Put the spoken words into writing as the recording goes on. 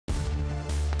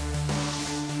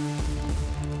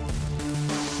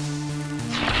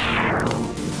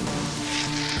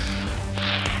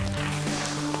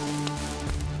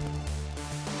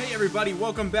everybody,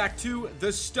 welcome back to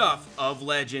The Stuff of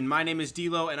Legend. My name is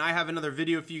D-Lo, and I have another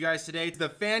video for you guys today. The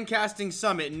Fancasting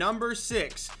Summit number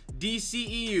 6,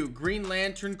 DCEU Green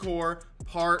Lantern Corps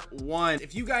Part 1.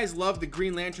 If you guys love the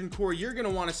Green Lantern Corps, you're going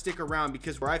to want to stick around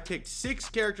because where I've picked 6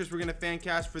 characters we're going to fan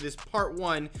cast for this Part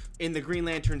 1 in the Green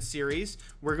Lantern series.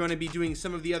 We're going to be doing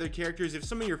some of the other characters. If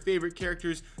some of your favorite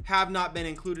characters have not been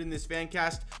included in this fan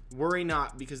cast, worry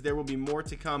not, because there will be more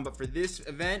to come. But for this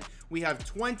event, we have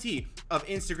 20 of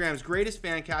Instagram's greatest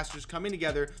fan casters coming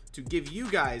together to give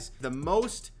you guys the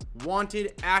most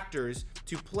wanted actors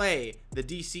to play the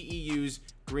DCEU's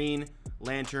Green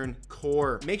Lantern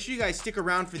Corps. Make sure you guys stick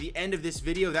around for the end of this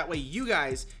video. That way you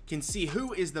guys can see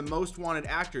who is the most wanted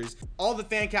actors. All the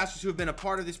fan casters who have been a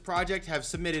part of this project have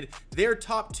submitted their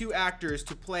top 2 actors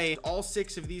to play all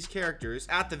 6 of these characters.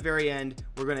 At the very end,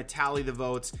 we're going to tally the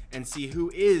votes and see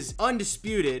who is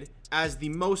undisputed as the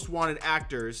most wanted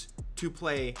actors to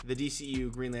play the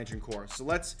DCEU Green Lantern Corps. So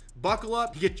let's buckle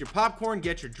up, get your popcorn,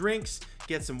 get your drinks,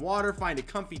 get some water, find a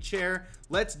comfy chair.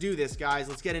 Let's do this, guys.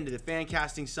 Let's get into the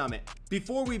Fancasting Summit.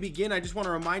 Before we begin, I just want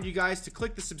to remind you guys to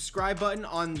click the subscribe button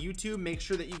on YouTube. Make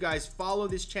sure that you guys follow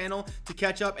this channel to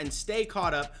catch up and stay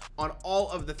caught up on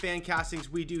all of the fan castings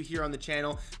we do here on the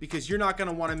channel, because you're not going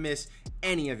to want to miss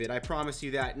any of it. I promise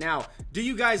you that. Now, do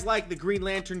you guys like the Green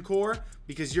Lantern Corps?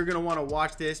 Because you're going to want to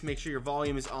watch this. Make sure your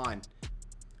volume is on.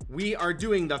 We are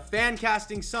doing the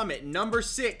Fancasting Summit number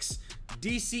 6,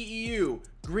 DCEU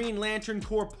Green Lantern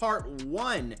Corps Part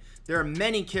 1. There are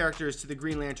many characters to the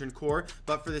Green Lantern Corps,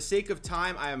 but for the sake of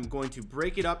time, I am going to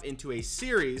break it up into a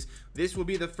series. This will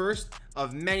be the first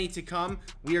of many to come.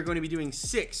 We are going to be doing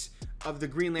 6 of the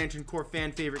Green Lantern Corps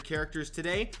fan favorite characters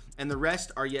today, and the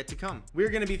rest are yet to come. We're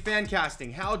going to be fan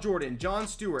casting Hal Jordan, John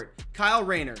Stewart, Kyle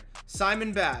Rayner,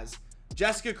 Simon Baz,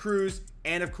 Jessica Cruz,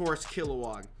 and of course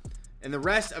Kilowog. And the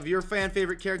rest of your fan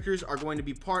favorite characters are going to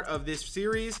be part of this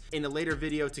series in a later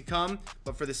video to come.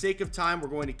 But for the sake of time, we're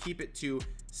going to keep it to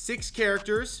 6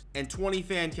 characters and 20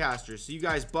 fan casters. So you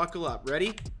guys buckle up.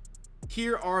 Ready?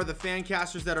 Here are the fan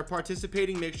casters that are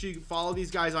participating. Make sure you follow these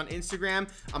guys on Instagram.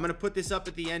 I'm going to put this up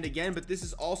at the end again, but this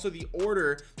is also the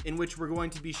order in which we're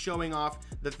going to be showing off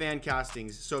the fan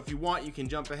castings. So if you want, you can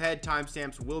jump ahead.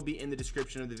 Timestamps will be in the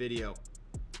description of the video.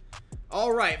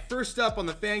 All right, first up on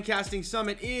the Fancasting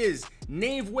Summit is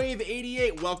Nave Wave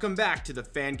 88. Welcome back to the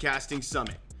Fancasting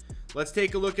Summit. Let's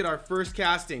take a look at our first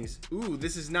castings. Ooh,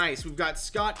 this is nice. We've got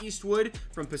Scott Eastwood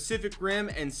from Pacific Rim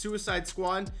and Suicide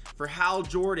Squad for Hal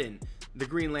Jordan, the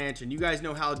Green Lantern. You guys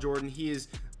know Hal Jordan. He is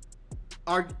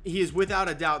without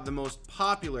a doubt the most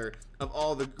popular of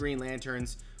all the Green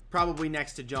Lanterns, probably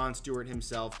next to John Stewart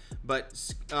himself. But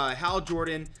Hal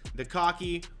Jordan, the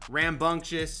cocky,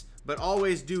 rambunctious, but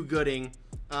always do-gooding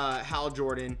Hal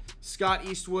Jordan. Scott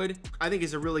Eastwood, I think,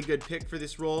 is a really good pick for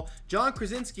this role. John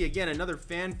Krasinski, again, another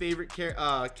fan favorite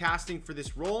casting for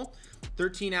this role.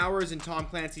 13 Hours and Tom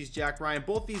Clancy's Jack Ryan.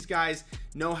 Both these guys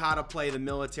know how to play the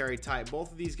military type.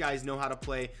 Both of these guys know how to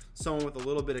play someone with a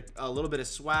little bit of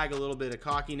swag, a little bit of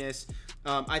cockiness.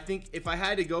 I think if I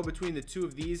had to go between the 2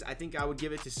 of these, I think I would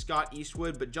give it to Scott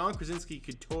Eastwood, but John Krasinski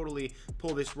could totally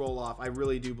pull this role off. I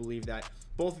really do believe that.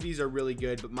 Both of these are really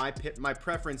good, but my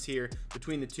preference here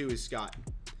between the 2 is Scott.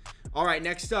 All right,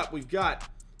 next up, we've got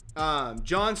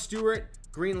John Stewart,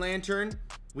 Green Lantern.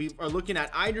 We are looking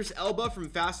at Idris Elba from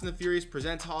Fast and the Furious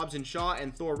Presents Hobbs and Shaw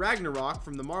and Thor Ragnarok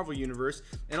from the Marvel Universe,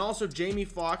 and also Jamie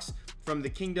Foxx from The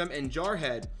Kingdom and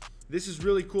Jarhead. This is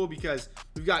really cool because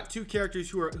we've got 2 characters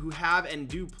who have and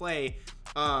do play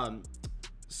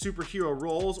superhero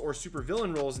roles, or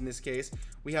supervillain roles in this case.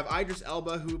 We have Idris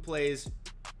Elba, who plays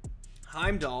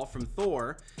Heimdall from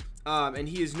Thor, and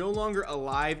he is no longer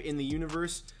alive in the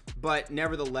universe, but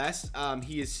nevertheless,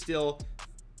 he is still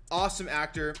awesome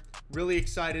actor. Really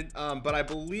excited, but I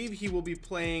believe he will be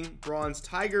playing Bronze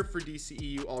Tiger for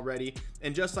DCEU already,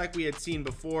 and just like we had seen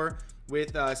before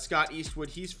with Scott Eastwood,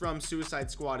 he's from Suicide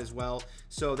Squad as well,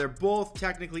 so they're both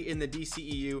technically in the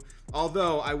DCEU,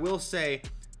 although I will say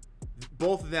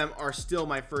both of them are still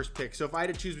my first pick. So if I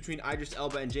had to choose between Idris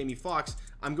Elba and Jamie Foxx,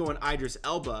 I'm going Idris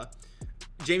Elba.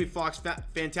 Jamie Foxx,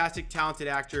 fantastic, talented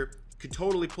actor, could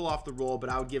totally pull off the role, but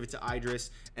I would give it to Idris,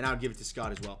 and I would give it to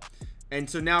Scott as well. And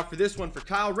so now for this one, for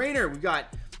Kyle Rayner, we've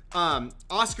got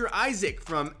Oscar Isaac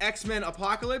from X-Men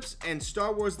Apocalypse and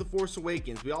Star Wars The Force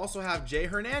Awakens. We also have Jay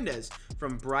Hernandez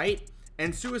from Bright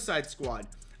and Suicide Squad.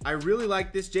 I really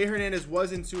like this. Jay Hernandez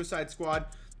was in Suicide Squad,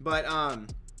 but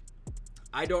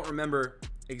I don't remember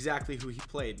exactly who he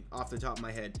played off the top of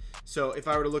my head. So if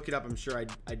I were to look it up, I'm sure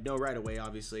I'd know right away,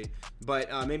 obviously. But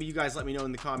maybe you guys let me know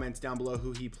in the comments down below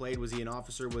who he played. Was he an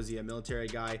officer? Was he a military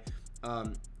guy?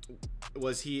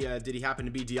 was he did he happen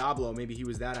to be Diablo? Maybe he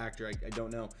was that actor. I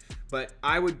don't know. But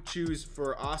I would choose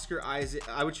Oscar Isaac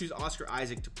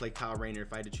to play Kyle Rayner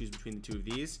if I had to choose between the two of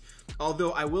these.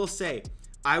 Although I will say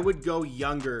I would go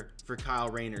younger for Kyle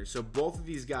Rayner. So both of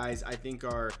these guys I think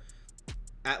are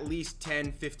at least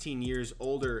 10-15 years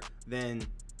older than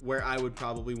where I would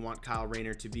probably want Kyle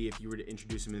Rayner to be if you were to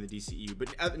introduce him in the DCEU.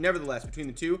 But nevertheless, between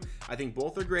the two, I think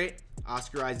both are great.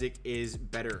 Oscar Isaac is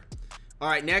better. All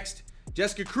right, next,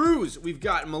 Jessica Cruz. We've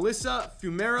got Melissa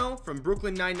Fumero from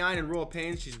Brooklyn Nine-Nine and Royal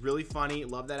Pains. She's really funny.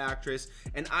 Love that actress.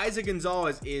 And Isa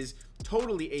Gonzalez is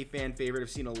totally a fan favorite.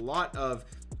 I've seen a lot of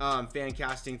fan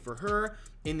casting for her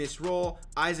in this role.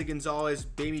 Isa Gonzalez,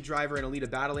 Baby Driver and Alita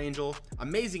Battle Angel.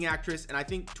 Amazing actress. And I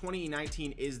think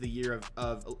 2019 is the year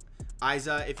of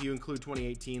Isa, if you include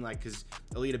 2018, like, because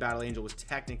Alita Battle Angel was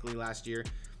technically last year.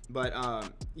 But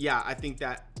yeah, I think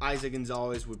that Isa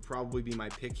Gonzalez would probably be my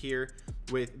pick here.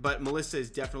 But Melissa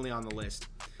is definitely on the list.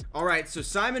 All right, so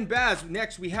Simon Baz.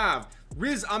 Next, we have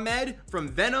Riz Ahmed from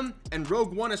Venom and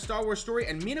Rogue One: A Star Wars Story,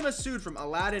 and Mina Massoud from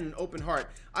Aladdin and Open Heart.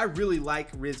 I really like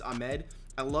Riz Ahmed.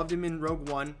 I loved him in Rogue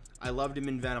One. I loved him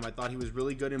in Venom. I thought he was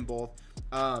really good in both.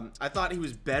 I thought he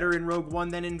was better in Rogue One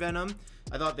than in Venom.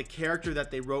 I thought the character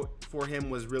that they wrote for him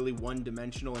was really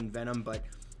one-dimensional in Venom, but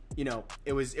you know,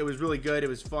 it was really good. It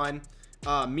was fun.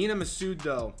 Mina Massoud,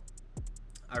 though,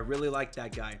 I really like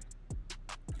that guy.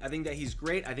 I think that he's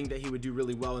great. I think that he would do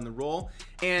really well in the role.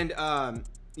 And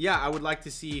yeah, I would like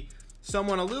to see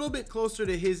someone a little bit closer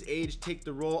to his age take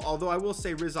the role. Although I will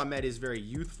say Riz Ahmed is very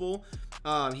youthful.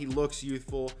 He looks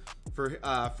youthful for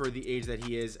the age that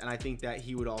he is, and I think that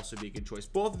he would also be a good choice.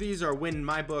 Both of these are a win in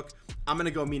my book. I'm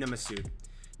gonna go Mina Massoud.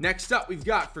 Next up, we've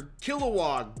got for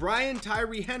Kilowog, Brian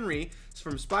Tyree Henry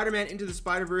from Spider-Man Into the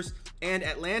Spider-Verse and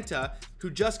Atlanta,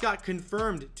 who just got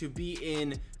confirmed to be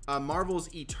in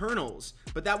Marvel's Eternals,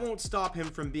 but that won't stop him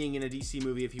from being in a DC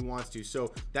movie if he wants to,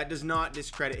 so that does not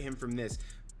discredit him from this.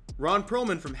 Ron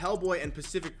Perlman from Hellboy and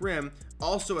Pacific Rim,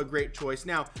 also a great choice.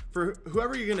 Now, for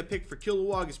whoever you're going to pick for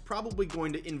Kilowog is probably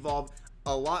going to involve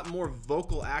a lot more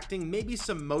vocal acting, maybe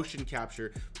some motion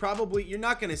capture. Probably, you're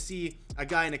not going to see a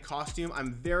guy in a costume.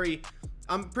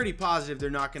 I'm pretty positive they're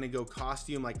not going to go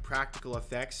costume, like practical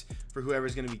effects, for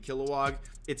whoever's going to be Kilowog.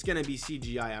 It's going to be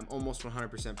CGI. I'm almost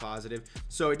 100% positive.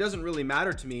 So it doesn't really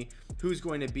matter to me who's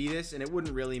going to be this, and it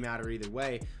wouldn't really matter either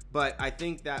way. But I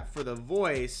think that for the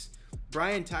voice,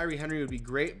 Brian Tyree Henry would be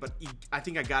great, but I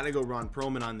think I got to go Ron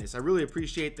Perlman on this. I really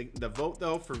appreciate the vote,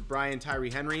 though, for Brian Tyree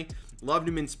Henry. Loved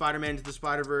him in Spider-Man Into the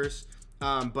Spider-Verse,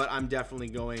 but I'm definitely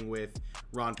going with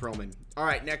Ron Perlman. All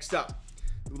right, next up,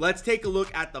 let's take a look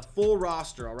at the full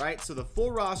roster, all right? So the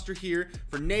full roster here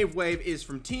for Nave Wave is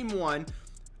from Team 1,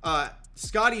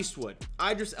 Scott Eastwood,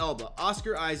 Idris Elba,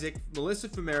 Oscar Isaac, Melissa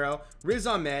Fumero, Riz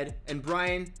Ahmed, and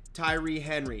Brian Tyree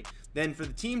Henry. Then for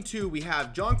the Team 2, we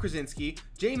have John Krasinski,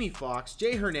 Jamie Foxx,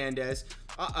 Jay Hernandez,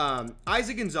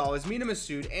 Isa Gonzalez, Mina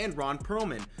Massoud, and Ron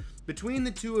Perlman. Between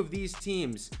the two of these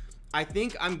teams, I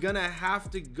think I'm going to have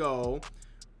to go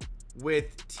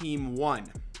with Team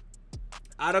 1.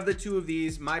 Out of the two of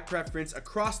these, my preference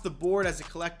across the board as a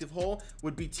collective whole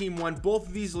would be Team 1. Both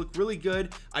of these look really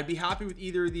good. I'd be happy with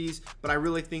either of these, but I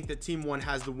really think that Team 1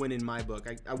 has the win in my book.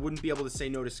 I wouldn't be able to say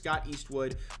no to Scott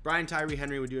Eastwood. Brian Tyree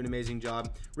Henry would do an amazing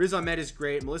job. Riz Ahmed is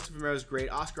great. Melissa Fumero is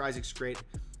great. Oscar Isaac's great.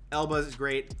 Elba is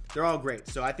great. They're all great.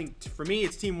 So I think for me,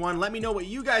 it's Team 1. Let me know what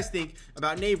you guys think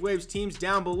about Nave Wave's teams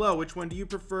down below. Which one do you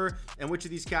prefer, and which of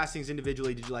these castings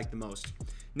individually did you like the most?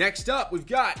 Next up, we've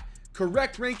got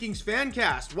Correct Rankings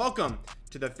Fancast. Welcome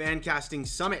to the Fancasting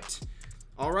Summit.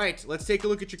 All right, let's take a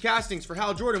look at your castings. For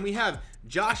Hal Jordan, we have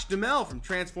Josh Duhamel from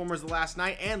Transformers The Last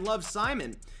Night and Love,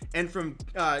 Simon. And from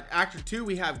Actor 2,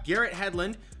 we have Garrett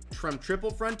Hedlund from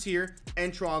Triple Frontier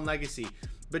and Tron Legacy.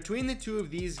 Between the two of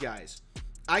these guys,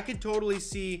 I could totally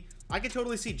see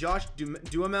Josh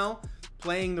Duhamel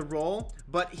playing the role,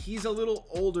 but he's a little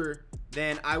older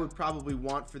than I would probably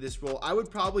want for this role. I would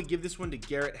probably give this one to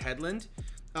Garrett Hedlund.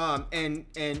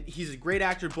 And he's a great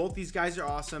actor. Both these guys are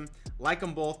awesome. Like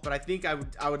them both, but I think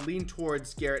I would lean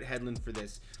towards Garrett Hedlund for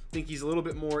this. I think he's a little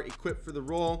bit more equipped for the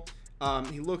role.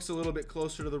 He looks a little bit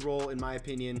closer to the role, in my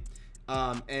opinion.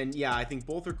 And yeah, I think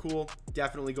both are cool.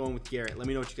 Definitely going with Garrett. Let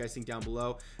me know what you guys think down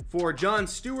below. For John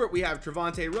Stewart, we have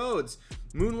Trevante Rhodes,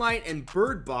 Moonlight and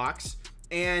Bird Box,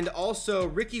 and also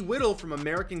Ricky Whittle from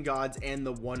American Gods and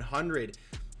The 100.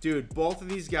 Dude, both of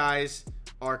these guys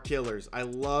are killers. I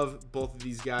love both of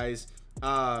these guys.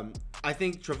 I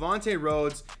think Trevante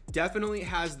Rhodes definitely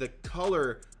has the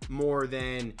color more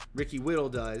than Ricky Whittle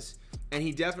does, and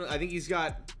I think he's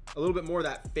got a little bit more of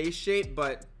that face shape,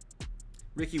 but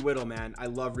Ricky Whittle, man. I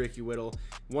love Ricky Whittle.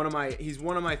 He's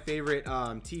one of my favorite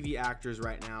TV actors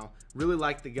right now. Really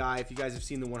like the guy. If you guys have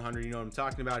seen The 100, you know what I'm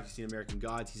talking about. If you've seen American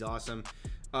Gods, he's awesome.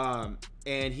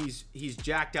 And he's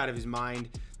jacked out of his mind.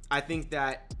 I think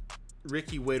that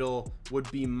Ricky Whittle would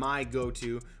be my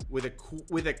go-to with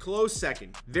a close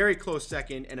second, very close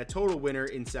second, and a total winner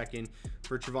in second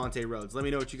for Trevante Rhodes. Let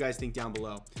me know what you guys think down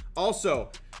below.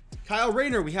 Also, Kyle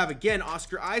Rayner, we have again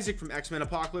Oscar Isaac from X-Men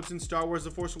Apocalypse and Star Wars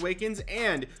The Force Awakens,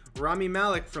 and Rami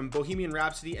Malek from Bohemian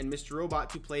Rhapsody and Mr. Robot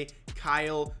to play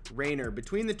Kyle Rayner.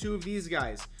 Between the two of these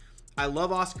guys, I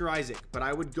love Oscar Isaac, but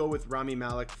I would go with Rami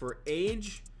Malek for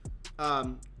age,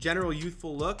 general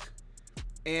youthful look,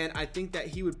 and I think that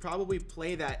he would probably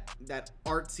play that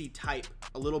artsy type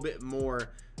a little bit more,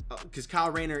 because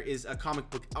Kyle Rayner is a comic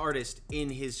book artist in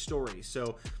his story.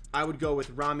 So I would go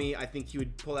with Rami. I think he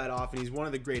would pull that off, and he's one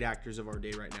of the great actors of our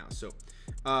day right now. So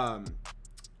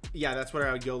yeah, that's where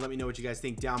I would go. Let me know what you guys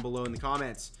think down below in the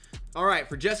comments. All right,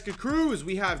 for Jessica Cruz,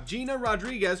 we have Gina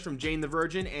Rodriguez from Jane the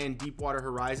Virgin and Deepwater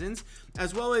Horizons,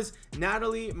 as well as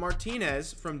Natalie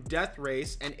Martinez from Death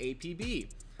Race and APB.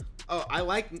 Oh, I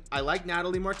like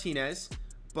Natalie Martinez,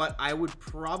 but I would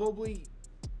probably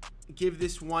give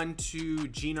this one to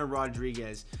Gina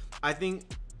Rodriguez. I think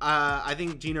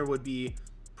Gina would be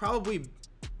probably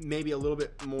maybe a little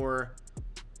bit more,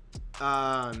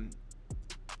 I'm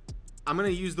gonna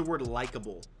use the word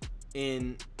likable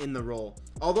in the role.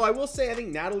 Although I will say I think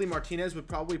Natalie Martinez would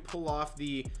probably pull off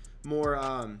the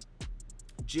more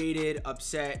jaded,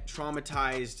 upset,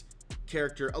 traumatized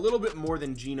character a little bit more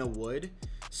than Gina would.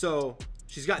 So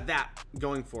she's got that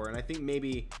going for her, and I think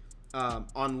maybe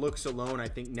on looks alone, I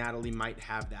think Natalie might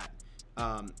have that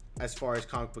as far as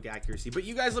comic book accuracy. But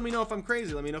you guys let me know if I'm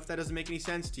crazy. Let me know if that doesn't make any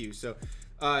sense to you. So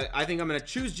I think I'm going to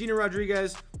choose Gina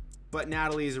Rodriguez, but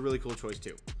Natalie is a really cool choice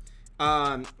too.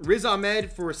 Riz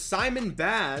Ahmed for Simon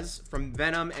Baz from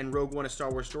Venom and Rogue One: A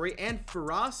Star Wars Story, and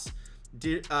Faraz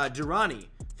Durrani.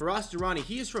 Faraz Durrani,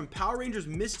 he is from Power Rangers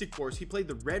Mystic Force. He played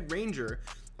the Red Ranger.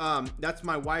 That's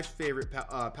my wife's favorite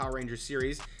Power Rangers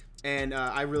series, and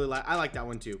I like that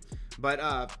one too. But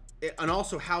and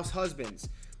also House Husbands.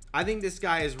 I think this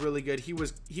guy is really good. He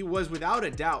was without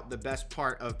a doubt the best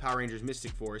part of Power Rangers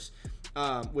Mystic Force,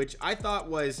 which I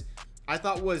thought was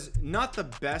not the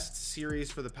best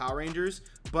series for the Power Rangers,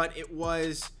 but it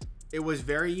was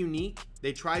very unique.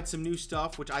 They tried some new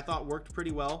stuff, which I thought worked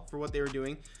pretty well for what they were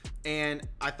doing, and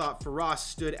I thought Faraz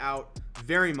stood out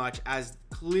very much as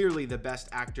clearly the best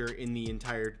actor in the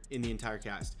entire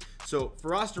cast. So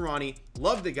Faraz Durrani,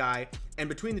 love the guy, and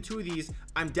between the two of these,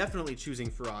 I'm definitely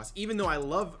choosing Faraz. Even though I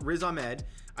love Riz Ahmed,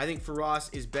 I think Faraz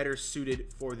is better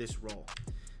suited for this role.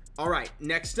 All right,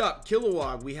 next up,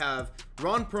 Kilowog. We have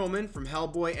Ron Perlman from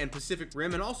Hellboy and Pacific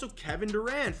Rim, and also Kevin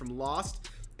Durand from Lost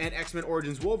and X-Men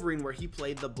Origins Wolverine, where he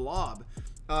played the Blob.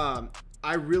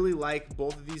 I really like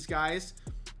both of these guys,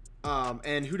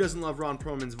 and who doesn't love Ron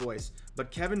Perlman's voice?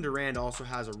 But Kevin Durand also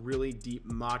has a really deep,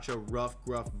 macho, rough,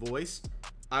 gruff voice.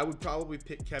 I would probably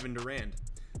pick Kevin Durand.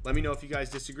 Let me know if you guys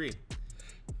disagree.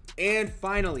 And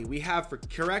finally, we have for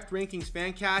Correct Rankings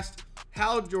Fancast,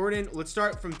 Hal Jordan. Let's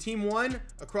start from Team 1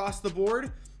 across the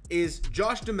board is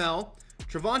Josh Duhamel,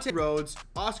 Trevante Rhodes,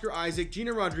 Oscar Isaac,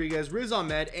 Gina Rodriguez, Riz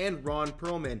Ahmed, and Ron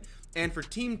Perlman. And for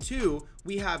Team 2,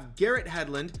 we have Garrett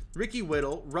Hedlund, Ricky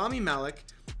Whittle, Rami Malek,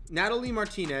 Natalie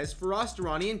Martinez, Faraz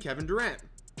Durrani, and Kevin Durant.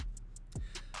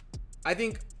 I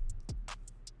think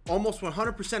almost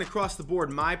 100% across the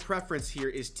board, my preference here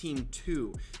is Team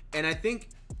 2. And I think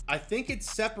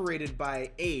it's separated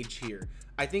by age here.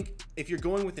 I think if you're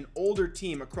going with an older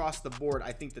team across the board,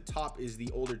 I think the top is the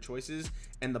older choices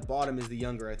and the bottom is the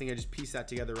younger. I think I just pieced that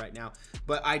together right now.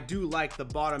 But I do like the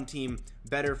bottom team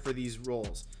better for these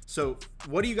roles. So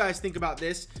what do you guys think about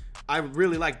this? I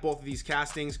really like both of these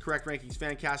castings. Correct Rankings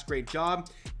Fancast, great job.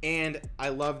 And I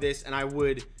love this, and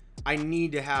I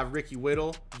need to have Ricky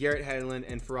Whittle, Garrett Hedlund,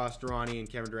 and Faraz Durrani and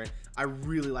Kevin Durant. I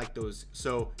really like those,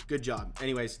 so good job.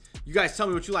 Anyways, you guys tell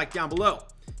me what you like down below.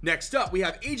 Next up, we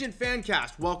have Agent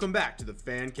Fancast. Welcome back to the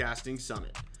Fancasting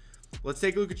Summit. Let's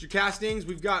take a look at your castings.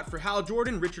 We've got for Hal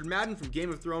Jordan, Richard Madden from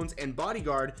Game of Thrones and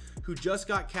Bodyguard, who just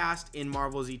got cast in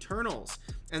Marvel's Eternals.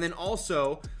 And then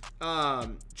also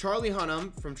Charlie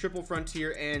Hunnam from Triple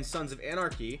Frontier and Sons of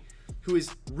Anarchy, who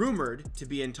is rumored to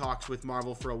be in talks with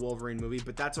Marvel for a Wolverine movie,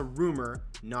 but that's a rumor,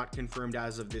 not confirmed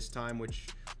as of this time, which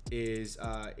is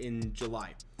in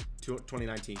July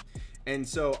 2019. And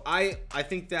so I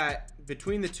think that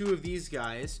between the two of these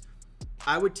guys,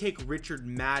 I would take Richard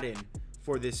Madden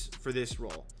for this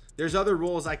role. There's other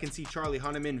roles I can see Charlie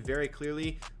Hunnam in very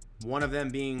clearly, one of them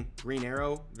being Green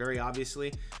Arrow, very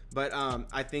obviously, but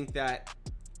I think that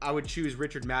I would choose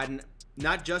Richard Madden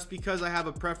not just because I have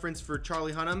a preference for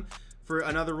Charlie Hunnam for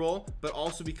another role, but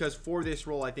also because for this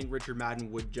role, I think Richard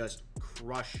Madden would just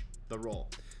crush the role.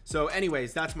 So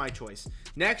anyways, that's my choice.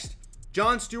 Next,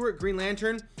 John Stewart, Green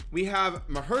Lantern. We have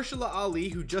Mahershala Ali,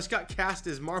 who just got cast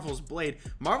as Marvel's Blade.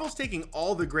 Marvel's taking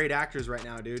all the great actors right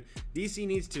now, dude. DC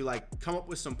needs to like come up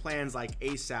with some plans like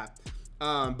ASAP.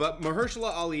 But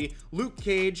Mahershala Ali, Luke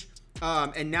Cage,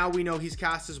 and now we know he's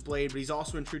cast as Blade, but he's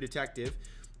also in True Detective.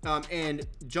 And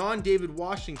John David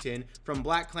Washington from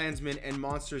BlacKkKlansman and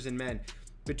Monsters and Men.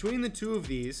 Between the two of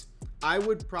these, I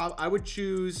would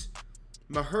choose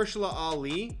Mahershala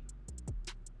Ali,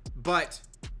 but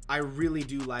I really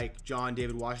do like John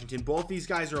David Washington. Both these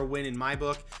guys are a win in my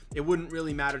book. It wouldn't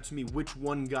really matter to me which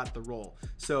one got the role.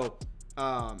 So,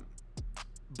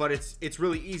 but it's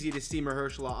really easy to see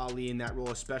Mahershala Ali in that role,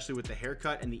 especially with the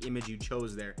haircut and the image you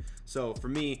chose there. So for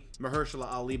me, Mahershala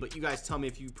Ali, but you guys tell me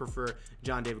if you prefer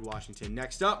John David Washington.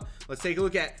 Next up, let's take a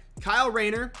look at Kyle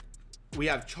Rayner. We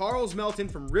have Charles Melton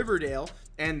from Riverdale,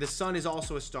 and The Sun is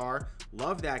also a star.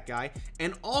 Love that guy.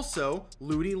 And also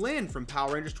Ludi Lin from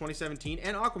Power Rangers 2017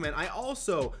 and Aquaman. I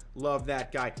also love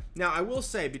that guy. Now, I will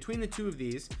say, between the two of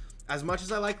these, as much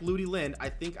as I like Ludi Lin, I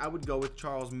think I would go with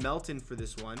Charles Melton for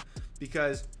this one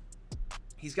because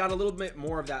he's got a little bit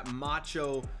more of that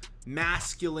macho,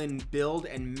 masculine build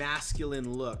and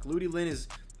masculine look. Ludi Lin is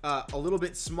a little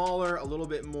bit smaller, a little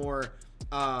bit more,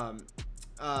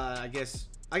 I guess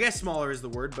smaller is the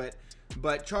word,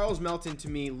 but Charles Melton to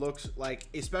me looks like,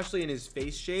 especially in his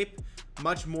face shape,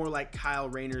 much more like Kyle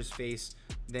Rayner's face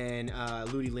than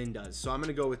Ludi Lin does. So I'm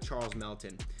going to go with Charles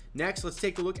Melton. Next, let's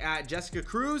take a look at Jessica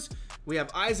Cruz. We have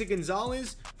Isaac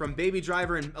Gonzalez from Baby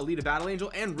Driver and Alita Battle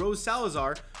Angel, and Rose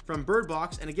Salazar from Bird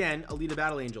Box, and again, Alita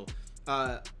Battle Angel.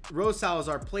 Rose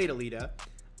Salazar played Alita.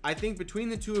 I think between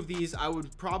the two of these, I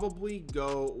would probably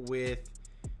go with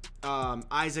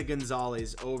Isaac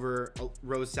Gonzalez over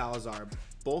Rose Salazar.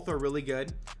 Both are really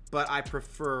good, but I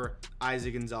prefer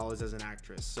Isaac Gonzalez as an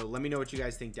actress. So let me know what you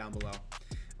guys think down below.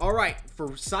 All right,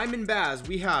 for Simon Baz,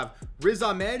 we have Riz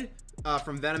Ahmed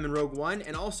from Venom and Rogue One,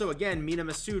 and also, again, Mina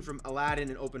Massoud from Aladdin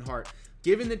and Open Heart.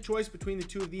 Given the choice between the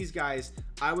two of these guys,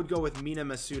 I would go with Mina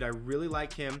Massoud. I really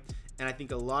like him, and I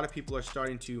think a lot of people are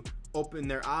starting to open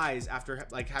their eyes after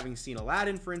like having seen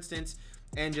Aladdin, for instance,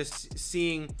 and just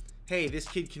seeing, hey, this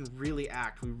kid can really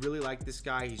act. We really like this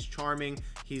guy. He's charming.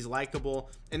 He's likable.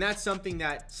 And that's something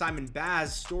that Simon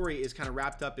Baz's story is kind of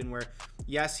wrapped up in, where,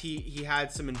 yes, he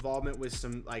had some involvement with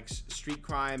some like street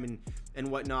crime and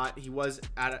whatnot. He was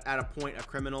at a point a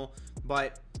criminal,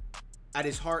 but at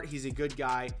his heart, he's a good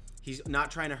guy. He's not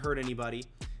trying to hurt anybody.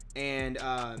 And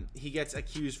he gets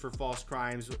accused for false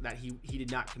crimes that he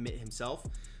did not commit himself.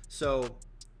 So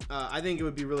I think it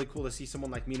would be really cool to see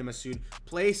someone like Mina Massoud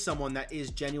play someone that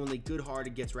is genuinely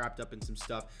good-hearted, gets wrapped up in some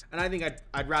stuff. And I think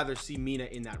I'd rather see Mina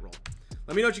in that role.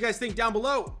 Let me know what you guys think down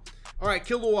below. All right,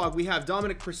 Kilowog, we have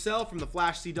Dominic Purcell from The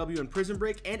Flash CW and Prison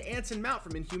Break, and Anson Mount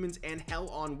from Inhumans and Hell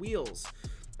on Wheels.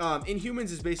 Inhumans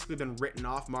has basically been written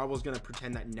off. Marvel's going to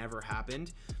pretend that never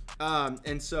happened.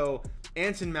 And so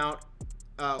Anson Mount,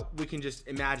 we can just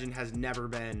imagine, has never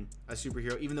been a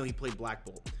superhero, even though he played Black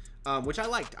Bolt, which I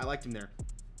liked. I liked him there.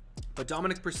 But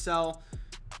Dominic Purcell,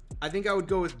 I think I would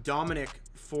go with Dominic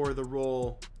for the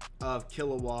role of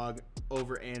Kilowog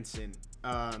over Anson.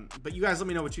 But you guys let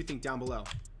me know what you think down below.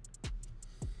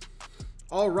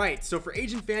 All right, so for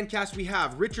Agent Fancast, we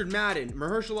have Richard Madden,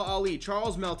 Mahershala Ali,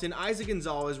 Charles Melton, Isaac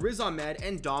Gonzalez, Riz Ahmed,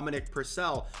 and Dominic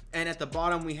Purcell. And at the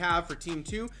bottom, we have for Team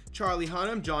 2, Charlie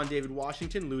Hunnam, John David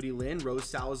Washington, Ludi Lin, Rose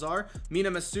Salazar, Mina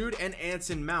Massoud, and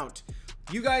Anson Mount.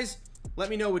 You guys, let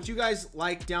me know what you guys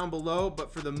like down below,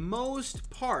 but for the most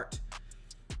part,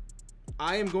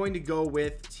 I am going to go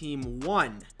with Team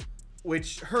 1,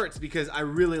 which hurts because I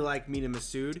really like Mina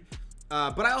Massoud.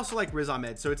 But I also like Riz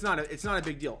Ahmed, so it's not a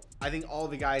big deal. I think all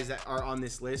the guys that are on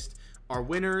this list are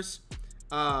winners,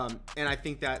 and I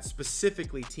think that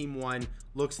specifically Team 1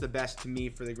 looks the best to me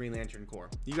for the Green Lantern Corps.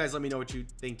 You guys let me know what you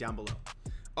think down below.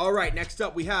 All right, next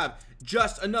up we have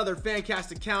Just Another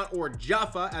Fancast Account, or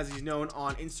Jaffa as he's known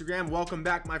on Instagram. Welcome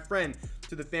back, my friend,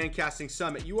 to the Fancasting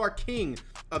Summit. You are king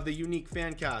of the unique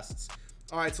fancasts.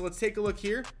 All right, so let's take a look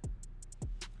here.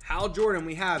 Hal Jordan,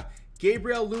 we have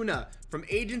Gabriel Luna from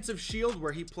Agents of S.H.I.E.L.D.,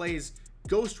 where he plays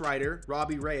Ghost Rider,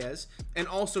 Robbie Reyes, and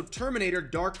also Terminator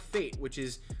Dark Fate, which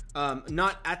is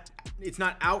not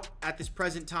out at this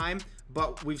present time,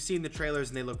 but we've seen the trailers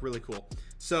and they look really cool.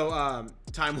 So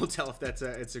time will tell if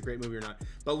it's a great movie or not.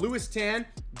 But Louis Tan,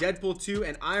 Deadpool 2,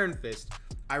 and Iron Fist.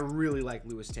 I really like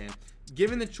Louis Tan.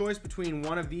 Given the choice between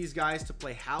one of these guys to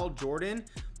play Hal Jordan,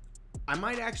 I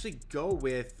might actually go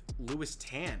with Louis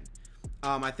Tan.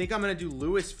 I think I'm going to do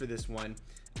Lewis for this one.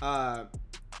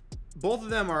 Both of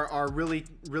them are really,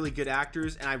 really good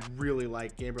actors, and I really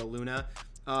like Gabriel Luna.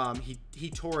 He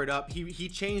tore it up. He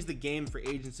changed the game for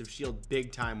Agents of S.H.I.E.L.D.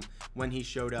 big time when he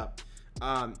showed up.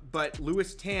 But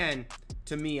Louis Tan,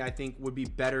 to me, I think would be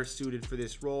better suited for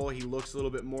this role. He looks a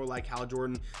little bit more like Hal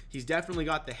Jordan. He's definitely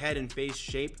got the head and face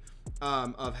shape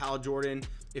of Hal Jordan.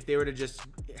 If they were to just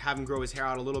have him grow his hair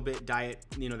out a little bit, dye it,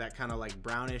 you know, that kind of like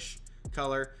brownish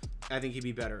color, I think he'd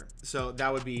be better. So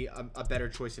that would be a better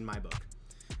choice in my book.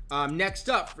 Next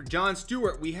up, for John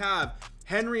Stewart, we have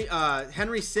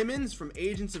Henry Simmons from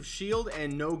Agents of S.H.I.E.L.D.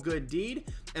 and No Good Deed,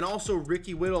 and also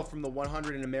Ricky Whittle from the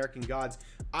 100 and American Gods.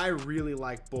 I really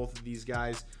like both of these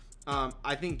guys.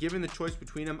 I think given the choice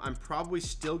between them, I'm probably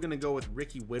still going to go with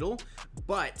Ricky Whittle,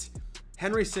 but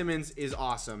Henry Simmons is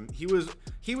awesome. He was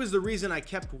the reason I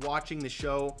kept watching the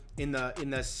show in the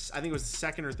I think it was the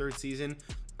second or third season.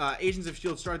 Agents of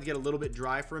S.H.I.E.L.D. started to get a little bit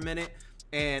dry for a minute,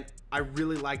 and I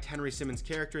really liked Henry Simmons'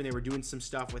 character, and they were doing some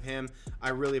stuff with him. I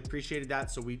really appreciated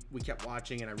that, so we kept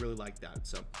watching, and I really liked that.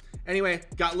 So anyway,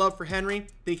 got love for Henry.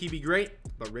 Think he'd be great,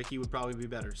 but Ricky would probably be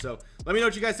better. So let me know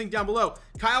what you guys think down below.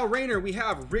 Kyle Rayner, we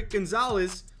have Rick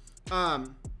Gonzalez, and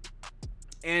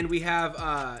we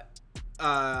have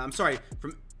I'm sorry,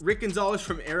 from Rick Gonzalez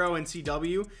from Arrow and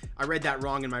CW. I read that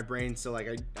wrong in my brain, so like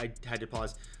I had to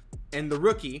pause. And the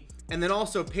Rookie, and then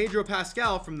also Pedro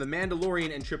Pascal from The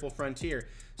Mandalorian and Triple Frontier.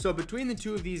 So between the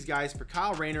two of these guys, for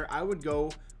Kyle Rayner, I would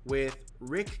go with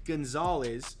Rick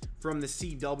Gonzalez from the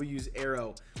CW's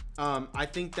Arrow. I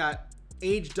think that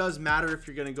age does matter if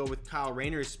you're going to go with Kyle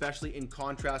Rayner, especially in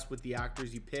contrast with the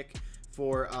actors you pick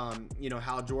for you know,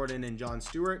 Hal Jordan and John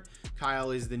Stewart.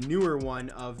 Kyle is the newer one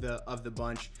of the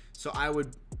bunch, so I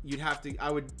would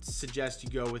suggest you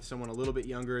go with someone a little bit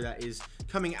younger that is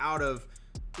coming out of,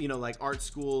 you know, like art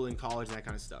school and college and that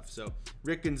kind of stuff. So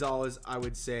Rick Gonzalez, I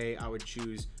would say I would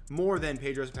choose more than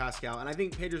Pedro Pascal, and I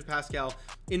think Pedro Pascal,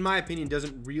 in my opinion,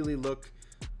 doesn't really look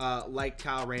like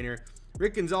Kyle Rayner.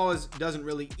 Rick Gonzalez doesn't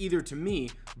really either to me,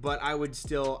 but I would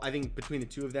still, I think between the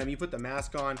two of them, you put the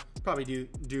mask on, probably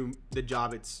do the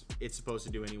job it's supposed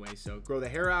to do anyway. So grow the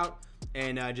hair out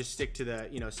and just stick to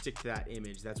that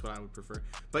image. That's what I would prefer.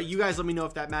 But you guys let me know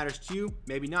if that matters to you.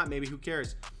 Maybe not, maybe who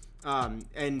cares?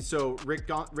 And so Rick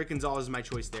Gonzalez is my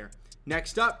choice there.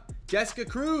 Next up, Jessica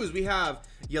Cruz. We have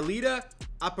Yelida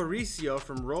Aparicio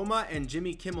from Roma and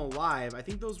Jimmy Kimmel Live. I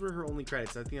think those were her only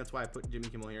credits. I think that's why I put Jimmy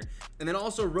Kimmel here. And then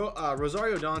also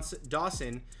Rosario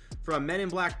Dawson from Men in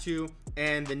Black 2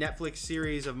 and the Netflix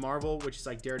series of Marvel, which is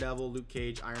like Daredevil, Luke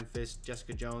Cage, Iron Fist,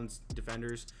 Jessica Jones,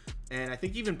 Defenders, and I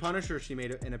think even Punisher, she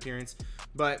made an appearance.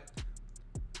 But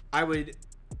I would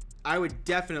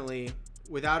definitely,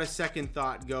 without a second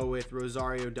thought, go with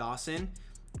Rosario Dawson.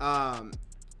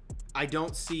 I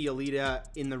don't see Yelida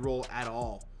in the role at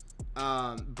all.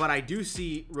 But I do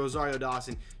see Rosario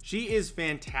Dawson. She is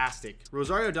fantastic.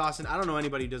 Rosario Dawson, I don't know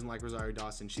anybody who doesn't like Rosario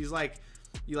Dawson. She's like,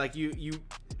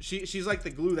 she's like the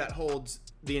glue that holds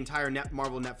the entire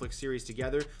Marvel Netflix series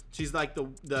together. She's like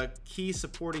the key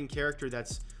supporting character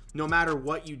that's, no matter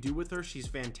what you do with her, she's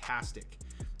fantastic.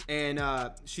 And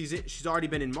she's already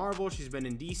been in Marvel. She's been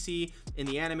in DC, in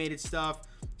the animated stuff.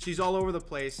 She's all over the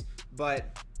place.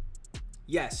 But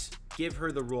yes, give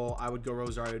her the role. I would go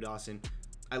Rosario Dawson.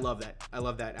 I love that. I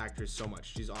love that actress so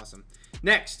much. She's awesome.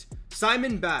 Next,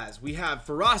 Simon Baz. We have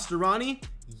Faraz Durrani.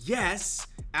 Yes,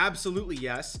 absolutely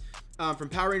yes. From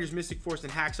Power Rangers Mystic Force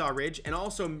and Hacksaw Ridge, and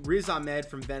also Riz Ahmed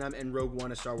from Venom and Rogue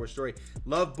One: A Star Wars Story.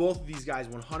 Love both of these guys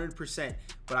 100%,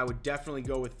 but I would definitely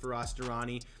go with Faraz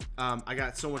Durrani. I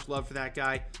got so much love for that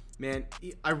guy, man.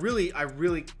 I really,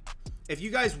 if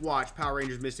you guys watch Power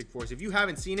Rangers Mystic Force, if you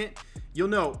haven't seen it, you'll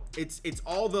know it's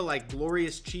all the like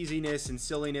glorious cheesiness and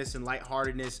silliness and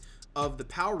lightheartedness of the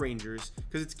Power Rangers,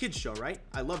 because it's a kids show, right?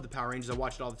 I love the Power Rangers. I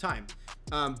watch it all the time.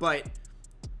 But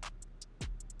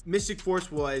Mystic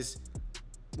Force was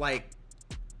like,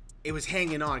 it was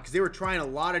hanging on because they were trying a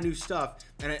lot of new stuff,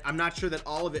 and I'm not sure that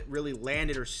all of it really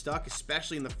landed or stuck,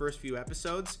 especially in the first few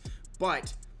episodes.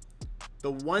 But the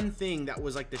one thing that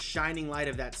was like the shining light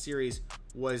of that series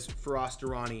was Faraz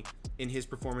Durrani in his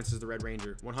performance as the Red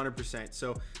Ranger, 100%.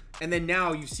 So, and then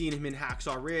now you've seen him in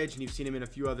Hacksaw Ridge, and you've seen him in a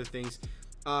few other things.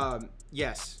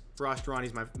 Yes, Faraz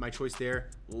Durrani's my choice there.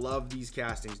 Love these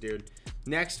castings, dude.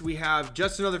 Next, we have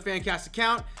just another Fancast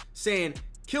account saying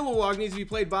Kilowog needs to be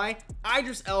played by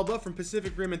Idris Elba from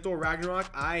Pacific Rim and Thor Ragnarok.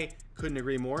 I couldn't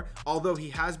agree more. Although he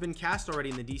has been cast already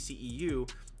in the DCEU,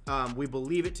 we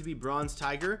believe it to be Bronze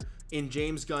Tiger in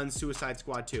James Gunn's Suicide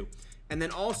Squad 2. And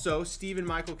then also Stephen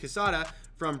Michael Quesada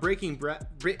from Breaking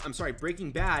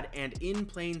Bad and In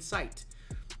Plain Sight.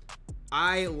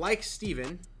 I like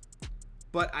Steven.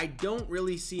 but I don't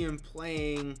really see him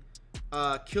playing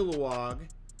Kilowog.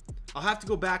 I'll have to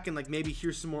go back and like maybe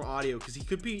hear some more audio because he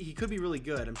could be really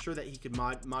good. I'm sure that he could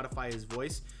modify his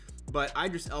voice, but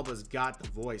Idris Elba's got the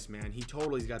voice, man. He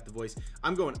totally's got the voice.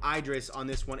 I'm going Idris on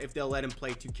this one if they'll let him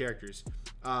play 2 characters,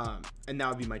 and that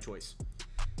would be my choice.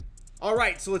 All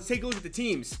right, so let's take a look at the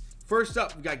teams. First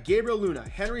up, we got Gabriel Luna,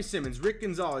 Henry Simmons, Rick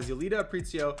Gonzalez, Yelida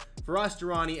Aparicio, Firas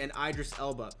Durrani, and Idris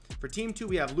Elba. For Team 2,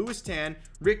 we have Louis Tan,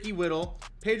 Ricky Whittle,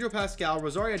 Pedro Pascal,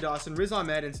 Rosario Dawson, Riz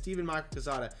Ahmed, and Stephen Michael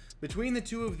Quesada. Between the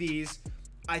 2 of these,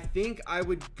 I think I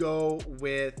would go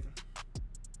with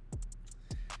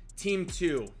Team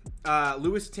 2.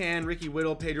 Louis Tan, Ricky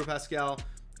Whittle, Pedro Pascal,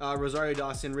 Rosario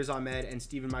Dawson, Riz Ahmed, and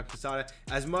Stephen Michael Quesada.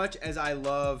 As much as I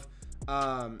love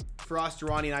Firas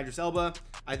Durrani and Idris Elba,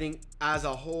 I think as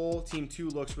a whole, Team 2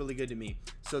 looks really good to me.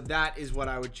 So that is what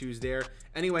I would choose there.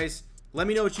 Anyways, let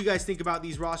me know what you guys think about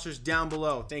these rosters down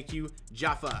below. Thank you,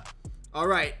 Jaffa. All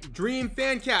right, Dream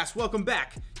Fancast, welcome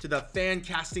back to the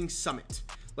Fancasting Summit.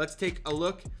 Let's take a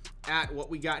look at what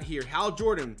we got here. Hal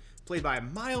Jordan, played by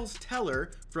Miles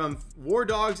Teller from War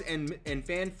Dogs and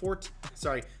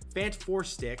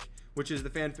Fant4stic, which is the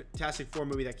Fantastic Four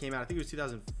movie that came out, I think it was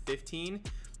 2015.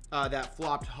 That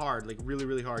flopped hard, like really,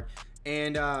 really hard.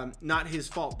 And not his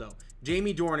fault, though.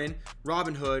 Jamie Dornan,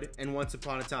 Robin Hood, and Once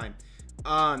Upon a Time.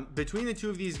 Between the 2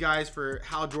 of these guys for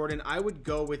Hal Jordan, I would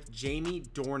go with Jamie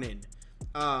Dornan.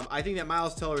 I think that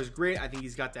Miles Teller is great. I think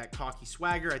he's got that cocky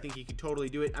swagger. I think he could totally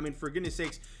do it. I mean, for goodness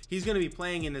sakes, he's going to be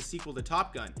playing in the sequel to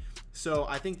Top Gun. So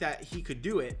I think that he could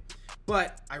do it.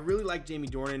 But I really like Jamie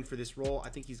Dornan for this role. I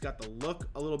think he's got the look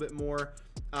a little bit more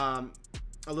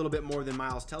than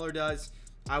Miles Teller does.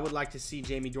 I would like to see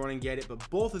Jamie Dornan get it, but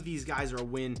both of these guys are a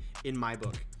win in my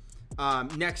book.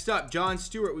 Next up, Jon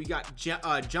Stewart. We got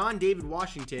John David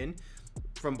Washington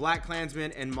from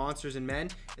BlacKkKlansman and Monsters and Men.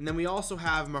 And then we also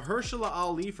have Mahershala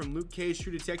Ali from Luke Cage,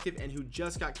 True Detective, and who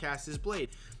just got cast as Blade.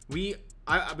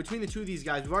 Between the 2 of these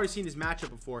guys, we've already seen this matchup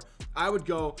before. I would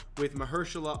go with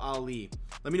Mahershala Ali.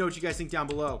 Let me know what you guys think down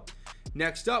below.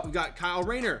 Next up, we got Kyle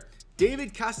Rayner,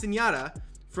 David Castaneda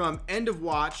from End of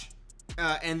Watch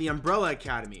and The Umbrella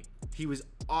Academy. He was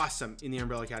awesome in The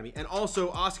Umbrella Academy. And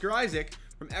also Oscar Isaac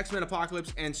from X-Men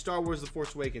Apocalypse and Star Wars The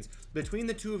Force Awakens. Between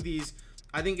the 2 of these,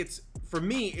 I think for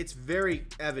me, it's very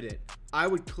evident. I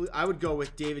would go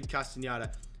with David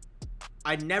Castaneda.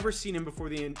 I'd never seen him before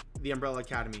the Umbrella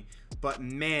Academy, but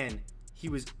man, he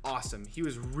was awesome. He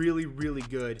was really, really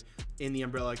good in the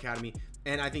Umbrella Academy,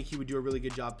 and I think he would do a really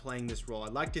good job playing this role.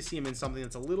 I'd like to see him in something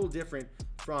that's a little different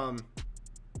from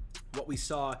what we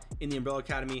saw in the Umbrella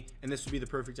Academy, and this would be the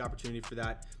perfect opportunity for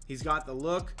that. He's got the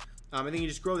look. I think you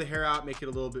just grow the hair out, make it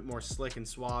a little bit more slick and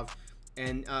suave,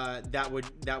 and that would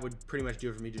pretty much do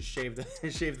it for me. Just shave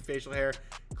the facial hair,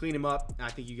 clean him up, and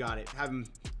I think you got it. Have him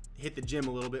hit the gym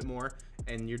a little bit more,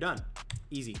 and you're done.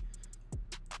 Easy.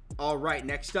 All right,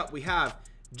 next up we have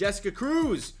Jessica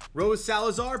Cruz, Rose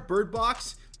Salazar, Bird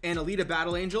Box, and Alita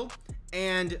Battle Angel,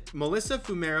 and Melissa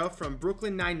Fumero from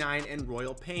Brooklyn Nine-Nine and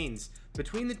Royal Pains.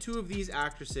 Between the 2 of these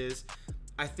actresses,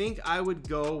 I think I would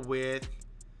go with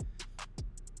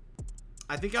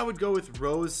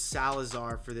Rose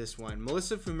Salazar for this one.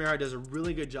 Melissa Fumero does a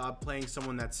really good job playing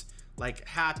someone that's like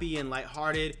happy and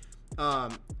lighthearted. I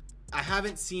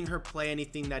haven't seen her play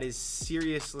anything that is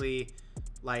seriously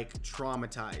like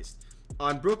traumatized.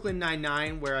 On Brooklyn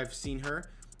Nine-Nine, where I've seen her,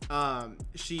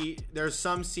 there's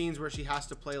some scenes where she has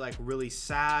to play like really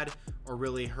sad or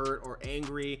really hurt or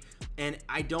angry, and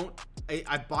I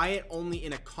buy it only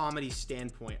in a comedy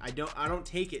standpoint. I don't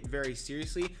take it very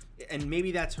seriously, and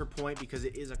maybe that's her point because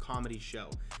it is a comedy show.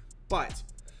 But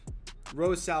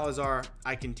Rose Salazar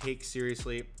I can take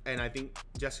seriously, and I think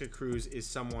Jessica Cruz is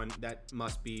someone that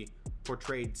must be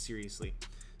portrayed seriously.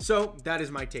 So that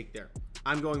is my take there.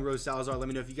 I'm going Rose Salazar. Let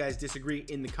me know if you guys disagree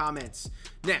in the comments.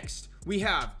 Next, we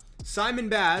have Simon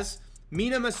Baz,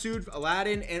 Mina Masood,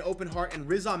 Aladdin, and Open Heart, and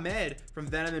Riz Ahmed from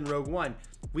Venom and Rogue One.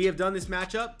 We have done this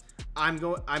matchup. I'm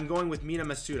going with Mina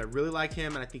Masood. I really like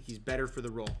him, and I think he's better for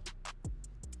the role.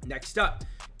 Next up,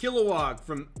 Kilowog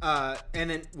from,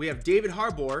 and then we have David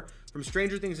Harbour from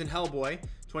Stranger Things and Hellboy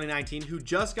 2019, who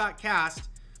just got cast.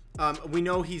 We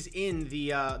know he's in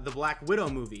the Black Widow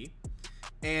movie,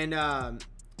 and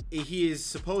he is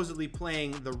supposedly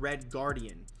playing the Red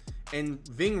Guardian. And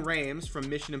Ving Rhames from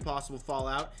Mission Impossible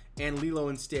Fallout and Lilo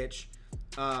and Stitch,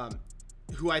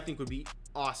 who I think would be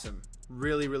awesome.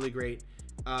 Really, really great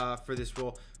for this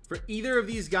role. For either of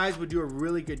these guys would do a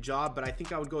really good job, but I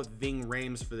think I would go with Ving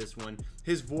Rhames for this one.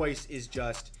 His voice is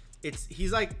just,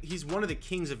 he's one of the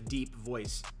kings of deep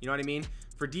voice. You know what I mean?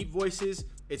 For deep voices,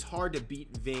 it's hard to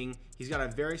beat Ving. He's got a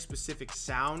very specific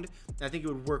sound. I think it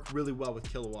would work really well with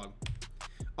Kilowog.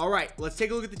 All right, let's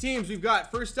take a look at the teams. We've got,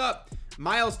 first up,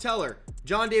 Miles Teller,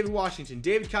 John David Washington,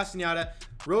 David Castaneda,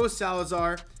 Rose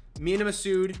Salazar, Mina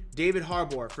Masood, David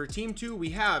Harbour. For team 2, we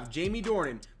have Jamie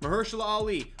Dornan, Mahershala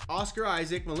Ali, Oscar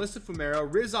Isaac, Melissa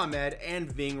Fumero, Riz Ahmed,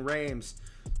 and Ving Rhames.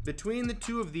 Between the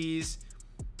two of these,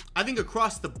 I think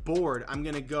across the board, I'm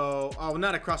going to go, oh,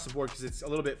 not across the board because it's a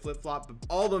little bit flip-flop, but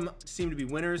all of them seem to be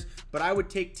winners, but I would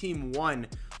take team 1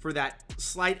 for that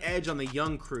slight edge on the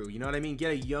young crew. You know what I mean?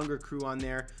 Get a younger crew on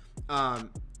there,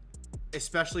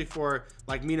 especially for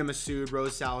like Mina Masood,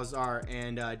 Rose Salazar,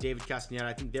 and David Castaneda.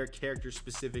 I think their characters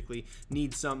specifically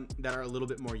need some that are a little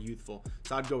bit more youthful,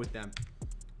 so I'd go with them.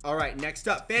 All right, next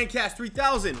up, Fancast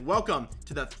 3000. Welcome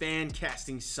to the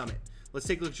Fancasting Summit. Let's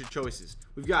take a look at your choices.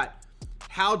 We've got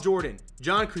Hal Jordan,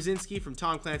 John Krasinski from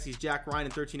Tom Clancy's Jack Ryan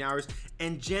in 13 Hours,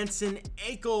 and Jensen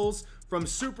Ackles from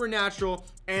Supernatural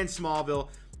and Smallville.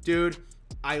 Dude,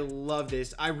 I love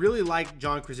this. I really like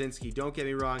John Krasinski. Don't get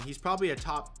me wrong. He's probably a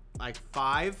top like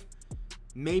 5,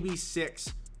 maybe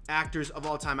 6 actors of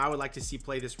all time I would like to see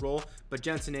play this role, but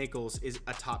Jensen Ackles is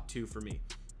a top 2 for me.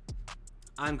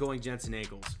 I'm going Jensen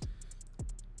Ackles.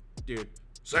 Dude.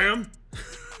 Sam?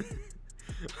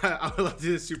 I would love to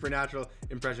do the Supernatural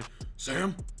impression.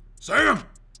 Sam? Sam?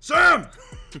 Sam?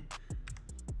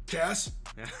 Cass?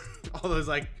 Yeah. All those,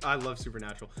 like, I love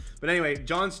Supernatural. But anyway,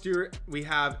 Jon Stewart, we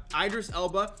have Idris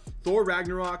Elba, Thor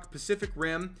Ragnarok, Pacific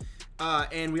Rim,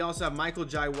 and we also have Michael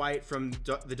Jai White from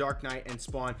The Dark Knight and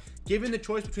Spawn. Given the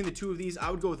choice between the two of these,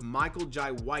 I would go with Michael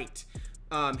Jai White.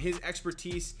 His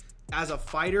expertise as a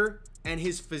fighter and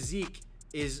his physique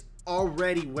is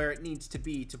already where it needs to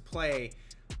be to play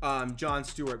Jon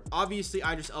Stewart. Obviously,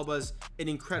 Idris Elba's an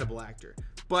incredible actor,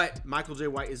 but Michael Jai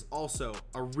White is also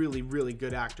a really, really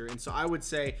good actor. And so I would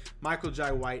say Michael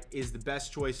Jai White is the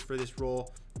best choice for this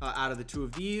role out of the two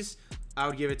of these. I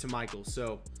would give it to Michael.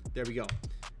 So there we go.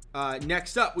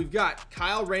 Next up, we've got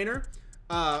Kyle Rayner.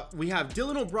 We have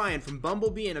Dylan O'Brien from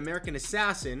Bumblebee and American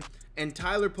Assassin, and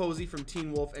Tyler Posey from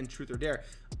Teen Wolf and Truth or Dare.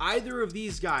 Either of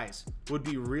these guys would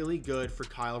be really good for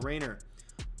Kyle Rayner,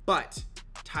 but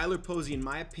Tyler Posey, in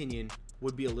my opinion,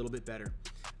 would be a little bit better.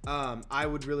 I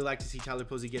would really like to see Tyler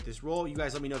Posey get this role. You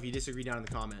guys let me know if you disagree down in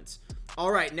the comments.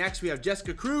 All right, next we have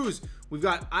Jessica Cruz. We've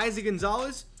got Isa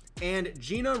Gonzalez and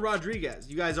Gina Rodriguez.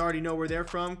 You guys already know where they're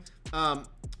from.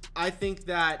 I think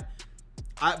that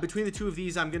between the two of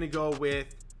these, I'm going to go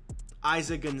with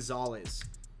Isa Gonzalez.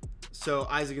 So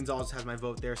Isa Gonzalez has my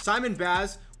vote there. Simon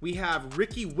Baz, we have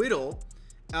Ricky Whittle.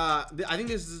 I think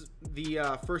this is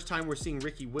the first time we're seeing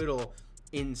Ricky Whittle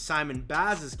in Simon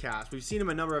Baz's cast. We've seen him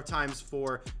a number of times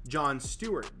for Jon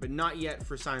Stewart, but not yet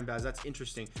for Simon Baz. That's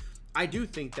interesting. I do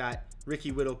think that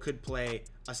Ricky Whittle could play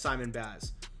a Simon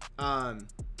Baz.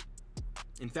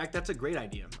 In fact, that's a great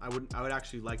idea. I would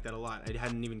actually like that a lot. I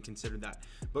hadn't even considered that.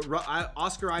 But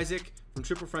Oscar Isaac from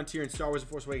Triple Frontier and Star Wars: The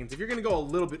Force Awakens. If you're going to go a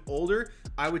little bit older,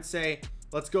 I would say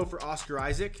let's go for Oscar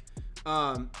Isaac.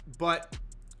 But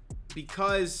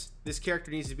because this character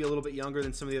needs to be a little bit younger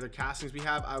than some of the other castings we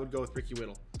have, I would go with Ricky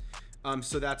Whittle.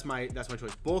 So that's my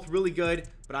choice. Both really good,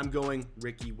 but I'm going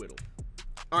Ricky Whittle.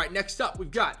 All right, next up,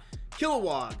 we've got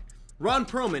Kilowog, Ron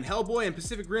Perlman, Hellboy and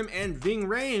Pacific Rim, and Ving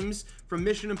Rhames from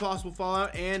Mission Impossible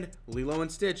Fallout and Lilo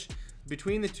and Stitch.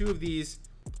 Between the two of these,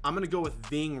 I'm going to go with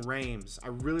Ving Rhames. I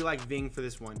really like Ving for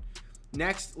this one.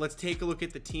 Next, let's take a look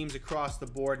at the teams across the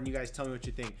board, and you guys tell me what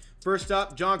you think. First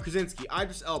up, John Krasinski,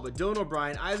 Idris Elba, Dylan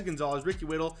O'Brien, Isa Gonzalez, Ricky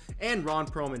Whittle, and Ron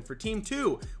Perlman. For Team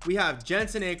 2, we have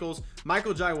Jensen Ackles,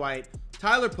 Michael Jai White,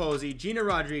 Tyler Posey, Gina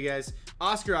Rodriguez,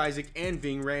 Oscar Isaac, and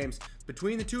Ving Rhames.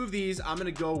 Between the two of these, I'm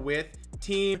going to go with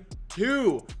Team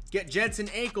 2. Get Jensen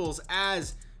Ackles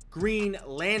as Green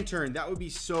Lantern. That would be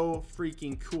so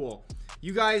freaking cool.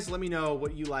 You guys let me know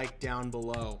what you like down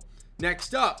below.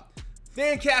 Next up,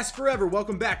 Fancast Forever.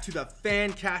 Welcome back to the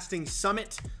Fancasting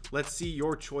Summit. Let's see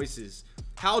your choices.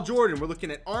 Hal Jordan, we're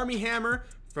looking at Armie Hammer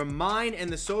from Mine and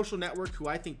The Social Network, who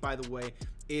I think, by the way,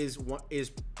 is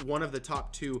one of the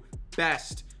top 2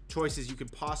 best choices you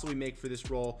could possibly make for this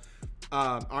role.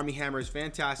 Armie Hammer is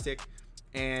fantastic,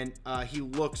 and he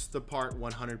looks the part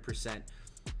 100%.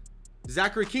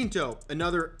 Zachary Quinto,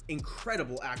 another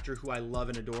incredible actor who I love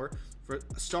and adore, for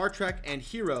Star Trek and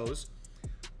Heroes,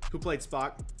 who played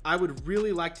Spock. I would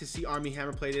really like to see Armie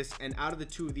Hammer play this, and out of the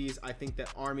two of these, I think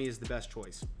that Armie is the best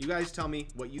choice. You guys tell me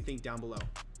what you think down below.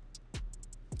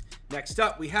 Next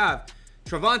up, we have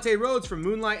Trevante Rhodes from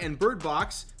Moonlight and Bird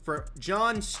Box for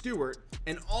Jon Stewart,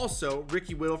 and also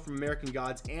Ricky Whittle from American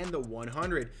Gods and The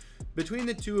 100. Between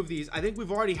the two of these, I think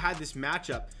we've already had this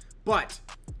matchup, but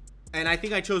And I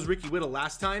think I chose Ricky Whittle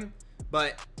last time,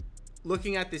 but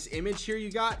looking at this image here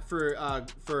you got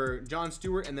for John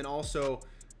Stewart, and then also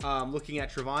looking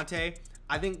at Trevante,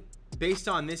 I think based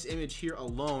on this image here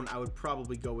alone, I would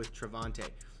probably go with Trevante.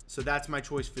 So that's my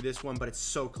choice for this one, but it's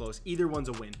so close. Either one's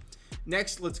a win.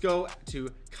 Next, let's go to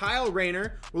Kyle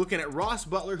Rayner. We're looking at Ross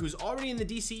Butler, who's already in the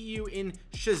DCEU in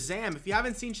Shazam. If you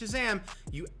haven't seen Shazam,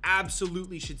 you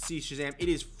absolutely should see Shazam. It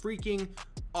is freaking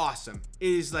awesome.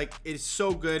 It is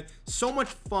so good, so much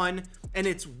fun, and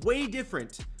it's way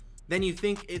different than you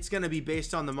think it's going to be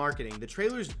based on the marketing. The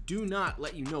trailers do not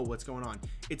let you know what's going on.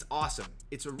 It's awesome.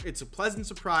 It's a pleasant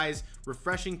surprise,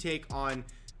 refreshing take on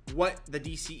what the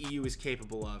DCEU is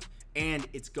capable of, and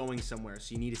it's going somewhere,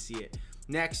 so you need to see it.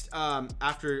 Next,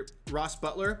 after Ross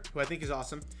Butler, who I think is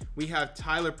awesome, we have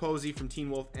Tyler Posey from Teen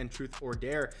Wolf and Truth or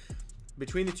Dare.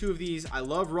 Between the two of these, I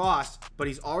love Ross, but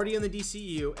he's already in the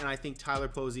DCEU, and I think Tyler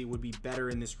Posey would be better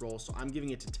in this role, so I'm giving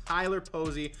it to Tyler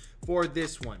Posey for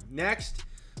this one. Next,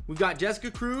 we've got Jessica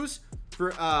Cruz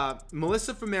for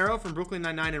Melissa Fumero from Brooklyn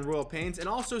Nine-Nine and Royal Pains, and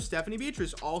also Stephanie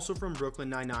Beatrice, also from Brooklyn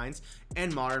Nine-Nines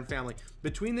and Modern Family.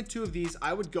 Between the two of these,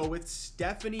 I would go with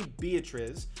Stephanie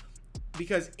Beatrice,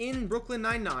 because in Brooklyn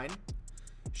Nine-Nine,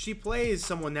 she plays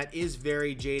someone that is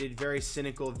very jaded, very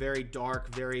cynical, very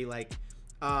dark, very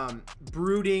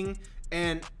brooding.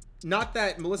 And not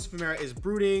that Melissa Fumero is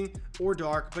brooding or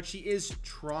dark, but she is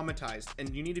traumatized,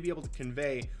 and you need to be able to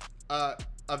convey a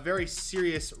very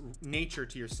serious nature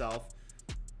to yourself.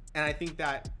 And I think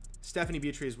that Stephanie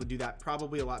Beatrice would do that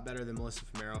probably a lot better than Melissa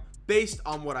Fumero based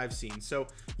on what I've seen. So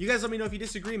you guys let me know if you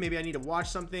disagree. Maybe I need to watch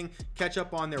something, catch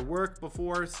up on their work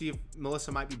before, see if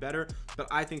Melissa might be better. But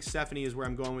I think Stephanie is where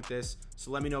I'm going with this.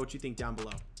 So let me know what you think down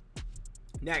below.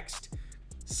 Next,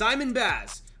 Simon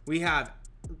Baz. We have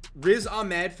Riz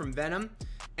Ahmed from Venom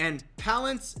and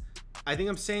Palance. I think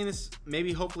I'm saying this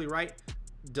maybe hopefully right.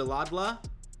 Deladla.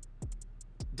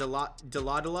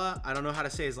 I don't know how to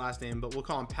say his last name, but we'll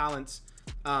call him Palance.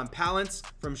 Palance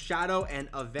from Shadow and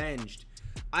Avenged.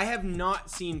 I have not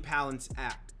seen Palance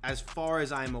act as far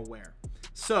as I'm aware,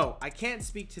 so I can't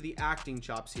speak to the acting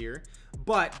chops here,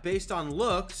 but based on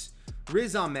looks,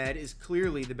 Riz Ahmed is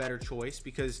clearly the better choice,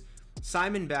 because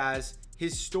Simon Baz,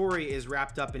 his story is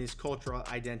wrapped up in his cultural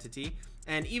identity,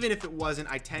 and even if it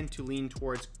wasn't, I tend to lean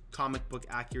towards comic book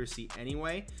accuracy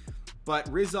anyway. But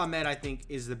Riz Ahmed, I think,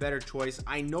 is the better choice.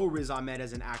 I know Riz Ahmed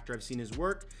as an actor. I've seen his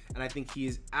work, and I think he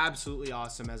is absolutely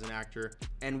awesome as an actor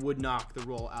and would knock the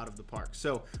role out of the park.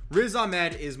 So Riz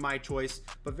Ahmed is my choice,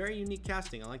 but very unique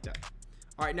casting. I like that.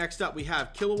 All right, next up, we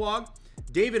have Kilowog,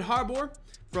 David Harbour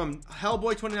from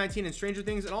Hellboy 2019 and Stranger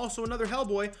Things, and also another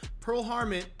Hellboy,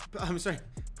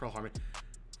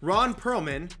 Ron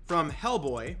Perlman from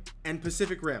Hellboy and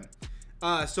Pacific Rim.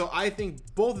 So I think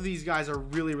both of these guys are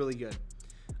really, really good.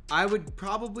 I would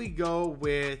probably go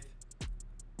with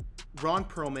Ron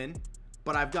Perlman,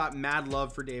 but I've got mad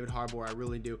love for David Harbour. I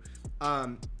really do.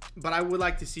 But I would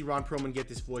like to see Ron Perlman get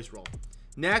this voice role.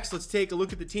 Next, let's take a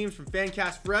look at the teams from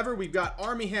Fancast Forever. We've got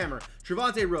Armie Hammer,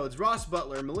 Trevante Rhodes, Ross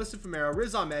Butler, Melissa Fumero,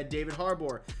 Riz Ahmed, David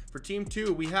Harbour. For Team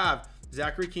 2, we have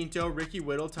Zachary Quinto, Ricky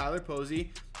Whittle, Tyler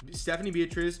Posey, Stephanie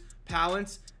Beatrice,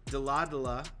 Palance,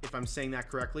 Deladla, if I'm saying that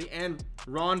correctly, and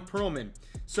Ron Perlman.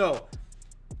 So,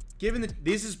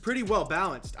 this is pretty well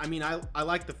balanced. I mean, I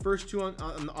like the first two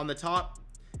on the top.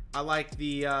 I like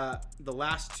the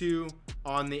last two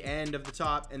on the end of the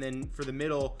top, and then for the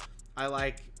middle, I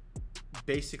like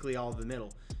basically all of the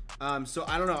middle. So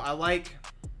I don't know. I like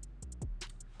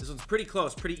this one's pretty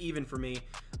close, pretty even for me.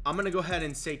 I'm gonna go ahead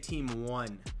and say Team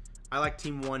 1. I like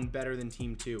Team 1 better than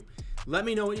Team 2. Let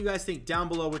me know what you guys think down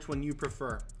below, which one you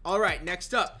prefer. All right,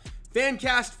 next up,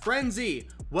 Fancast Frenzy.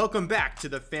 Welcome back to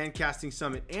the Fancasting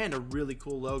Summit, and a really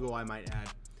cool logo, I might add.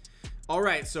 All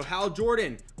right, so Hal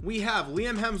Jordan. We have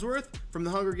Liam Hemsworth from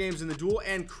The Hunger Games and The Duel,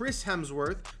 and Chris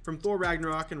Hemsworth from Thor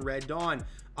Ragnarok and Red Dawn.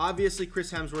 Obviously,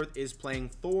 Chris Hemsworth is playing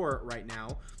Thor right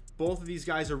now. Both of these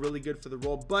guys are really good for the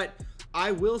role, but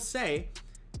I will say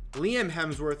Liam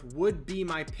Hemsworth would be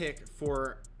my pick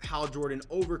for Hal Jordan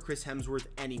over Chris Hemsworth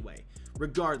anyway,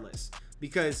 regardless,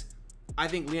 because I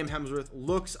think Liam Hemsworth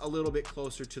looks a little bit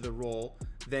closer to the role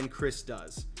than Chris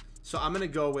does. So I'm going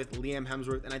to go with Liam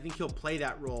Hemsworth, and I think he'll play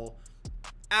that role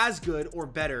as good or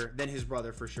better than his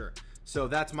brother for sure. So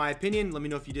that's my opinion. Let me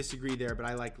know if you disagree there, but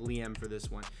I like Liam for this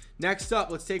one. Next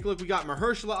up, let's take a look. We got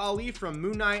Mahershala Ali from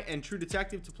Moon Knight and True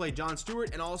Detective to play John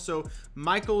Stewart, and also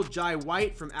Michael Jai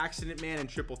White from Accident Man and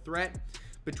Triple Threat.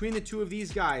 Between the two of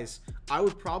these guys, I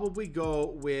would probably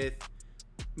go with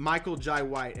Michael Jai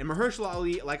White. And Mahershala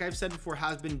Ali, like I've said before,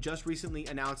 has been just recently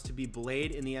announced to be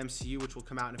Blade in the MCU, which will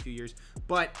come out in a few years.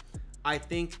 But I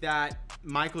think that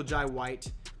Michael Jai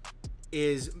White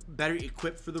is better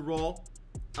equipped for the role.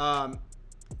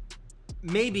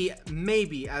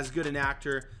 Maybe as good an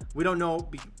actor. We don't know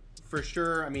for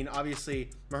sure. I mean,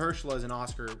 obviously Mahershala is an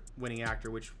Oscar-winning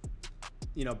actor, which,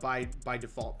 you know, by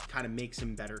default kind of makes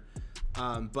him better.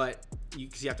 But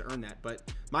because you have to earn that.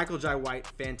 But Michael Jai White,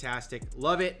 fantastic,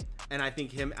 love it. And I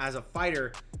think him as a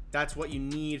fighter, that's what you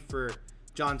need for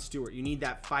Jon Stewart. You need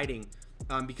that fighting,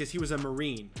 because he was a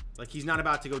Marine. Like, he's not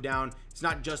about to go down. It's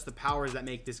not just the powers that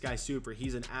make this guy super. He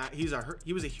was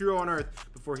a hero on Earth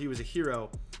before he was a hero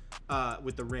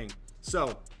with the ring. So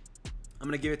I'm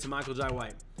gonna give it to Michael Jai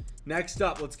White. Next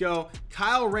up, let's go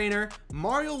Kyle Rayner,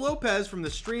 Mario Lopez from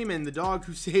the stream, and The Dog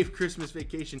Who Saved Christmas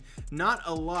Vacation. Not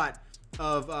a lot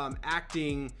of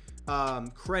acting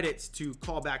credits to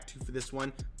call back to for this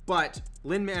one, but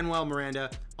Lin-Manuel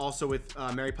Miranda, also with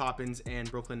Mary Poppins and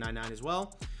Brooklyn Nine-Nine as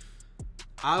well.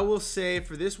 I will say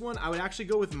for this one, I would actually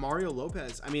go with Mario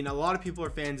Lopez. I mean, a lot of people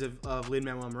are fans of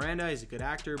Lin-Manuel Miranda. He's a good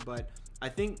actor, but I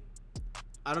think,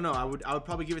 I don't know, I would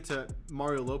probably give it to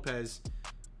Mario Lopez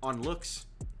on looks.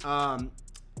 And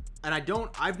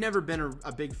I've never been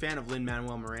a big fan of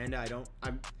Lin-Manuel Miranda.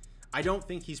 I don't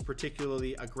think he's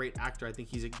particularly a great actor. I think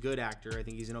he's a good actor. I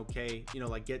think he's an okay, you know,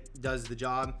 like does the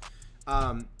job.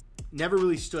 Never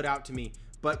really stood out to me.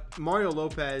 But Mario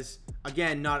Lopez,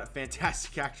 again, not a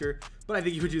fantastic actor, but I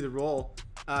think he would do the role.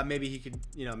 Maybe he could,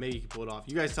 you know, maybe he could pull it off.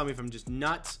 You guys tell me if I'm just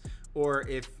nuts or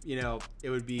if, you know,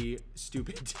 it would be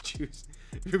stupid to choose.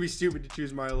 It would be stupid to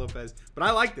choose Mario Lopez. But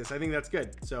I like this. I think that's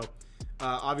good. So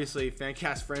obviously,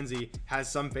 Fancast Frenzy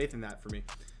has some faith in that for me.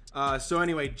 So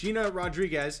anyway, Gina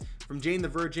Rodriguez from Jane the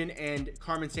Virgin and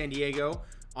Carmen Sandiego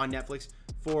on Netflix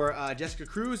for Jessica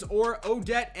Cruz, or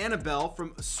Odette Annabelle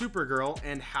from Supergirl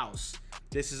and House.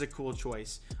 This is a cool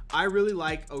choice. I really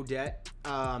like Odette.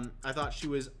 I thought she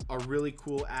was a really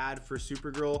cool ad for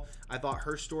Supergirl. I thought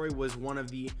her story was one of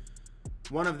the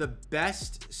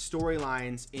best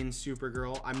storylines in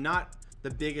Supergirl. I'm not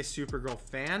the biggest Supergirl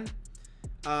fan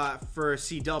for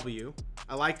CW.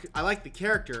 I like the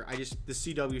character. The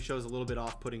CW show is a little bit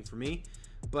off-putting for me,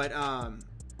 but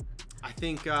I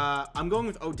think I'm going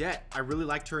with Odette. I really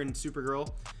liked her in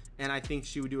Supergirl, and I think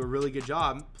she would do a really good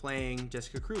job playing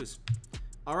Jessica Cruz.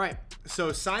 All right,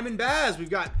 so Simon Baz, we've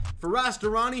got Faraz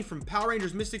Durrani from Power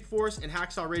Rangers Mystic Force and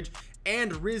Hacksaw Ridge,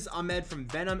 and Riz Ahmed from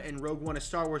Venom and Rogue One, A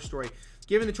Star Wars Story.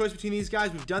 Given the choice between these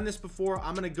guys, we've done this before.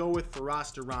 I'm going to go with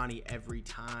Faraz Durrani every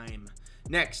time.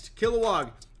 Next,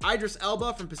 Kilowog, Idris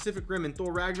Elba from Pacific Rim and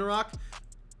Thor Ragnarok,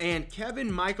 and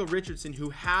Kevin Michael Richardson,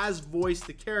 who has voiced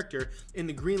the character in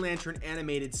the Green Lantern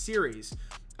animated series,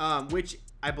 which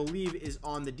I believe is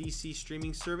on the DC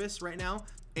streaming service right now,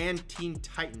 and Teen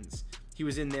Titans. He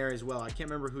was in there as well. I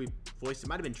can't remember who he voiced. It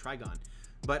might have been Trigon.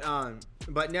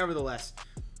 But nevertheless,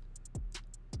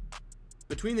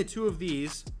 between the two of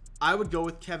these, I would go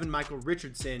with Kevin Michael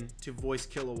Richardson to voice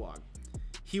Kilowog.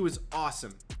 He was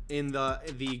awesome in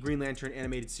the Green Lantern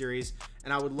animated series,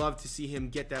 and I would love to see him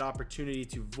get that opportunity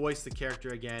to voice the character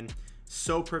again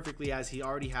so perfectly as he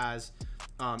already has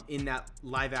in that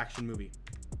live action movie.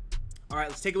 All right,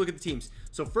 let's take a look at the teams.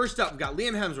 So first up, we've got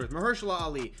Liam Hemsworth, Mahershala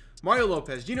Ali, Mario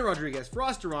Lopez, Gina Rodriguez,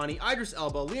 Faraz Durrani, Idris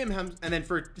Elba, and then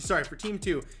for Team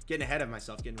 2, getting ahead of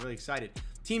myself, getting really excited.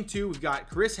 Team 2, we've got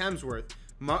Chris Hemsworth,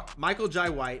 Michael Jai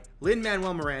White,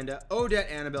 Lin-Manuel Miranda,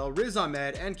 Odette Annabelle, Riz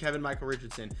Ahmed, and Kevin Michael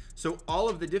Richardson. So all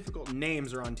of the difficult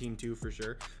names are on Team 2 for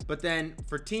sure. But then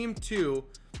for Team 2,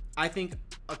 I think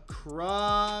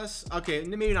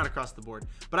maybe not across the board,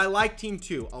 but I like Team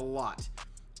 2 a lot.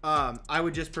 I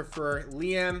would just prefer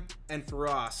Liam and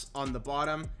Faraz on the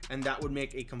bottom, and that would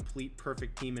make a complete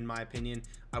perfect team in my opinion.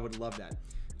 I would love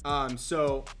that.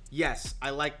 So yes,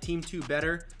 I like Team 2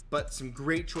 better, but some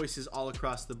great choices all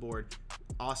across the board.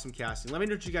 Awesome casting. Let me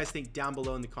know what you guys think down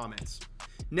below in the comments.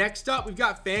 Next up, we've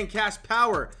got Fancast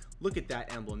Power. Look at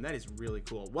that emblem. That is really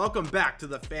cool. Welcome back to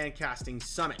the Fancasting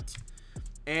Summit.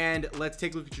 And let's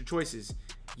take a look at your choices.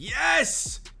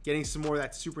 Yes! Getting some more of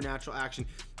that supernatural action.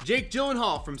 Jake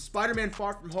Gyllenhaal from Spider-Man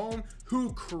Far From Home,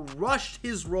 who crushed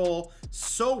his role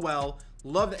so well.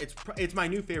 Love that. It's my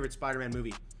new favorite Spider-Man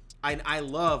movie. I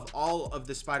love all of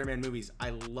the Spider-Man movies.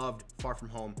 I loved Far From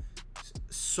Home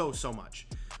so much.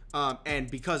 And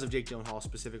because of Jake Gyllenhaal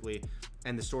specifically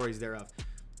and the stories thereof.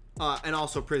 And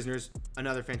also Prisoners,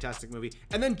 another fantastic movie.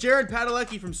 And then Jared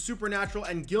Padalecki from Supernatural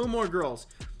and Gilmore Girls.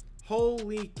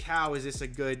 Holy cow, is this a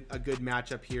good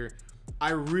matchup here.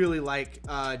 I really like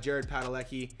Jared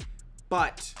Padalecki,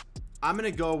 but I'm going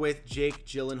to go with Jake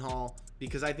Gyllenhaal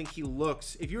because I think he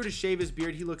looks, if you were to shave his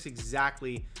beard, he looks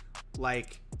exactly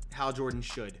like Hal Jordan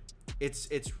should. It's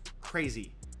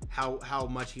crazy how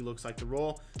much he looks like the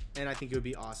role, and I think it would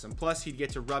be awesome. Plus, he'd get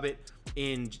to rub it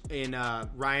in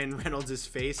Ryan Reynolds'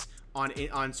 face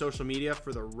on social media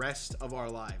for the rest of our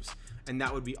lives, and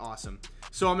that would be awesome.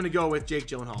 So I'm gonna go with Jake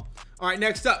Gyllenhaal. All right,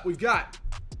 next up we've got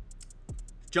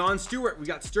Jon Stewart. We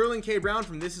got Sterling K. Brown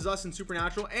from This Is Us and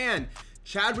Supernatural, and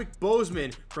Chadwick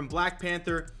Boseman from Black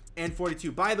Panther and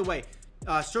 42. By the way,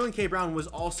 Sterling K. Brown was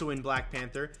also in Black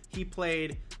Panther. He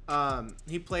played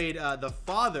the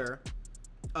father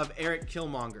of Eric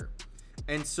Killmonger.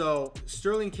 And so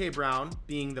Sterling K. Brown,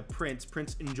 being the Prince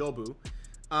Njobu,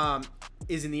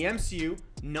 is in the MCU,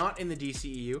 not in the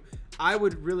DCEU. I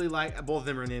would really like, both of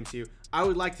them are in the MCU. I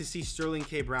would like to see Sterling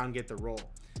K. Brown get the role.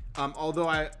 Although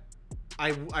I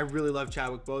really love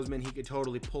Chadwick Boseman. He could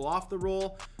totally pull off the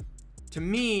role. To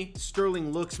me,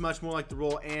 Sterling looks much more like the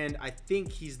role, and I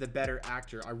think he's the better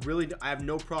actor. I have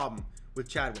no problem with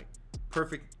Chadwick.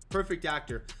 Perfect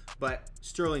actor, but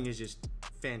Sterling is just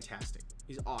fantastic.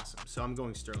 He's awesome, so I'm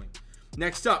going Sterling.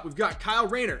 Next up, we've got Kyle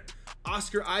Rayner,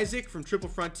 Oscar Isaac from Triple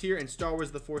Frontier and Star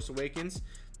Wars The Force Awakens.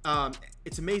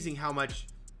 It's amazing how much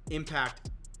impact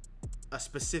a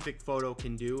specific photo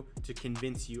can do to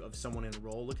convince you of someone in a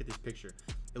role. Look at this picture.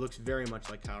 It looks very much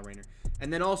like Kyle Rayner.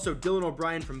 And then also Dylan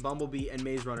O'Brien from Bumblebee and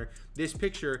Maze Runner. This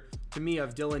picture, to me,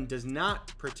 of Dylan does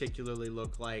not particularly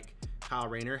look like Kyle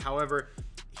Rayner. However,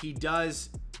 he does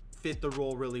fit the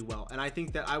role really well. And I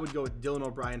think that I would go with Dylan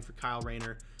O'Brien for Kyle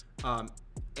Rayner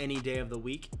any day of the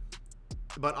week.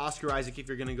 But Oscar Isaac if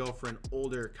you're going to go for an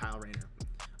older Kyle Rayner.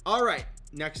 All right,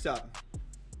 next up.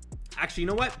 Actually, you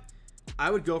know what? I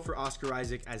would go for Oscar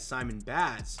Isaac as Simon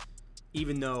Baz,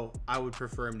 even though I would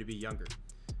prefer him to be younger.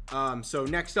 So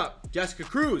next up, Jessica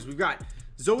Cruz. We've got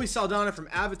Zoe Saldana from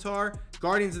Avatar,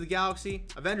 Guardians of the Galaxy,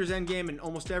 Avengers Endgame, and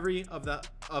almost every of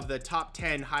the top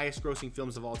 10 highest grossing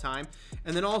films of all time.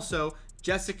 And then also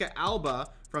Jessica Alba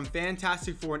from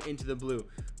Fantastic Four and Into the Blue.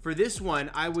 For this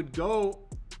one, I would go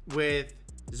with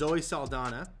Zoe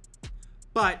Saldana,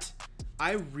 but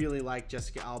I really like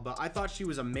Jessica Alba. I thought she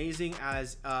was amazing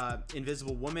as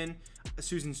Invisible Woman,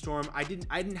 Susan Storm. I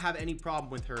didn't have any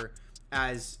problem with her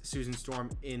as Susan Storm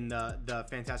in the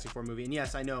Fantastic Four movie. And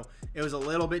yes, I know it was a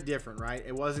little bit different, right?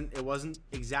 It wasn't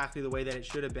exactly the way that it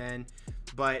should have been,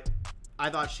 but I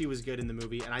thought she was good in the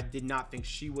movie, and I did not think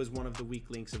she was one of the weak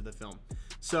links of the film.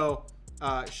 So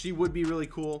she would be really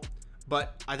cool,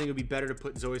 but I think it would be better to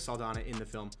put Zoe Saldana in the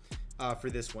film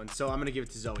for this one. So I'm going to give it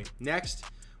to Zoe. Next,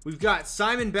 we've got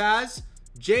Simon Baz,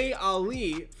 Jay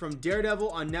Ali from Daredevil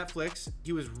on Netflix.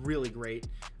 He was really great.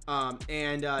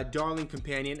 And Darling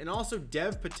Companion. And also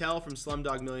Dev Patel from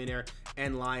Slumdog Millionaire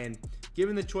and Lion.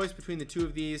 Given the choice between the two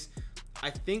of these, I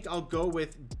think I'll go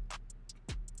with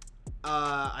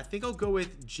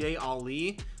Jay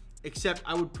Ali. Except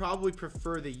I would probably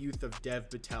prefer the youth of Dev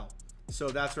Patel. So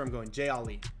that's where I'm going, Jay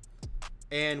Ali.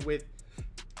 And with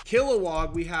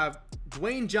Kilowog, we have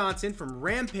Dwayne Johnson from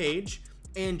Rampage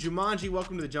and Jumanji,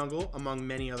 Welcome to the Jungle, among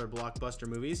many other blockbuster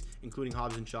movies, including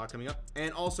Hobbs and Shaw coming up.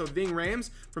 And also Ving Rhames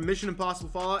from Mission Impossible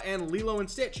Fallout and Lilo and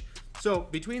Stitch. So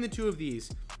between the two of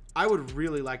these, I would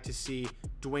really like to see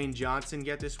Dwayne Johnson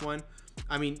get this one.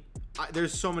 I mean,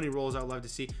 there's so many roles I'd love to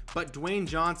see, but Dwayne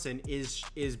Johnson is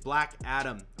Black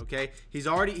Adam, okay? He's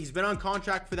been on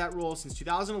contract for that role since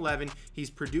 2011. He's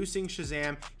producing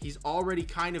Shazam. He's already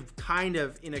kind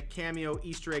of in a cameo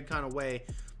Easter egg kind of way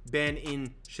been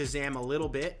in Shazam a little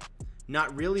bit.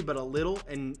 Not really, but a little.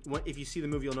 And if you see the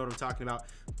movie, you'll know what I'm talking about.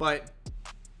 But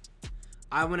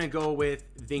I'm going to go with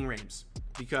Ving Rhames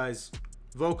because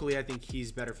vocally, I think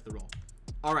he's better for the role.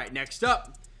 All right, next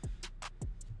up,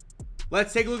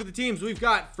 let's take a look at the teams. We've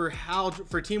got for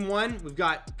Team 1, we've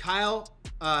got Kyle.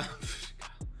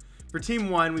 For Team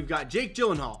 1, we've got Jake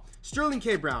Gyllenhaal, Sterling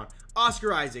K. Brown,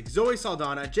 Oscar Isaac, Zoe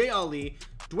Saldana, Jay Ali,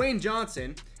 Dwayne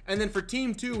Johnson. And then for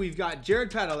Team 2, we've got Jared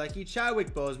Padalecki,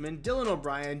 Chadwick Boseman, Dylan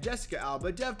O'Brien, Jessica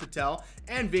Alba, Dev Patel,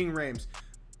 and Ving Rhames.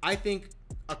 I think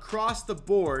across the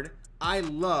board, I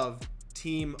love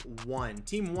Team 1.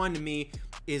 Team 1 to me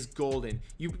is golden.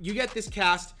 You get this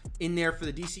cast in there for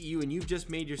the DCEU, and you've just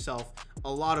made yourself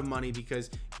a lot of money because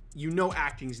you know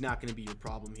acting's not going to be your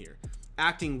problem here.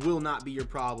 Acting will not be your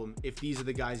problem if these are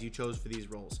the guys you chose for these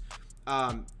roles.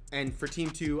 And for Team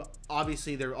 2,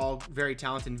 obviously they're all very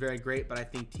talented and very great, but I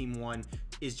think Team 1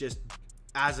 is just,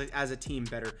 as a team,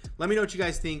 better. Let me know what you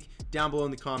guys think down below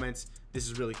in the comments. This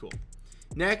is really cool.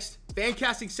 Next,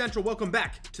 Fancasting Central. Welcome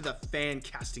back to the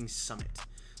Fancasting Summit.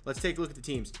 Let's take a look at the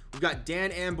teams. We've got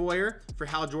Dan Amboyer for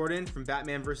Hal Jordan from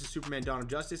Batman vs. Superman Dawn of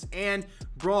Justice and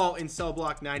Brawl in Cell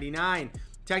Block 99.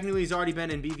 Technically, he's already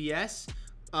been in BVS,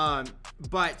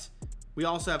 but we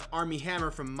also have Armie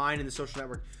Hammer from Mine and the Social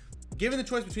Network. Given the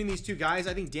choice between these two guys,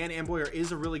 I think Dan Amboyer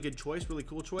is a really good choice, really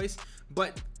cool choice.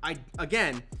 But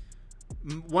again,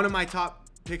 one of my top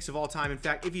picks of all time. In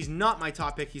fact, if he's not my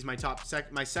top pick, he's my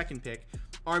second pick.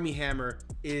 Armie Hammer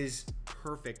is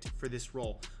perfect for this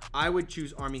role. I would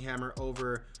choose Armie Hammer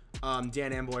over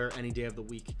Dan Amboyer any day of the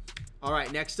week. All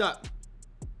right, next up,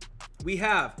 we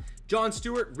have Jon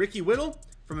Stewart, Ricky Whittle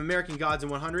from American Gods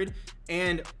and 100,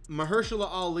 and Mahershala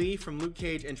Ali from Luke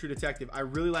Cage and True Detective. I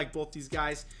really like both these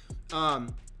guys.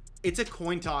 It's a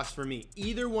coin toss for me.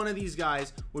 Either one of these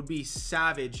guys would be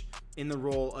savage in the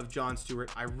role of Jon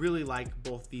Stewart. I really like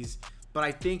both these, but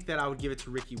I think that I would give it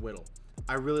to Ricky Whittle.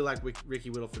 I really like Ricky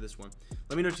Whittle for this one.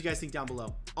 Let me know what you guys think down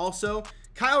below. Also,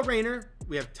 Kyle Rayner,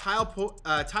 we have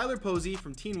Tyler Posey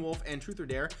from Teen Wolf and Truth or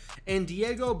Dare, and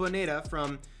Diego Boneta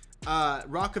from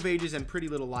Rock of Ages and Pretty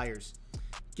Little Liars.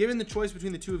 Given the choice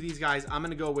between the two of these guys, I'm going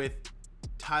to go with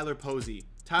Tyler Posey.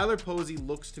 Tyler Posey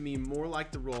looks to me more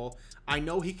like the role. I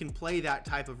know he can play that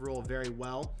type of role very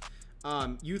well.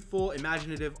 Youthful,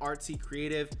 imaginative, artsy,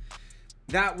 creative.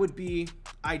 That would be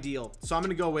ideal. So I'm going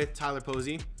to go with Tyler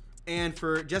Posey. And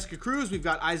for Jessica Cruz, we've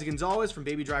got Isa Gonzalez from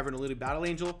Baby Driver and A Little Battle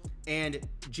Angel, and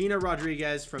Gina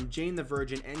Rodriguez from Jane the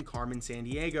Virgin and Carmen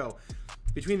Sandiego.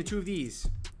 Between the two of these,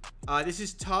 this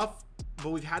is tough,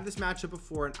 but we've had this matchup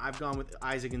before, and I've gone with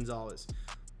Isa Gonzalez.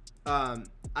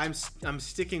 I'm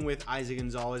sticking with Isa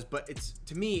Gonzalez, but it's,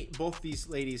 to me, both these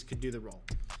ladies could do the role.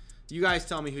 You guys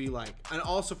tell me who you like. And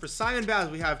also for Simon Baz,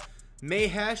 we have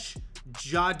Mahesh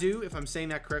Jadoo, if I'm saying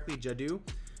that correctly, Jadoo,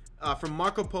 from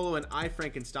Marco Polo and I,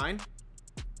 Frankenstein.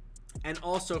 And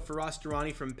also Faraz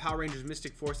Durrani from Power Rangers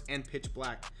Mystic Force and Pitch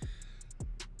Black.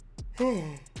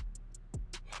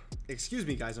 Excuse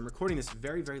me, guys. I'm recording this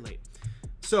very, very late.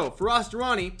 So, Faraz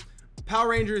Durrani, Power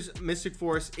Rangers Mystic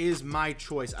Force is my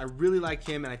choice. I really like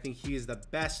him, and I think he is the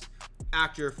best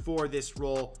actor for this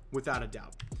role, without a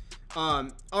doubt.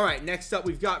 All right, next up,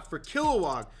 we've got for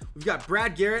Kilowog, we've got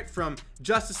Brad Garrett from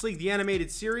Justice League, the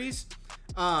animated series.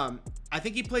 I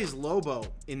think he plays Lobo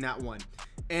in that one.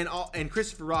 And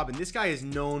Christopher Robin. This guy is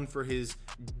known for his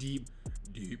deep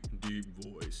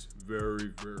voice.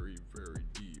 Very, very, very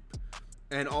deep.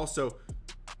 And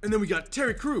then we got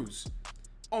Terry Crews.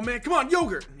 Oh man, come on,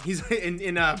 yogurt. He's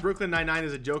in Brooklyn Nine-Nine.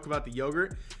 There's a joke about the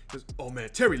yogurt. He goes, oh man,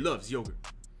 Terry loves yogurt.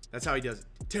 That's how he does it.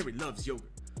 Terry loves yogurt.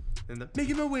 And the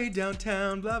making my way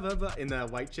downtown, blah blah blah. In the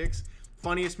White Chicks,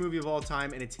 funniest movie of all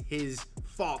time, and it's his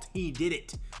fault. He did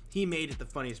it. He made it the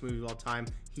funniest movie of all time.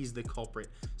 He's the culprit.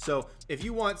 So if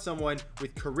you want someone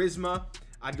with charisma,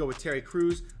 I'd go with Terry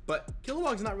Crews. But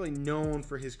Kilowog's not really known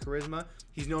for his charisma.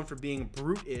 He's known for being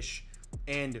brutish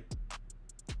and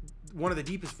one of the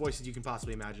deepest voices you can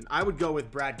possibly imagine. I would go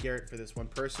with Brad Garrett for this one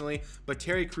personally, but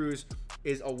Terry Crews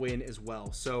is a win as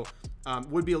well. So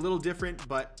would be a little different,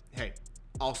 but hey,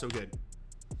 also good.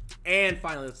 And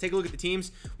finally, let's take a look at the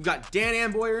teams. We've got Dan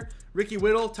Amboyer, Ricky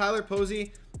Whittle, Tyler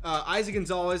Posey, Isa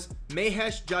Gonzalez,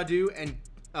 Mahesh Jadoo, and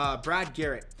Brad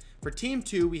Garrett. For Team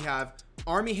 2, we have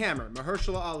Armie Hammer,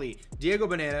 Mahershala Ali, Diego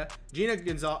Boneta,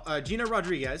 Gina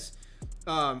Rodriguez,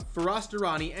 Faraz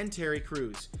Durrani, and Terry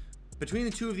Crews. Between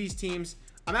the two of these teams,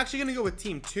 I'm actually going to go with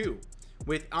Team 2,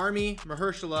 with Armie,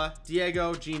 Mahershala,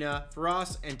 Diego, Gina,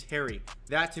 Faraz, and Terry.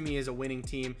 That to me is a winning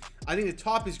team. I think the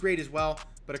top is great as well,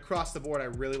 but across the board, I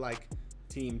really like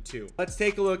Team 2. Let's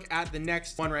take a look at the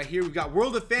next one right here. We've got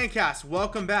World of Fancast.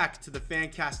 Welcome back to the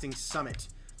Fancasting Summit.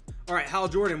 All right, Hal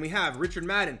Jordan, we have Richard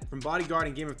Madden from Bodyguard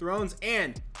and Game of Thrones,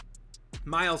 and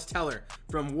Miles Teller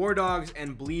from War Dogs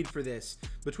and Bleed for this.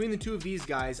 Between the two of these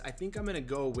guys, I think I'm going to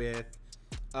go with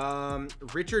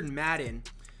Richard Madden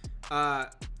on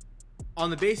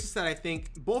the basis that I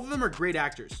think both of them are great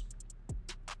actors.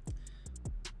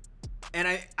 And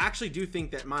I actually do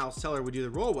think that Miles Teller would do the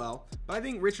role well, but I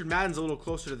think Richard Madden's a little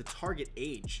closer to the target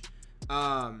age.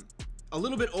 A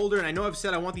little bit older, and I know I've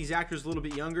said I want these actors a little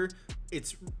bit younger.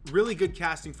 It's really good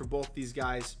casting for both these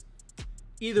guys.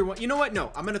 Either one. You know what?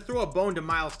 No, I'm going to throw a bone to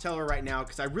Miles Teller right now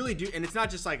because I really do, and it's not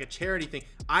just like a charity thing.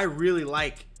 I really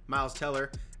like Miles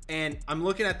Teller, and I'm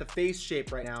looking at the face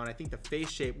shape right now, and I think the face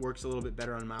shape works a little bit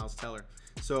better on Miles Teller.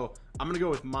 So I'm going to go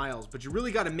with Miles, but you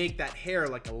really got to make that hair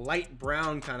like a light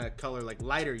brown kind of color, like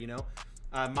lighter, you know?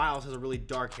 Miles has a really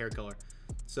dark hair color.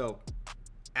 So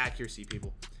accuracy,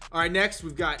 people. All right, next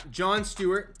we've got Jon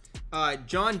Stewart,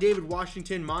 John David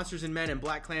Washington, Monsters and Men and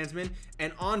Black Klansman,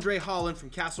 and Andre Holland from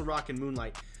Castle Rock and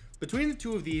Moonlight. Between the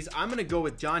two of these, I'm going to go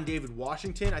with John David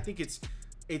Washington. I think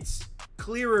it's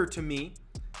clearer to me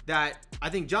that I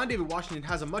think John David Washington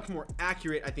has a much more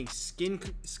accurate, I think,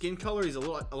 skin color. He's a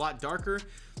lot darker.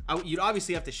 You'd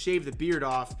obviously have to shave the beard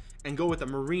off and go with a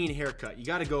marine haircut. You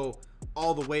got to go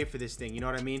all the way for this thing. You know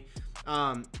what I mean?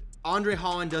 Andre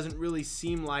Holland doesn't really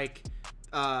seem like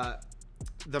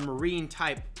the marine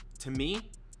type to me.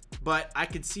 but I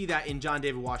could see that in John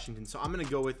David Washington, so I'm going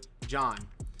to go with John.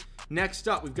 Next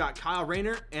up, we've got Kyle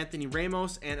Rayner, Anthony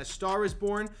Ramos, and A Star Is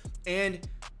Born, and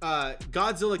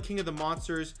Godzilla King of the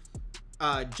Monsters,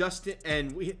 Justin,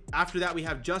 and after that we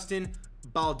have Justin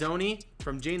Baldoni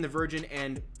from Jane the Virgin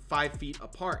and 5 Feet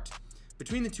Apart.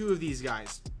 Between the two of these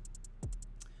guys,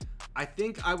 I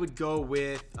think I would go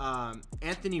with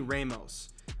Anthony Ramos,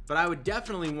 but I would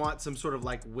definitely want some sort of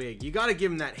like wig. You got to give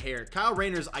him that hair. Kyle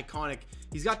Rayner's iconic.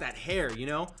 He's got that hair, you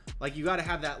know, like you got to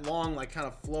have that long, like kind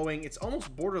of flowing. It's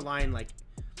almost borderline like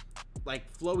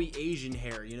flowy Asian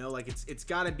hair, you know, like it's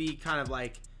got to be kind of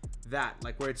like that,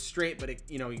 like where it's straight, but it,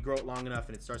 you know, you grow it long enough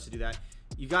and it starts to do that.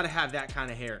 You got to have that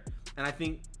kind of hair. And I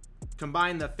think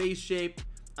combine the face shape,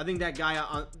 I think that guy,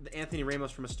 Anthony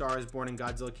Ramos from A Star Is Born and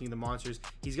Godzilla King of the Monsters,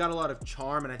 he's got a lot of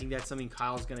charm, and I think that's something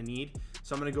Kyle's going to need.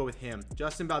 So I'm going to go with him.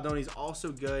 Justin Baldoni's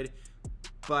also good,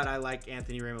 but I like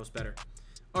Anthony Ramos better.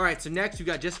 All right, so next we've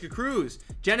got Jessica Cruz,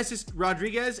 Genesis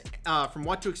Rodriguez from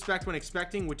What to Expect When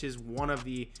Expecting, which is one of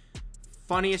the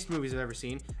funniest movies I've ever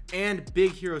seen, and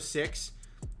Big Hero 6,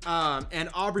 and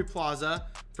Aubrey Plaza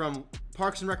from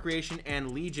Parks and Recreation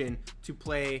and Legion to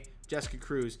play Jessica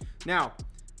Cruz. Now,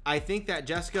 I think that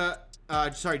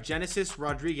Genesis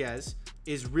Rodriguez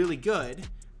is really good,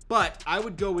 but I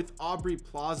would go with Aubrey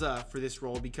Plaza for this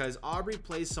role because Aubrey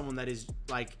plays someone that is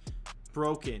like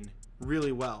broken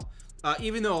really well.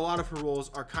 Even though a lot of her roles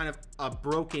are kind of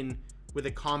broken with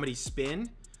a comedy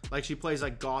spin, like she plays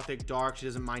like gothic, dark, she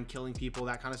doesn't mind killing people,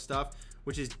 that kind of stuff,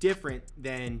 which is different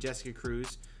than Jessica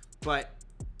Cruz, but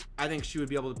I think she would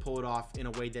be able to pull it off in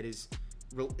a way that is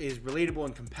relatable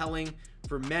and compelling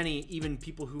for many, even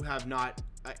people who have not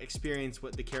experienced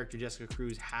what the character Jessica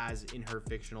Cruz has in her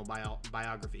fictional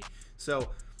biography. So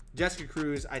Jessica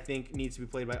Cruz, I think, needs to be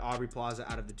played by Aubrey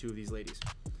Plaza out of the two of these ladies.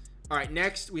 All right,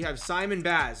 next we have Simon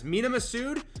Baz, Mina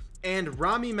Masood, and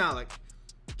Rami Malek.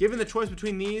 Given the choice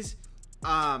between these,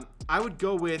 I would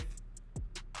go with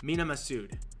Mina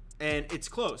Masood, and it's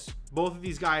close. Both of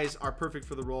these guys are perfect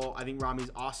for the role. I think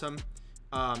Rami's awesome.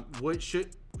 Would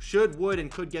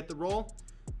and could get the role,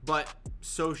 but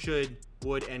so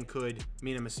would and could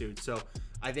Mina Masood. So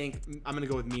I think I'm gonna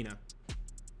go with Mina.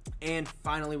 And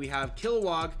finally, we have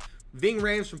Kilowog, Ving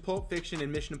Rhames from Pulp Fiction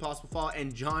and Mission Impossible Fallout,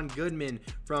 and John Goodman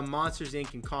from Monsters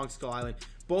Inc. and Kong Skull Island.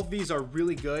 Both of these are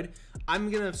really good. I'm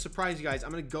gonna surprise you guys. I'm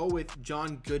gonna go with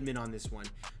John Goodman on this one.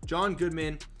 John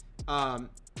Goodman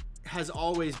has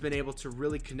always been able to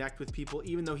really connect with people,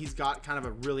 even though he's got kind of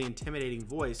a really intimidating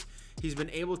voice. He's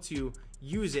been able to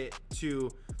use it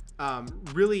to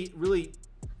really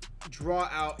draw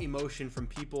out emotion from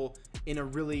people in a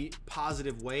really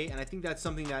positive way. And I think that's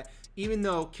something that, even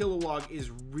though Kilowog is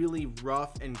really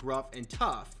rough and gruff and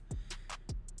tough,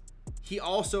 he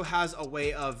also has a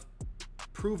way of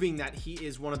proving that he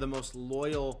is one of the most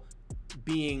loyal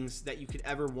beings that you could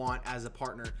ever want as a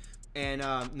partner. And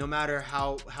no matter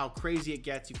how crazy it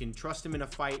gets, you can trust him in a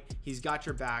fight. He's got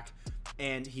your back,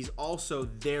 and he's also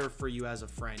there for you as a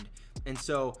friend. And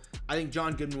so I think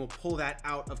John Goodman will pull that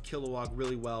out of Kilowog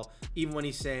really well, even when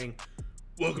he's saying,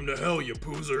 "Welcome to hell, you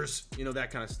poozers," you know, that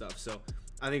kind of stuff. So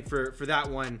I think for that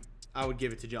one, I would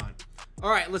give it to John. All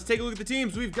right, let's take a look at the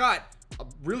teams. We've got a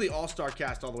really all-star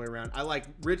cast all the way around. I like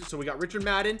Rich. So we got Richard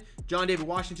Madden, John David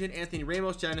Washington, Anthony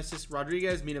Ramos, Genesis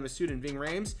Rodriguez, Mina Masood, and Ving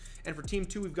Rhames. And for team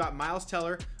 2, we've got Miles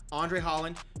Teller, Andre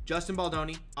Holland, Justin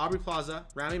Baldoni, Aubrey Plaza,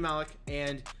 Rami Malek,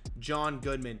 and John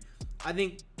Goodman. I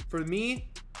think for me,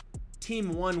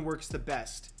 team 1 works the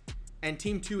best, and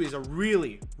team 2 is a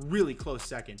really close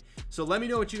second. So let me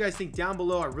know what you guys think down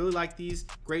below. I really like these.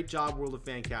 Great job, World of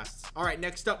Fancasts. All right,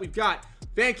 next up we've got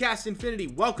Fancast Infinity.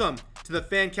 Welcome to the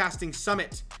Fancasting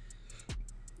Summit.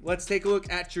 Let's take a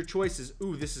look at your choices.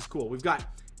 Ooh, this is cool. We've got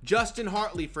Justin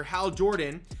Hartley for Hal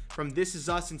Jordan from This Is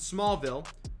Us in Smallville.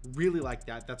 Really like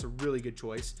that. That's a really good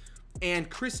choice. And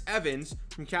Chris Evans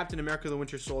from Captain America the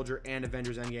Winter Soldier and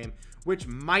Avengers Endgame, which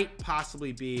might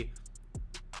possibly be,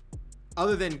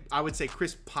 other than, I would say,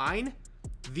 Chris Pine,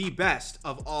 the best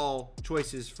of all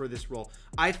choices for this role.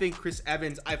 I think Chris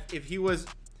Evans, if he was,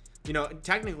 you know,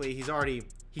 technically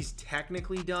he's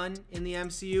technically done in the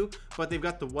MCU, but they've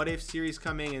got the What If series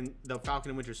coming and the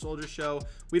Falcon and Winter Soldier show.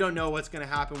 We don't know what's going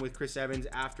to happen with Chris Evans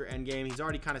after Endgame. He's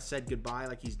already kind of said goodbye,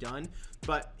 like he's done,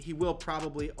 but he will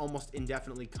probably almost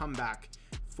indefinitely come back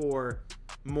for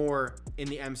more in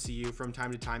the MCU from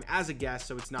time to time as a guest,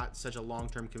 so it's not such a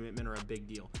long-term commitment or a big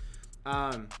deal.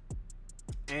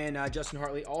 Justin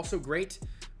Hartley, also great,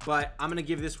 but I'm going to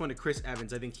give this one to Chris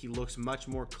Evans. I think he looks much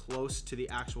more close to the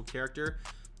actual character,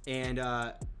 and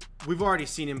we've already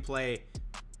seen him play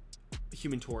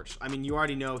Human Torch. I mean, you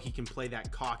already know he can play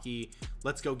that cocky,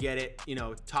 let's go get it, you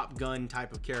know, Top Gun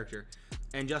type of character.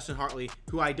 And Justin Hartley,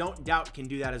 who I don't doubt can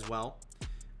do that as well,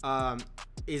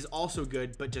 is also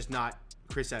good, but just not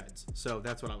Chris Evans. So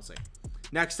that's what I would say.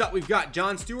 Next up, we've got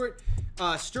John Stewart,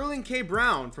 Sterling K.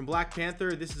 Brown from Black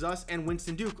Panther, This Is Us, and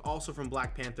Winston Duke, also from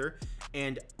Black Panther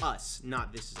and Us,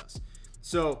 not This Is Us.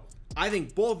 So I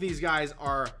think both these guys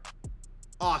are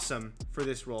awesome for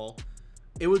this role.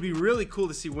 It would be really cool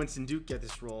to see Winston Duke get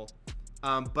this role,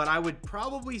 but I would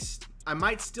probably, I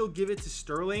might still give it to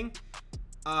Sterling,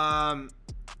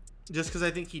 just because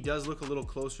I think he does look a little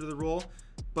closer to the role.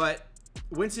 But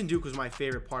Winston Duke was my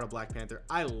favorite part of Black Panther.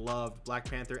 I loved Black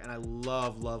Panther, and I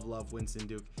love Winston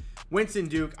Duke. Winston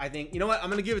Duke, I think, you know what? I'm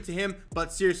going to give it to him,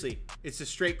 but seriously, it's a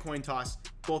straight coin toss.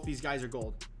 Both these guys are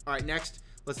gold. All right, next,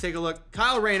 let's take a look.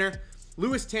 Kyle Rayner,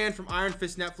 Louis Tan from Iron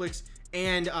Fist Netflix,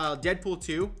 and Deadpool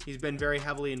 2. He's been very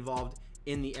heavily involved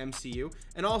in the MCU.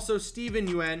 And also Steven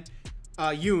Yeun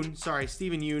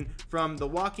from The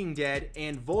Walking Dead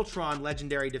and Voltron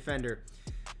Legendary Defender.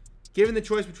 Given the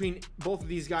choice between both of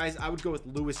these guys, I would go with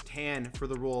Louis Tan for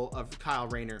the role of Kyle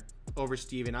Rayner over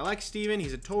Steven. I like Steven.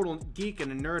 He's a total geek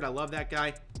and a nerd. I love that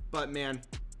guy. But, man,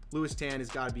 Louis Tan has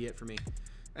got to be it for me.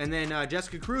 And then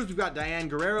Jessica Cruz, we've got Diane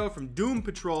Guerrero from Doom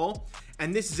Patrol.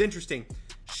 And this is interesting.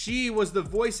 She was the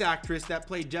voice actress that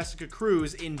played Jessica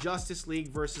Cruz in Justice League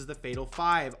versus the Fatal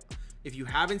Five. If you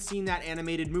haven't seen that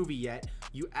animated movie yet,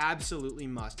 you absolutely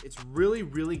must. It's really,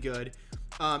 really good.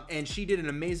 And she did an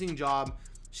amazing job.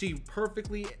 She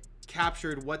perfectly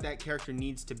captured what that character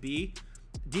needs to be.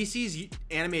 DC's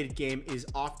animated game is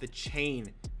off the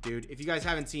chain, dude. If you guys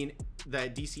haven't seen the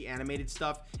DC animated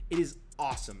stuff, it is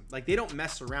awesome. Like, they don't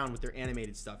mess around with their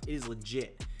animated stuff. It is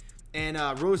legit. And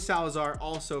Rose Salazar,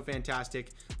 also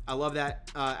fantastic. I love that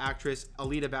actress.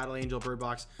 Alita, Battle Angel, Bird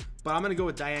Box. But I'm going to go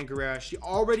with Diane Guerrero. She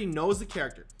already knows the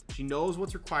character. She knows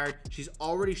what's required. She's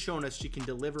already shown us she can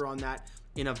deliver on that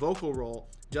in a vocal role,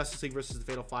 Justice League versus the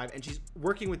Fatal Five. And she's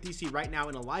working with DC right now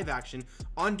in a live action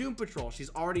on Doom Patrol. She's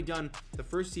already done the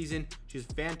first season. She's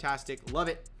fantastic. Love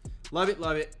it. Love it,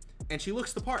 love it. And she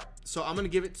looks the part. So I'm going to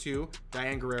give it to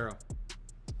Diane Guerrero.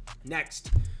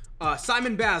 Next,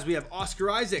 Simon Baz. We have Oscar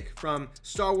Isaac from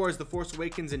Star Wars The Force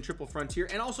Awakens and Triple Frontier,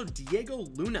 and also Diego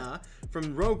Luna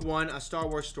from Rogue One, A Star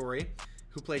Wars Story,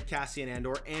 who played Cassian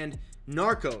Andor, and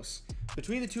Narcos.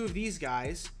 Between the two of these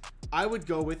guys, I would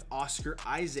go with Oscar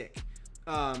Isaac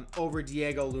over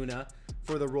Diego Luna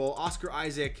for the role. Oscar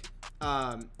Isaac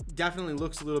definitely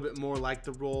looks a little bit more like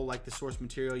the role, like the source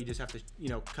material. You just have to, you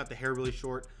know, cut the hair really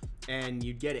short and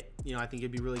you get it. You know, I think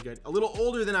it'd be really good. A little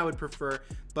older than I would prefer,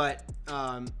 but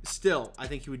still, I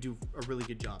think he would do a really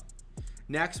good job.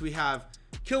 Next, we have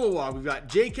Kilowog. We've got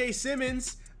J.K.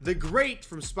 Simmons, the Great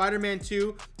from Spider-Man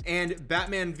 2 and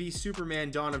Batman v Superman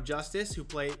Dawn of Justice,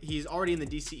 he's already in the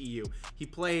DCEU. He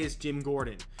plays Jim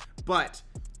Gordon. But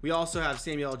we also have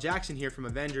Samuel L. Jackson here from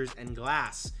Avengers and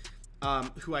Glass,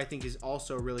 who I think is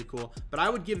also really cool. But I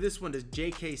would give this one to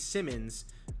J.K. Simmons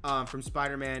from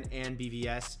Spider-Man and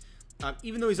BVS.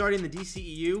 Even though he's already in the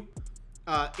DCEU,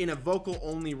 in a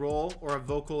vocal-only role or a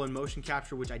vocal and motion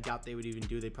capture, which I doubt they would even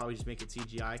do. They'd probably just make it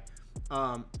CGI.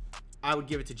 I would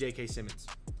give it to J.K. Simmons.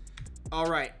 All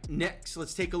right, next,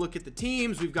 let's take a look at the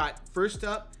teams. We've got, first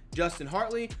up, Justin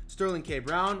Hartley, Sterling K.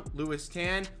 Brown, Louis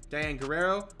Tan, Diane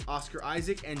Guerrero, Oscar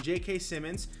Isaac, and J.K.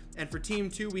 Simmons. And for Team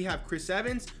 2, we have Chris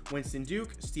Evans, Winston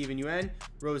Duke, Steven Yeun,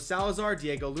 Rose Salazar,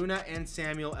 Diego Luna, and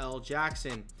Samuel L.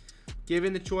 Jackson.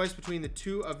 Given the choice between the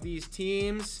two of these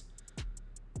teams,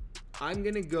 I'm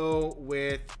going to go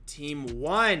with Team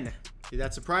 1. Did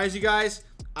that surprise you guys?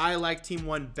 I like Team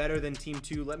 1 better than Team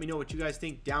 2. Let me know what you guys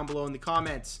think down below in the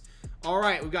comments. All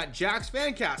right, we've got Jack's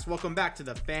Fancast. Welcome back to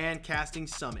the Fancasting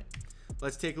Summit.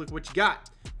 Let's take a look at what you got.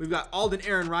 We've got Alden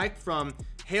Ehrenreich from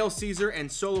Hail Caesar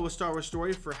and Solo: A Star Wars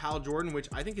Story for Hal Jordan, which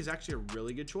I think is actually a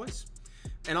really good choice.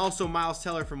 And also Miles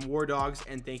Teller from War Dogs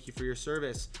and Thank You for Your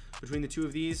Service. Between the two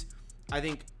of these, I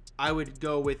think I would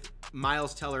go with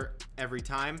Miles Teller every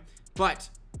time. But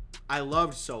I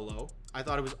loved Solo. I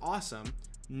thought it was awesome.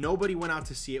 Nobody went out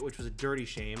to see it, which was a dirty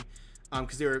shame,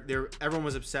 because everyone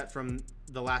was upset from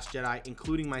The Last Jedi,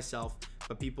 including myself.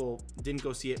 But people didn't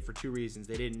go see it for two reasons.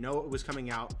 They didn't know it was coming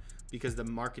out because the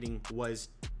marketing was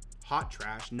hot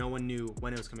trash. No one knew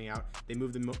when it was coming out. They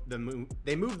moved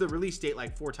the release date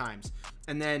like 4 times,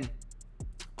 and then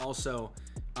also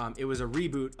it was a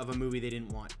reboot of a movie they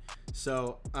didn't want.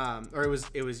 So or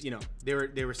it was you know,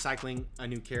 they were cycling a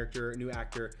new character, a new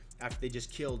actor after they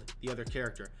just killed the other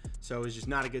character. So it was just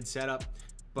not a good setup.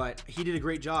 But he did a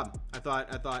great job. I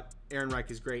thought Ehrenreich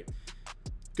is great.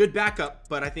 Good backup,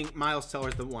 but I think Miles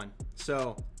Teller's the one.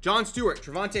 So John Stewart,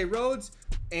 Trevante Rhodes,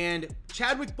 and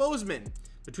Chadwick Boseman.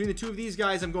 Between the two of these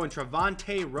guys, I'm going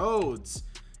Trevante Rhodes.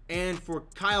 And for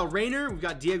Kyle Rayner, we've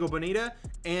got Diego Boneta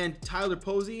and Tyler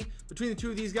Posey. Between the two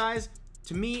of these guys,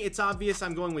 to me, it's obvious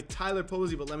I'm going with Tyler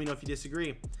Posey, but let me know if you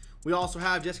disagree. We also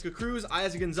have Jessica Cruz,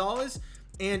 Isaac Gonzalez,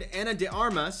 and Ana de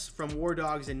Armas from War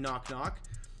Dogs and Knock Knock.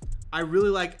 I really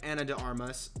like Ana de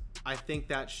Armas. I think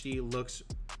that she looks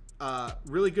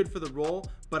really good for the role,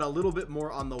 but a little bit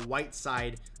more on the white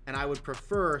side, and I would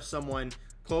prefer someone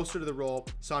closer to the role,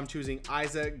 so I'm choosing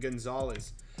Isa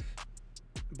Gonzalez.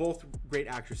 Both great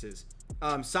actresses.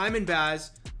 Simon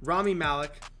Baz, Rami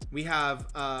Malek. We have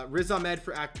Riz Ahmed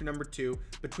for actor number 2.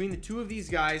 Between the two of these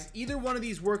guys, either one of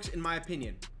these works in my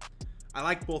opinion. I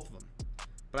like both of them,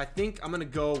 but I think I'm gonna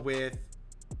go with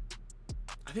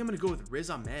Riz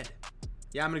Ahmed.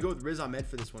 Yeah, I'm gonna go with Riz Ahmed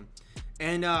for this one.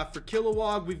 And for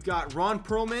Kilowog, we've got Ron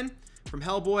Perlman from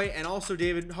Hellboy and also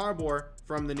David Harbour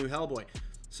from the new Hellboy.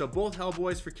 So both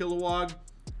Hellboys for Kilowog.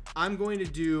 I'm going to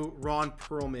do Ron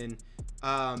Perlman,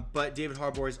 but David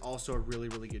Harbour is also a really,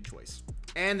 really good choice.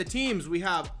 And the teams, we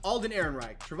have Alden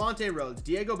Ehrenreich, Trevante Rhodes,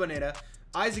 Diego Boneta,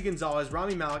 Isaac Gonzalez,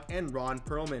 Rami Malek, and Ron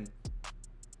Perlman.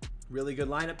 Really good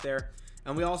lineup there.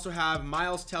 And we also have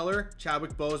Miles Teller,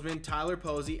 Chadwick Boseman, Tyler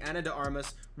Posey, Ana de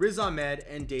Armas, Riz Ahmed,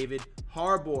 and David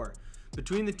Harbour.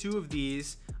 Between the two of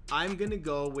these, I'm going to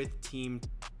go with Team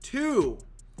 2.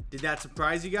 Did that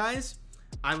surprise you guys?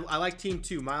 I like Team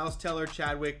 2. Miles Teller,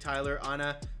 Chadwick, Tyler,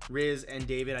 Ana, Riz, and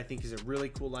David, I think is a really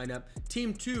cool lineup.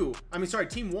 Team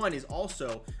 1 is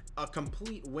also a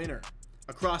complete winner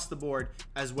across the board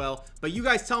as well. But you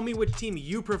guys tell me which team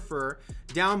you prefer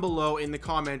down below in the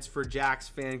comments for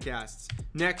Jack's Fancasts.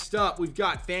 Next up, we've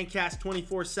got Fancast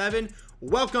 24/7.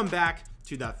 Welcome back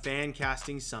to the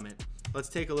Fancasting Summit. Let's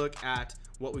take a look at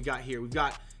what we got here. We've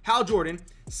got Hal Jordan,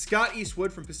 Scott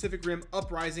Eastwood from Pacific Rim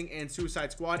Uprising and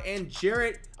Suicide Squad, and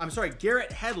Garrett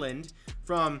Hedlund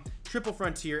from Triple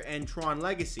Frontier and Tron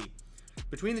Legacy.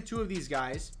 Between the two of these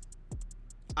guys,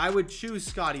 I would choose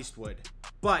Scott Eastwood,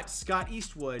 but Scott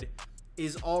Eastwood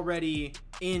is already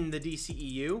in the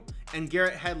DCEU, and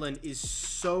Garrett Hedlund is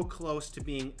so close to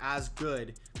being as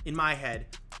good in my head,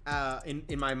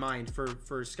 in my mind for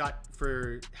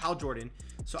Hal Jordan.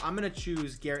 So I'm gonna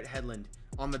choose Garrett Hedlund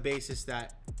on the basis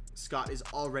that Scott is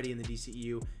already in the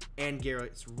DCEU and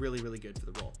Garrett's really, really good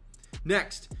for the role.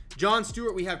 Next, John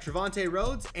Stewart, we have Trevante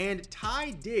Rhodes and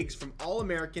Ty Diggs from All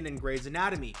American and Grey's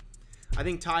Anatomy. I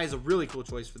think Ty is a really cool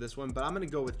choice for this one, but I'm going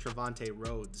to go with Trevante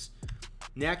Rhodes.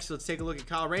 Next, let's take a look at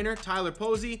Kyle Rayner, Tyler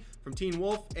Posey from Teen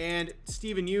Wolf, and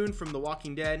Steven Yeun from The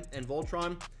Walking Dead and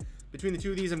Voltron. Between the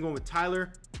two of these, I'm going with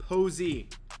Tyler Posey.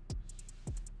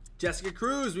 Jessica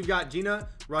Cruz, we've got Gina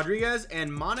Rodriguez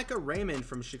and Monica Raymond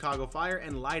from Chicago Fire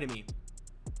and Lie to Me.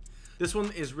 This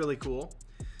one is really cool.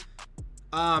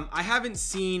 I haven't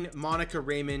seen Monica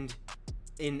Raymond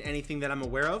in anything that I'm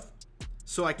aware of,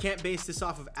 so I can't base this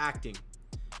off of acting.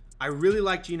 I really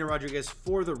like Gina Rodriguez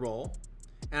for the role,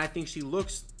 and I think she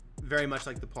looks very much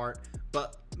like the part,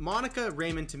 but Monica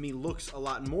Raymond to me looks a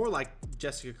lot more like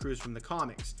Jessica Cruz from the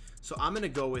comics. So I'm going to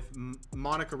go with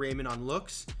Monica Raymond on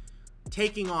looks,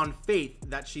 taking on faith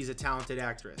that she's a talented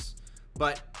actress.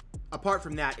 But apart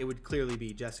from that, it would clearly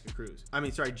be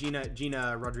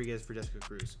Gina Rodriguez for Jessica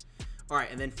Cruz. All right,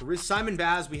 and then for Simon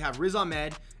Baz, we have Riz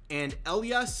Ahmed and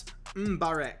Elias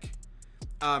Mbarek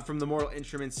from The Mortal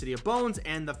Instruments, City of Bones,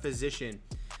 and The Physician.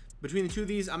 Between the two of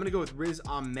these, I'm going to go with Riz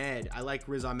Ahmed. I like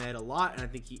Riz Ahmed a lot, and I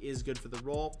think he is good for the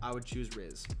role. I would choose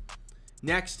Riz.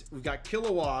 Next, we've got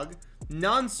Kilowog,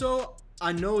 Nonso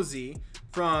Anozie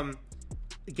from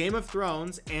Game of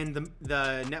Thrones and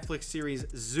the Netflix series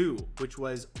Zoo, which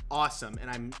was awesome, and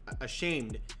I'm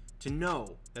ashamed to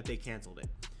know that they canceled it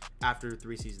after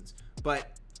 3 seasons.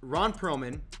 But Ron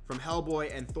Perlman from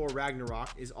Hellboy and Thor Ragnarok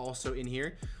is also in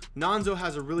here. Nonso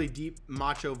has a really deep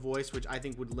macho voice, which I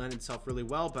think would lend itself really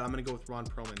well, but I'm going to go with Ron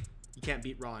Perlman. You can't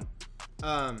beat Ron.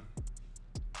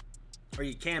 Or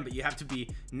you can, but you have to be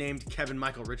named Kevin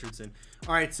Michael Richardson.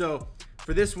 All right, so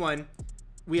for this one,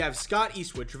 we have Scott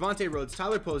Eastwood, Trevante Rhodes,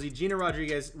 Tyler Posey, Gina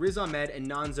Rodriguez, Riz Ahmed, and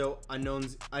Nonso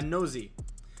Anozie.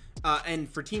 And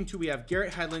for Team 2, we have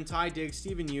Garrett Hedlund, Ty Diggs,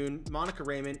 Steven Yeun, Monica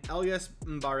Raymond, Elias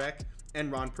Mbarek,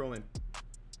 and Ron Perlman.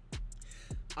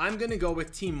 I'm going to go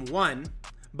with Team 1,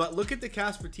 but look at the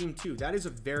cast for Team 2. That is a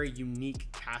very unique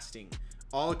casting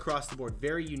all across the board.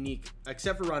 Very unique.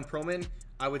 Except for Ron Perlman,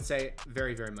 I would say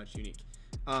very, very much unique.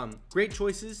 Great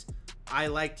choices. I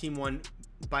like Team 1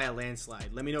 by a landslide.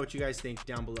 Let me know what you guys think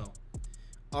down below.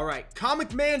 All right,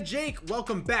 Comic Man Jake,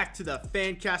 welcome back to the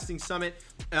Fancasting Summit.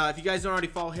 If you guys don't already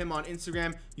follow him on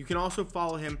Instagram, you can also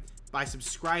follow him by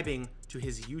subscribing to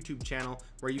his YouTube channel,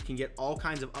 where you can get all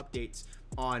kinds of updates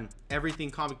on everything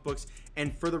comic books.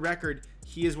 And for the record,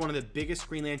 he is one of the biggest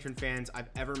Green Lantern fans I've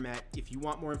ever met. If you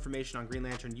want more information on Green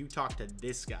Lantern, you talk to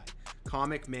this guy,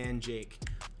 Comic Man Jake.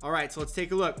 All right, so let's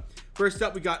take a look. First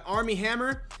up, we got Armie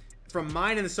Hammer from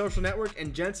Mine and the Social Network,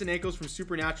 and Jensen Ackles from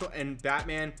Supernatural and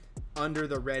Batman Under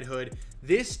the Red Hood.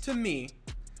 This, to me,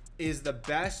 is the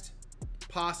best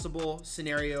possible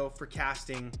scenario for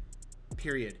casting,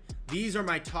 period. These are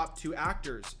my top 2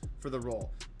 actors for the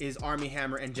role, is Armie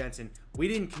Hammer and Jensen. We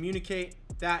didn't communicate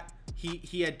that.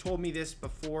 He had told me this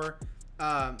before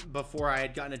I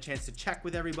had gotten a chance to check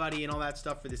with everybody and all that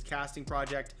stuff for this casting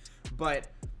project. But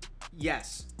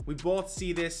yes, we both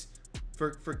see this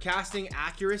for casting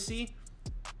accuracy.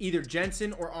 Either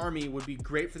Jensen or Armie would be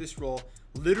great for this role.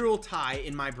 Literal tie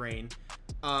in my brain.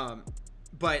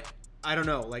 But I don't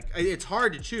know, like, it's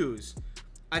hard to choose.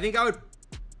 I think I would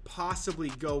possibly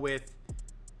go with,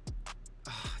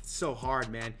 it's so hard,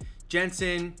 man.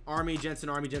 Jensen, Armie, Jensen,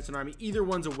 Armie, Jensen, Armie. Either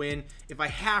one's a win. If I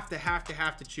have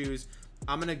to choose,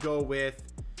 I'm gonna go with,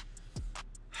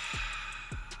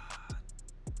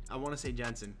 I want to say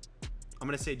Jensen. I'm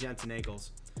gonna say Jensen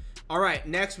Ackles. All right,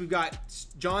 next we've got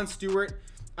John Stewart,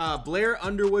 Blair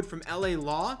Underwood from LA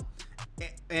Law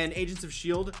and Agents of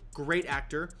S.H.I.E.L.D., great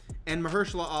actor, and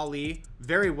Mahershala Ali,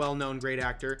 very well-known great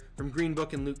actor from Green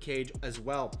Book and Luke Cage as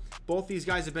well. Both these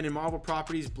guys have been in Marvel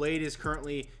properties. Blade is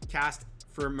currently cast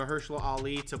for Mahershala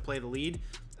Ali to play the lead.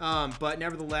 But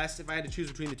nevertheless, if I had to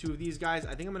choose between the 2 of these guys,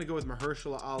 I think I'm going to go with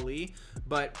Mahershala Ali.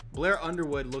 But Blair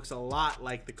Underwood looks a lot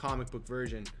like the comic book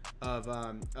version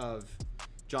of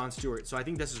John Stewart. So I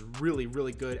think this is really,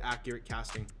 really good, accurate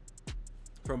casting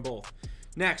from both.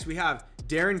 Next, we have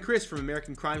Darren Criss from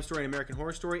American Crime Story and American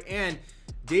Horror Story, and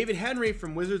David Henry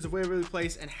from Wizards of Waverly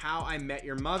Place and How I Met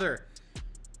Your Mother.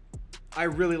 I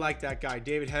really like that guy,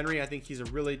 David Henry. I think he's a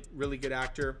really, really good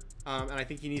actor, and I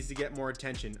think he needs to get more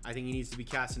attention. I think he needs to be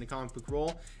cast in a comic book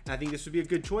role, and I think this would be a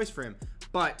good choice for him.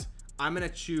 But I'm going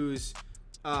to choose,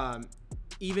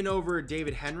 even over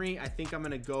David Henry, I think I'm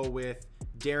going to go with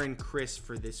Darren Criss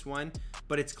for this one,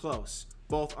 but it's close.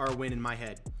 Both are a win in my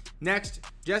head. Next,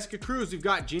 Jessica Cruz. We've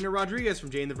got Gina Rodriguez from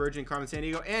Jane the Virgin and Carmen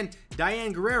Sandiego, and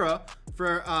Diane Guerrero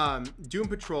for Doom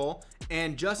Patrol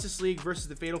and Justice League versus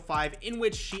the Fatal Five, in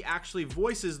which she actually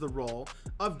voices the role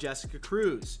of Jessica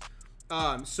Cruz.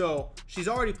 So she's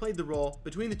already played the role.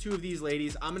 Between the 2 of these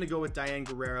ladies, I'm going to go with Diane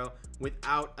Guerrero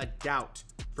without a doubt.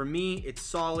 For me, it's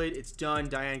solid. It's done.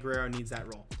 Diane Guerrero needs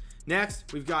that role.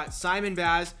 Next, we've got Simon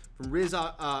Baz from Riz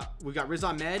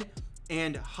Ahmed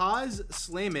and Haz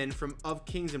Slayman from Of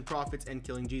Kings and Prophets and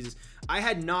Killing Jesus. I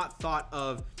had not thought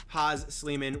of Haz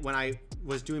Slayman when I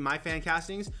was doing my fan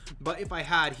castings, but if I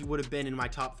had, he would have been in my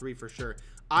top 3 for sure.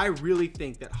 I really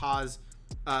think that Haz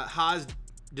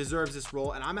deserves this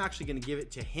role, and I'm actually going to give it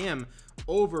to him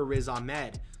over Riz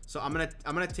Ahmed. So I'm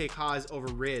gonna take Haz over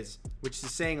Riz, which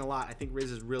is saying a lot. I think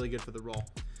Riz is really good for the role.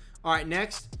 All right,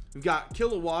 next we've got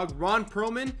Kilowog, Ron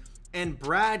Perlman, and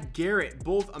Brad Garrett.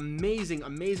 Both amazing,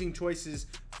 amazing choices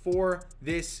for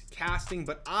this casting,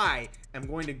 but I am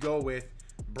going to go with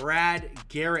Brad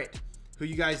Garrett, who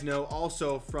you guys know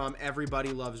also from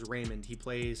Everybody Loves Raymond. He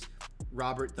plays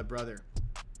Robert the brother.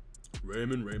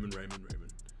 Raymond.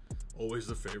 Always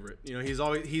the favorite. You know,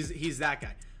 he's that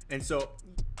guy. And so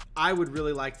I would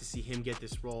really like to see him get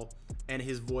this role, and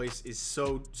his voice is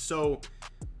so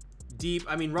deep.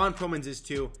 I mean, Ron Perlman's is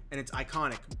too, and it's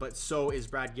iconic, but so is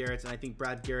Brad Garrett's, and I think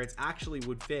Brad Garrett's actually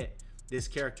would fit this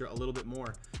character a little bit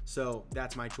more. So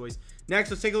that's my choice. Next,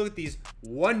 let's take a look at these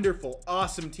wonderful,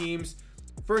 awesome teams.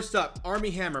 First up,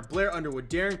 Armie Hammer, Blair Underwood,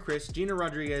 Darren Criss, Gina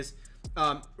Rodriguez,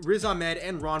 Riz Ahmed,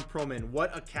 and Ron Perlman.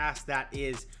 What a cast that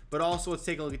is. But also, let's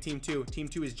take a look at Team 2. Team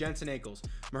 2 is Jensen Ackles,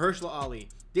 Mahershala Ali,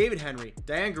 David Henry,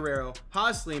 Diane Guerrero,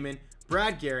 Haz Slayman,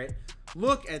 Brad Garrett.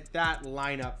 Look at that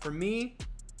lineup. For me,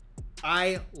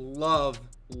 I love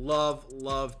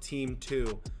Team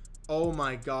 2. Oh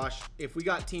my gosh. If we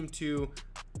got Team 2,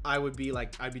 I'd be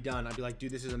done. I'd be like,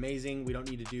 dude, this is amazing. We don't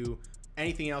need to do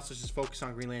anything else. Let's just focus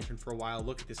on Green Lantern for a while.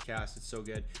 Look at this cast. It's so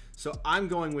good. So I'm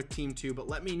going with Team 2, but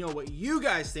let me know what you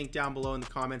guys think down below in the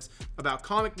comments about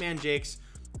Comic Man Jake's,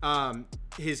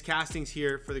 his castings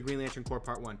here for the Green Lantern Corps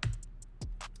Part 1.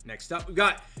 Next up, we've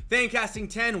got Fancasting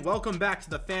 10. Welcome back to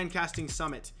the Fancasting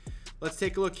Summit. Let's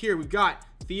take a look here. We've got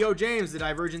Theo James, the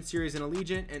Divergent series in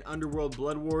Allegiant and Underworld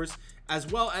Blood Wars,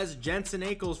 as well as Jensen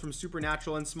Ackles from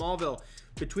Supernatural and Smallville.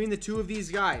 Between the 2 of these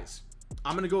guys,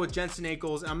 I'm going to go with Jensen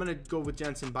Ackles. I'm going to go with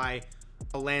Jensen by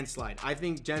a landslide. I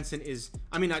think Jensen is,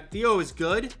 Theo is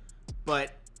good,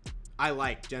 but I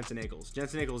like Jensen Ackles.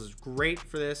 Jensen Ackles is great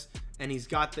for this, and he's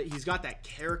got that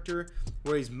character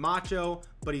where he's macho,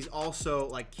 but he's also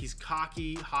like he's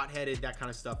cocky, hot-headed, that kind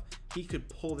of stuff. He could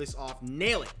pull this off,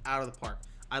 nail it out of the park.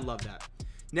 I love that.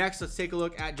 Next, let's take a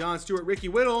look at Jon Stewart, Ricky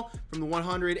Whittle from the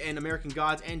 100 and American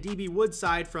Gods, and DB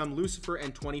Woodside from Lucifer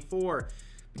and 24.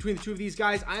 Between the two of these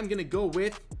guys, I'm gonna go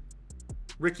with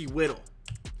Ricky Whittle.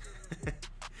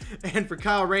 And for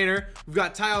Kyle Rayner, we've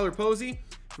got Tyler Posey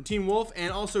from Teen Wolf,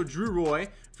 and also Drew Roy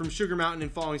from Sugar Mountain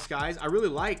and Falling Skies. I really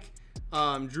like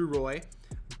Drew Roy,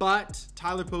 but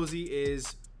Tyler Posey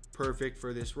is perfect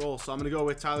for this role, so I'm going to go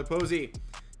with Tyler Posey.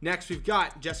 Next, we've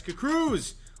got Jessica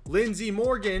Cruz, Lindsay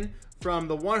Morgan from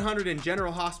the 100 and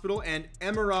General Hospital, and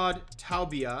Emerald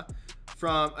Taubia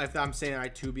from, if I'm saying it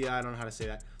right, Tubia, I don't know how to say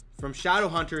that, from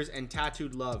Shadowhunters and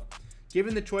Tattooed Love.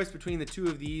 Given the choice between the two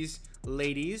of these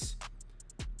ladies,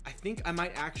 I think I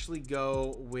might actually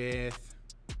go with,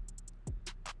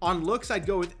 on looks, I'd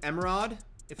go with Emerald,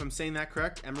 if I'm saying that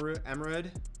correct. Emerald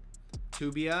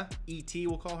Tubia, E.T.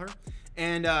 we'll call her.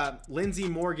 And Lindsay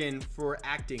Morgan for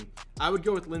acting. I would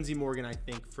go with Lindsay Morgan, I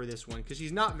think, for this one, because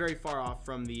she's not very far off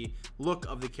from the look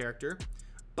of the character.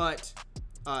 But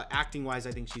acting-wise,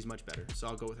 I think she's much better, so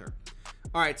I'll go with her.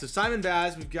 All right, so Simon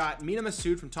Baz, we've got Mina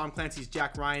Massoud from Tom Clancy's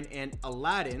Jack Ryan and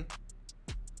Aladdin.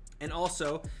 And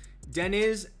also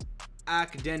Deniz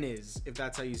Akdeniz, if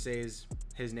that's how you say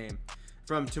his name,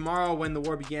 from Tomorrow When the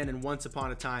War Began and Once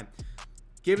Upon a Time.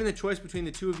 Given the choice between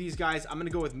the two of these guys, I'm going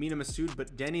to go with Mina Massoud,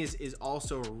 but Deniz is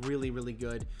also really, really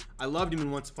good. I loved him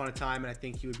in Once Upon a Time, and I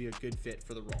think he would be a good fit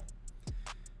for the role.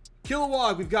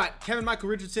 Kilowog, we've got Kevin Michael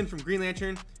Richardson from Green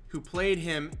Lantern, who played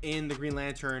him in the Green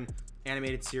Lantern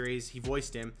animated series. He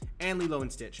voiced him, and Lilo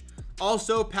and Stitch.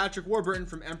 Also, Patrick Warburton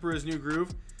from Emperor's New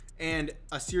Groove, and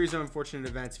A Series of Unfortunate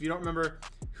Events. If you don't remember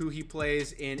who he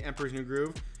plays in Emperor's New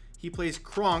Groove, he plays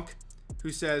Kronk, who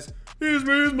says, "He's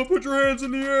me, put your hands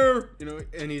in the air," you know,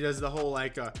 and he does the whole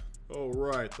like, "Oh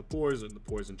right, the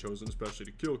poison chosen especially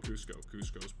to kill Cusco.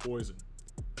 Cusco's poison,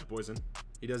 poison."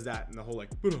 He does that, and the whole like,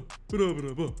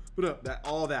 that,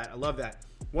 all that. I love that.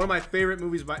 One of my favorite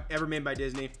movies ever made by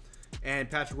Disney,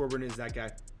 and Patrick Warburton is that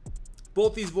guy.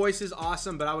 Both these voices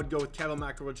awesome, but I would go with Kevin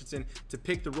Michael Richardson to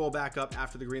pick the role back up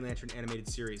after the Green Lantern animated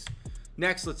series.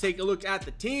 Next, let's take a look at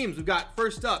the teams. We've got,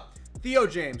 first up, Theo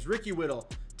James, Ricky Whittle,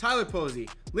 Tyler Posey,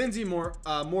 Lindsay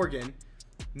Morgan,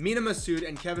 Mina Massoud,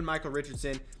 and Kevin Michael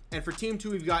Richardson. And for Team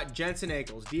 2, we've got Jensen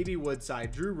Ackles, DB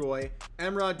Woodside, Drew Roy,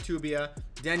 Emerald Tubia,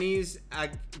 Deniz,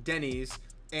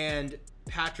 and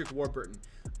Patrick Warburton.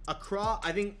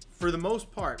 I think for the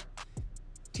most part,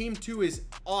 Team 2 is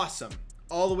awesome.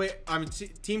 All the way,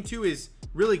 Team 2 is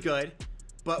really good,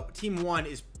 but Team 1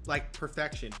 is like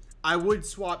perfection. I would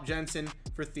swap Jensen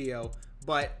for Theo,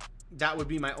 but that would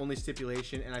be my only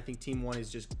stipulation, and I think Team 1 is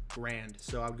just grand,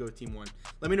 so I would go with Team 1.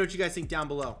 Let me know what you guys think down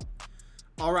below.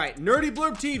 All right, Nerdy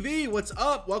Blurb TV, what's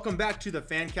up? Welcome back to the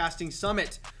Fancasting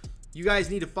Summit. You guys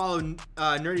need to follow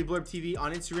Nerdy Blurb TV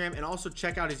on Instagram, and also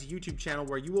check out his YouTube channel,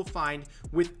 where you will find,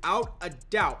 without a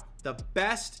doubt, the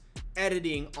best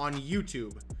editing on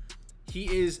YouTube. He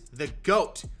is the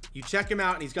GOAT. You check him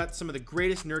out, and he's got some of the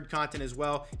greatest nerd content as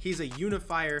well. He's a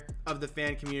unifier of the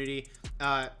fan community.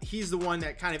 He's the one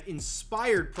that kind of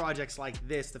inspired projects like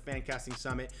this, the Fancasting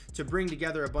Summit, to bring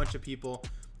together a bunch of people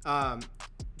to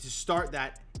start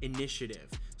that initiative.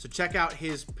 So check out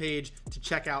his page to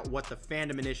check out what the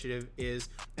Fandom Initiative is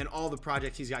and all the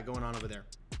projects he's got going on over there.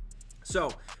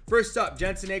 So, first up,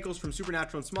 Jensen Ackles from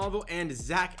Supernatural and Smallville, and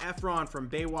Zac Efron from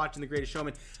Baywatch and The Greatest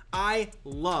Showman. I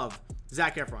love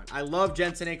Zac Efron. I love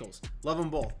Jensen Ackles. Love them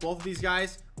both. Both of these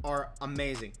guys are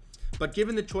amazing. But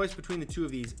given the choice between the two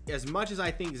of these, as much as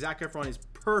I think Zac Efron is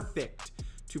perfect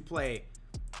to play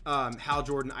Hal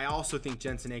Jordan, I also think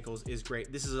Jensen Ackles is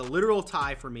great. This is a literal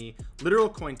tie for me, literal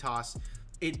coin toss.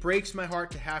 It breaks my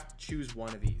heart to have to choose one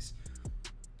of these.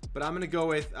 But I'm going to go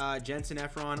with Jensen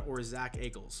Efron or Zac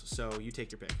Ackles. So you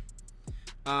take your pick.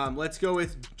 Let's go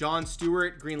with Jon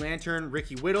Stewart, Green Lantern,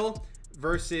 Ricky Whittle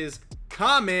versus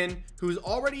Common, who's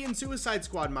already in Suicide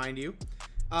Squad, mind you,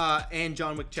 and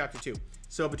John Wick Chapter 2.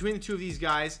 So between the two of these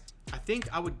guys, I think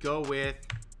I would go with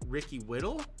Ricky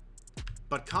Whittle.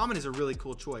 But Common is a really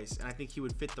cool choice, and I think he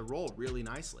would fit the role really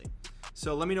nicely.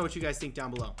 So let me know what you guys think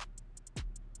down below.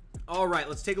 All right,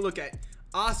 let's take a look at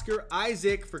Oscar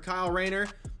Isaac for Kyle Rayner,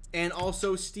 and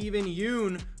also Steven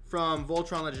Yeun from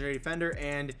Voltron Legendary Defender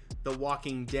and The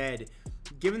Walking Dead.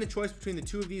 Given the choice between the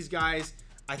two of these guys,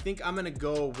 I think I'm going to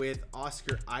go with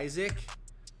Oscar Isaac.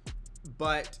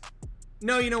 But,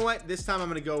 no, you know what? This time I'm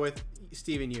going to go with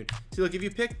Steven Yeun. See, look, if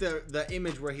you pick the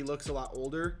image where he looks a lot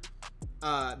older,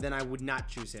 then I would not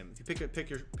choose him. If you pick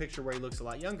a picture where he looks a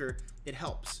lot younger, it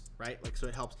helps, right? Like, so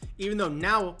it helps. Even though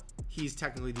now he's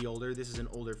technically the older, this is an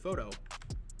older photo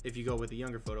if you go with a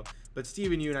younger photo. But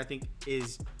Steven Yeun, I think,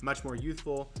 is much more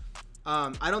youthful.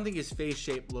 I don't think his face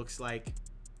shape looks like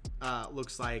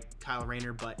Kyle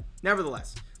Rayner, but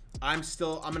nevertheless, I'm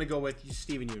gonna go with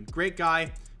Steven Yeun. Great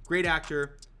guy, great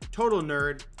actor, total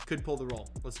nerd, could pull the role.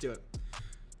 Let's do it.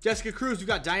 Jessica Cruz, we've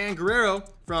got Diane Guerrero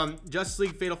from Justice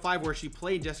League Fatal 5, where she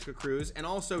played Jessica Cruz, and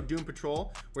also Doom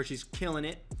Patrol, where she's killing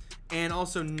it, and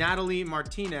also Natalie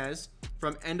Martinez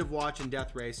from End of Watch and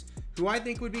Death Race, who I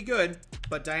think would be good,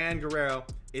 but Diane Guerrero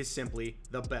is simply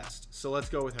the best. So let's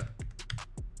go with her.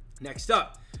 Next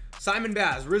up, Simon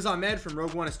Baz, Riz Ahmed from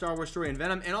Rogue One, A Star Wars Story, and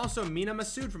Venom, and also Mina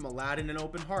Massoud from Aladdin and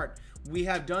Open Heart. We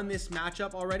have done this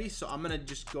matchup already, so I'm going to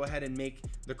just go ahead and make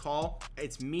the call.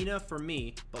 It's Mina for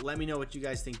me, but let me know what you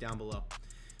guys think down below.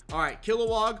 All right,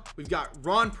 Kilowog, we've got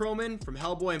Ron Perlman from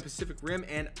Hellboy and Pacific Rim,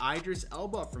 and Idris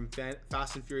Elba from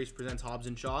Fast and Furious Presents Hobbs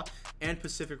and Shaw and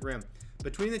Pacific Rim.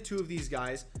 Between the two of these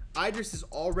guys, Idris is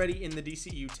already in the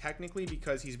DCEU technically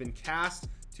because he's been cast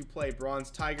to play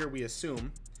Bronze Tiger, we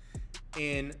assume,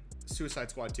 in Suicide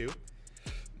Squad 2.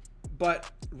 But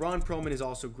Ron Perlman is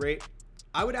also great.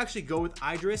 I would actually go with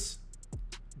Idris,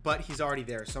 but he's already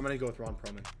there, so I'm going to go with Ron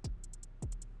Perlman.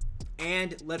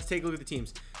 And let's take a look at the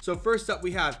teams. So first up,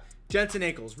 we have Jensen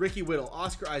Ackles, Ricky Whittle,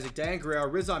 Oscar Isaac, Diane Guerrero,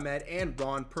 Riz Ahmed, and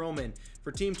Ron Perlman.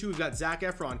 For Team 2, we've got Zac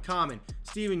Efron, Common,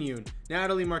 Steven Yeun,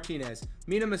 Natalie Martinez,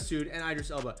 Mina Massoud, and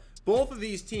Idris Elba. Both of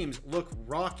these teams look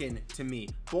rockin' to me.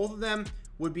 Both of them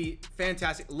would be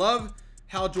fantastic. Love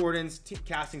Hal Jordan's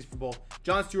castings for both.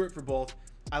 Jon Stewart for both.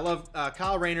 I love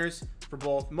Kyle Rayner's for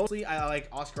both. Mostly I like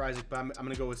Oscar Isaac, but I'm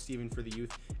going to go with Steven for the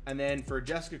youth. And then for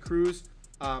Jessica Cruz,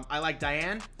 I like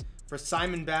Diane. For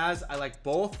Simon Baz, I like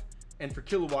both. And for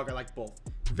Kilowog, I like both.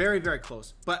 Very, very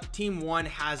close. But Team 1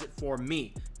 has it for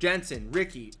me. Jensen,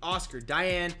 Ricky, Oscar,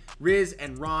 Diane, Riz,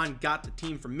 and Ron got the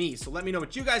team for me. So let me know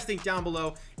what you guys think down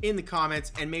below in the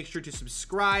comments. And make sure to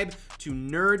subscribe to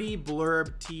Nerdy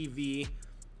Blurb TV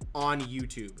on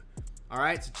YouTube. All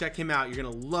right, so check him out. You're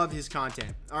gonna love his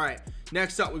content. All right,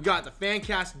 next up, we've got the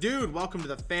Fancast dude. Welcome to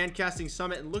the Fancasting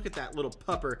Summit, and look at that little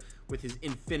pupper with his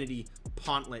infinity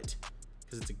pauntlet,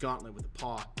 because it's a gauntlet with a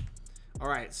paw. All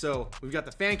right, so we've got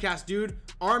the Fancast dude,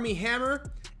 Armie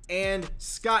Hammer, and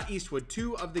Scott Eastwood.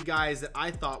 Two of the guys that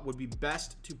I thought would be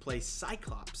best to play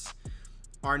Cyclops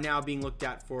are now being looked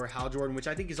at for Hal Jordan, which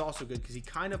I think is also good because he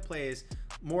kind of plays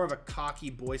more of a cocky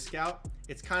Boy Scout.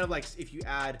 It's kind of like if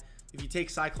you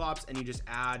take Cyclops and you just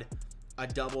add a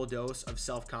double dose of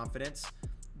self-confidence,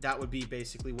 that would be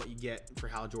basically what you get for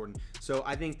Hal Jordan. So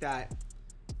I think that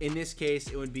in this case,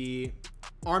 it would be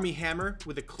Armie Hammer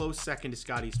with a close second to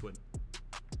Scott Eastwood.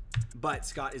 But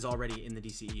Scott is already in the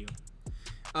DCEU.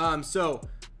 So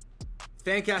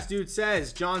Fancast dude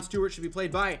says Jon Stewart should be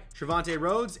played by Trevante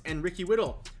Rhodes and Ricky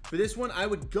Whittle. For this one, I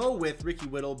would go with Ricky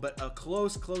Whittle, but a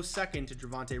close second to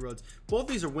Trevante Rhodes. Both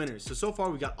these are winners. So far,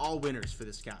 we got all winners for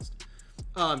this cast.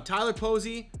 Tyler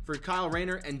Posey for Kyle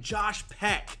Rayner and Josh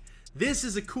Peck. This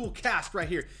is a cool cast right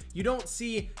here. You don't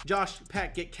see Josh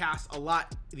Peck get cast a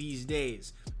lot these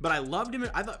days, but I loved him.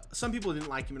 I thought some people didn't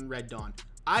like him in Red Dawn.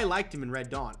 I liked him in Red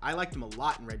Dawn. I liked him a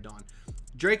lot in Red Dawn.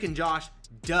 Drake and Josh,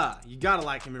 duh. You gotta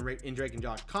like him in Drake and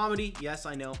Josh. Comedy, yes,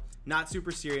 I know. Not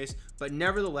super serious, but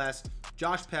nevertheless,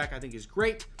 Josh Peck I think is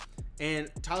great, and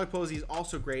Tyler Posey is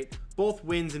also great. Both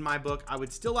wins in my book. I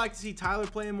would still like to see Tyler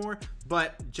play more,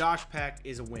 but Josh Peck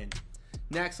is a win.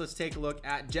 Next, let's take a look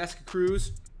at Jessica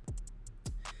Cruz.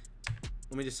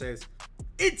 Let me just say this.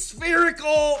 It's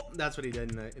spherical! That's what he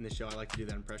did in the show. I like to do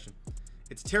that impression.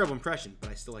 It's a terrible impression, but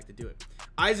I still like to do it.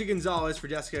 Isaac Gonzalez for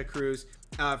Jessica Cruz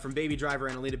from Baby Driver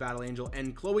and Alita Battle Angel,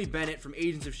 and Chloe Bennett from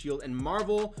Agents of S.H.I.E.L.D. and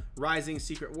Marvel Rising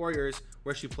Secret Warriors,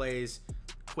 where she plays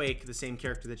Quake, the same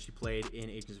character that she played in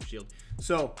Agents of S.H.I.E.L.D.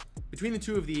 So between the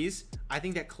two of these, I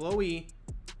think that Chloe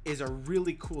is a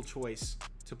really cool choice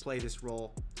to play this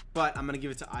role, but I'm going to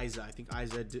give it to Isa. I think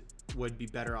Isa would be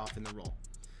better off in the role.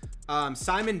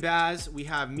 Simon Baz, we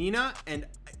have Mina, and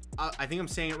I think I'm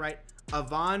saying it right,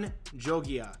 Avan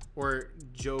Jogia, or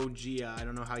Jogia, I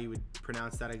don't know how you would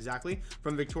pronounce that exactly,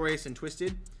 from Victorious and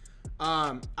Twisted.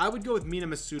 I would go with Mina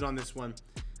Massoud on this one.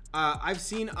 I've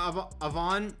seen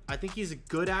Avan. I think he's a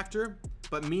good actor,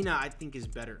 but Mina I think is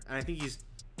better, and I think he's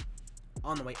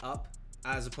on the way up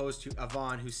as opposed to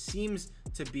Avan, who seems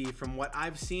to be, from what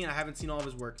I've seen, I haven't seen all of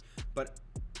his work, but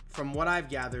from what I've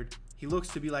gathered, he looks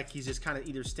to be like he's just kind of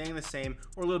either staying the same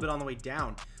or a little bit on the way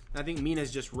down. I think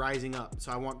Mina's just rising up,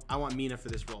 so I want Mina for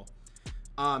this role.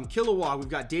 Kilowog, we've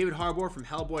got David Harbour from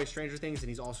Hellboy, Stranger Things, and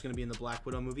he's also going to be in the Black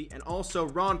Widow movie. And also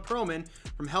Ron Perlman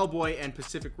from Hellboy and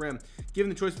Pacific Rim. Given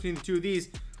the choice between the two of these,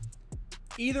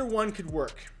 either one could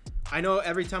work. I know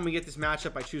every time we get this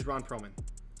matchup, I choose Ron Perlman.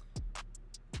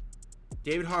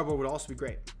 David Harbour would also be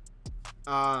great.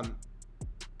 But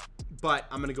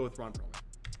I'm going to go with Ron Perlman.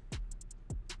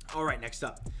 All right, next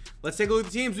up. Let's take a look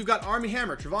at the teams. We've got Armie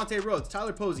Hammer, Trevante Rhodes,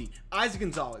 Tyler Posey, Isaac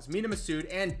Gonzalez, Mina Masood,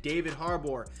 and David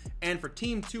Harbour. And for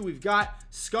Team 2, we've got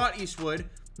Scott Eastwood,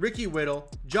 Ricky Whittle,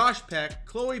 Josh Peck,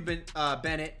 Chloe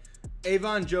Bennett,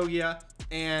 Avon Jogia,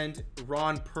 and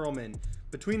Ron Perlman.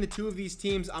 Between the two of these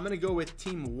teams, I'm going to go with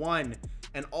Team 1.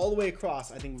 And all the way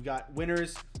across, I think we've got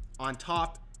winners on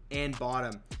top and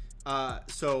bottom.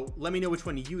 So let me know which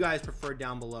one you guys prefer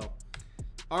down below.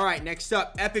 All right, next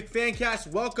up, Epic Fancast.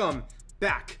 Welcome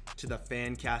back to the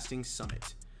Fancasting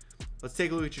Summit. Let's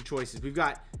take a look at your choices. We've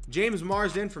got James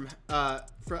Marsden from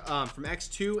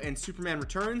X2 and Superman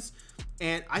Returns,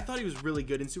 and I thought he was really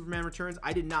good in Superman Returns.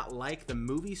 I did not like the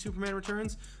movie Superman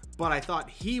Returns, but I thought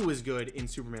he was good in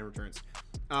Superman Returns.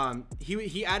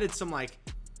 He added some like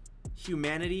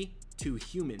humanity to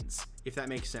humans, if that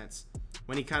makes sense.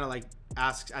 When he kind of like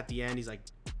asks at the end, he's like,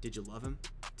 "Did you love him?"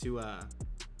 to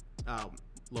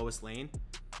Lois Lane.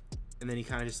 And then he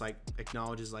kind of just like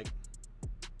acknowledges like,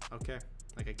 okay,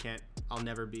 like I'll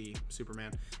never be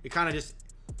Superman. It kind of just,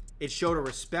 it showed a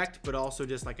respect, but also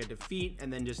just like a defeat.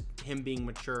 And then just him being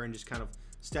mature and just kind of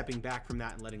stepping back from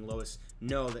that and letting Lois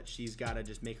know that she's got to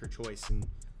just make her choice and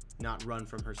not run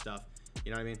from her stuff.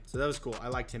 You know what I mean? So that was cool. I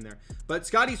liked him there. But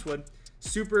Scott Eastwood,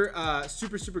 super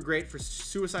great for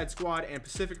Suicide Squad and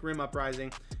Pacific Rim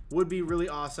Uprising. Would be really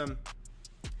awesome.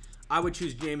 I would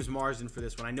choose James Marsden for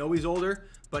this one. I know he's older,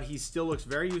 but he still looks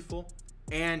very youthful,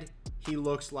 and he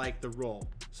looks like the role.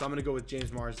 So I'm going to go with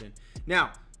James Marsden.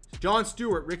 Now, John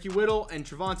Stewart, Ricky Whittle, and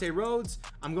Trevante Rhodes.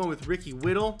 I'm going with Ricky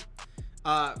Whittle.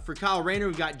 For Kyle Rayner,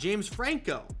 we've got James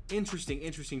Franco. Interesting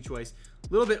choice. A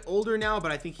little bit older now,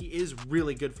 but I think he is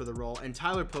really good for the role. And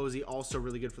Tyler Posey, also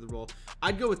really good for the role.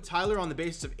 I'd go with Tyler on the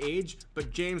basis of age,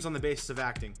 but James on the basis of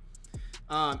acting.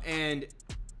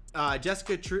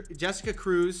 Jessica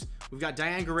Cruz. We've got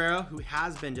Diane Guerrero, who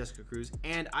has been Jessica Cruz,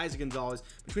 and Isaac Gonzalez.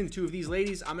 Between the two of these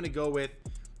ladies, I'm going to go with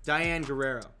Diane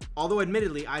Guerrero. Although,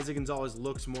 admittedly, Isaac Gonzalez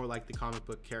looks more like the comic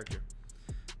book character.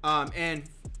 And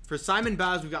for Simon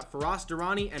Baz, we've got Faraz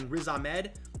Durrani and Riz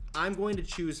Ahmed. I'm going to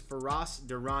choose Faraz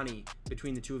Durrani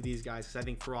between the two of these guys because I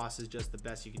think Faraz is just the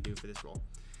best you can do for this role.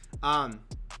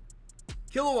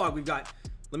 Kilowog, we've got,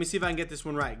 let me see if I can get this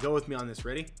one right. Go with me on this.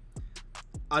 Ready?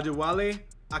 Adewale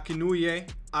Akinnuoye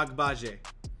Agbaje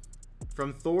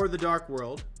from Thor: The Dark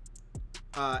World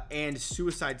and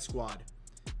Suicide Squad,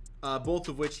 both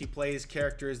of which he plays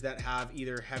characters that have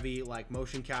either heavy like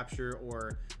motion capture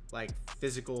or like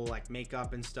physical like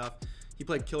makeup and stuff. He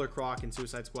played Killer Croc in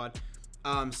Suicide Squad.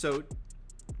 So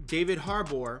David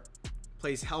Harbour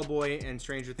plays Hellboy and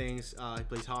Stranger Things. He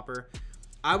plays Hopper.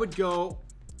 I would go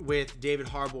with David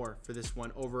Harbour for this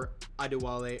one over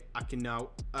Adewale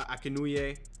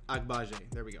Akinnuoye Agbaje.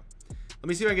 There we go. Let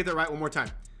me see if I can get that right one more time.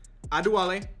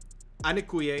 Adewale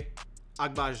Akinnuoye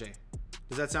Agbaje.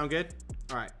 Does that sound good?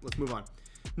 All right, let's move on.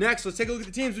 Next, let's take a look at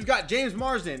the teams. We've got James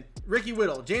Marsden, Ricky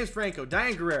Whittle, James Franco,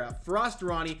 Diane Guerrero, Faraz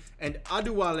Durrani, and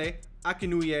Adewale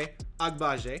Akinnuoye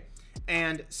Agbaje.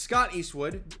 And Scott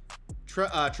Eastwood,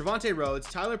 Trevante Rhodes,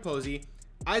 Tyler Posey,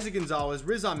 Isaac Gonzalez,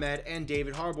 Riz Ahmed, and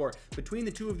David Harbour. Between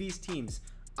the two of these teams,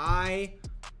 I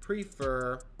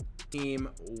prefer Team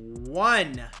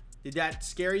 1. Did that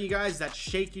scare you guys? Does that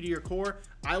shake you to your core?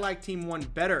 I like Team 1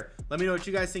 better. Let me know what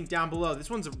you guys think down below.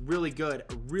 This one's really good.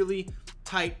 A really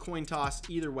tight coin toss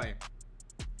either way.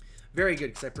 Very good,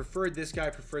 because I preferred this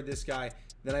guy,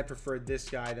 then I preferred this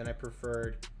guy, then I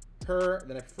preferred her,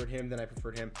 then I preferred him, then I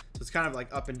preferred him. So it's kind of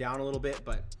like up and down a little bit,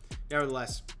 but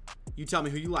nevertheless, you tell me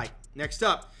who you like. Next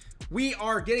up, we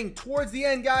are getting towards the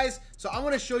end, guys. So I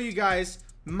want to show you guys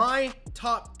my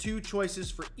top 2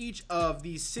 choices for each of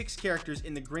these 6 characters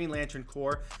in the Green Lantern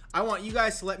Corps. I want you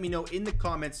guys to let me know in the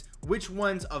comments which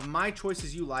ones of my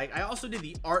choices you like. I also did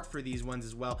the art for these ones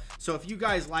as well. So if you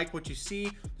guys like what you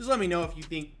see, just let me know if you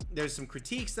think there's some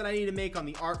critiques that I need to make on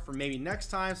the art for maybe next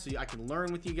time so I can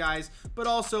learn with you guys. But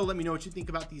also let me know what you think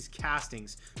about these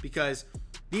castings, because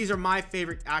these are my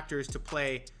favorite actors to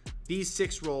play these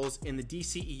 6 roles in the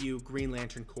DCEU Green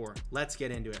Lantern Corps. Let's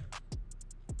get into it.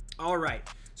 All right,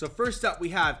 so first up we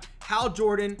have Hal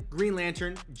Jordan, Green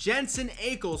Lantern, Jensen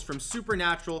Ackles from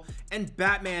Supernatural, and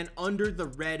Batman Under the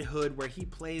Red Hood, where he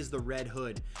plays the Red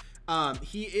Hood.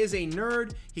 He is a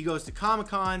nerd. He goes to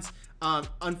Comic-Cons.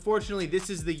 Unfortunately, this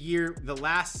is the year the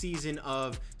last season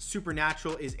of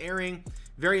Supernatural is airing.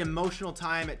 very emotional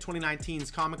time at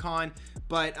 2019's Comic-Con,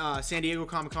 but San Diego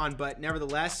Comic-Con, but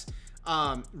nevertheless,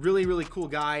 really, really cool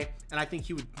guy, and I think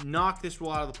he would knock this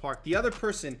role out of the park. The other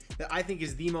person that I think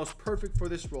is the most perfect for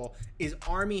this role is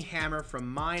Armie Hammer from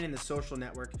Mine and the Social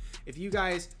Network. If you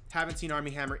guys haven't seen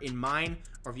Armie Hammer in Mine,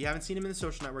 or if you haven't seen him in the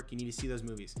Social Network, you need to see those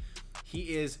movies.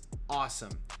 He is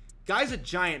awesome. Guy's a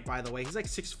giant, by the way. He's like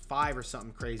 6'5" or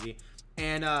something crazy,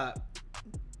 and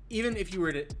even if you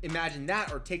were to imagine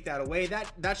that or take that away,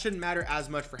 that shouldn't matter as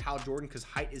much for Hal Jordan, because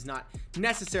height is not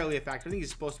necessarily a factor. I think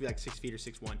he's supposed to be like 6 feet or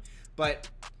 6'1", but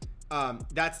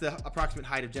that's the approximate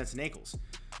height of Jensen Ackles.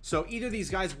 So either of these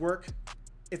guys work.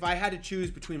 If I had to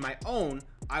choose between my own,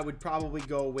 I would probably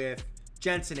go with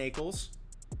Jensen Ackles.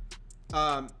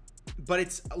 But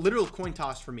it's a literal coin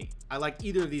toss for me. I like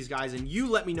either of these guys, and you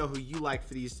let me know who you like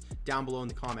for these down below in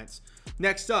the comments.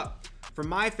 Next up, for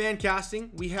my fan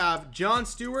casting, we have Jon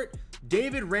Stewart,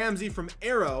 David Ramsey from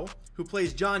Arrow, who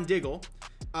plays John Diggle,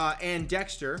 and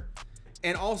Dexter,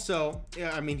 and also,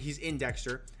 I mean, he's in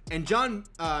Dexter, and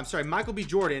Michael B.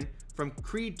 Jordan from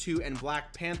Creed 2 and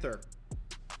Black Panther.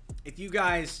 If you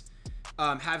guys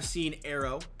have seen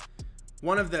Arrow,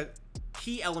 one of the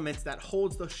key elements that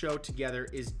holds the show together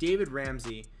is David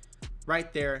Ramsey,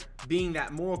 right there, being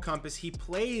that moral compass. He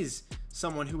plays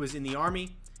someone who was in the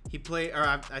Army. He played, or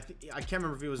I can't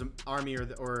remember if he was an Army or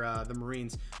the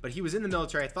Marines, but he was in the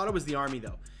military. I thought it was the Army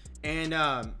though, and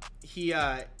he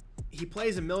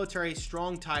plays a military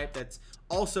strong type that's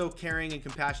also caring and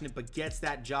compassionate, but gets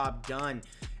that job done.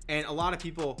 And a lot of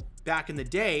people back in the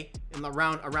day,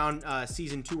 around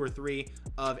season 2 or 3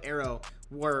 of Arrow,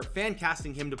 were fan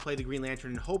casting him to play the Green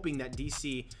Lantern and hoping that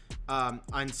DC on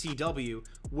CW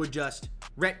would just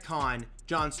retcon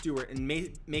Jon Stewart and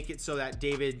make it so that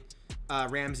David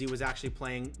Ramsey was actually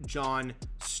playing John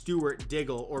Stewart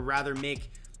Diggle, or rather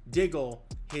make Diggle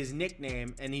his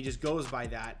nickname and he just goes by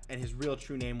that, and his real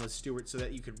true name was Stewart, so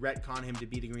that you could retcon him to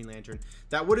be the Green Lantern.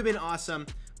 That would have been awesome,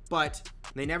 but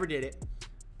they never did it,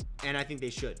 and I think they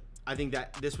should. I think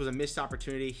that this was a missed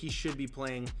opportunity. He should be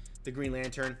playing the Green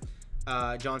Lantern,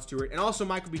 Jon Stewart. And also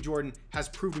Michael B. Jordan has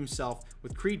proved himself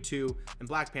with Creed 2 and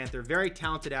Black Panther. Very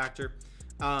talented actor,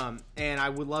 and I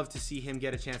would love to see him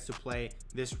get a chance to play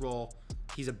this role.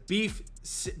 He's a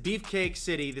beefcake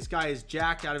city. This guy is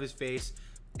jacked out of his face,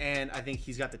 and I think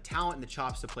he's got the talent and the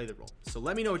chops to play the role. So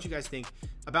let me know what you guys think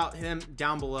about him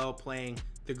down below playing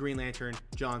the Green Lantern,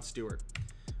 Jon Stewart.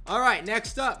 All right,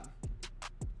 next up,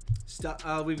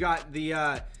 we've got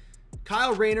the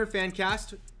Kyle Rayner fan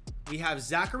cast. We have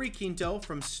Zachary Quinto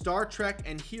from Star Trek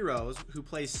and Heroes, who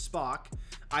plays Spock.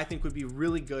 I think would be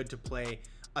really good to play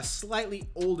a slightly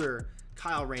older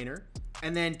Kyle Rayner.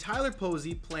 And then Tyler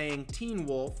Posey playing Teen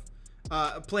Wolf.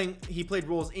 He played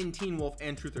roles in Teen Wolf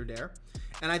and Truth or Dare.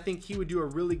 And I think he would do a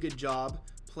really good job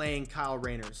playing Kyle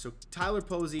Rayner. So Tyler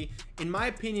Posey, in my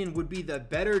opinion, would be the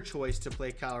better choice to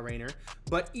play Kyle Rayner.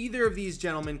 But either of these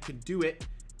gentlemen could do it.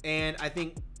 And I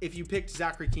think if you picked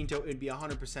Zachary Quinto, it would be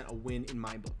 100% a win in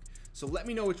my book. So let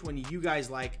me know which one you guys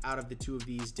like out of the two of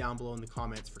these down below in the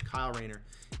comments for Kyle Rayner.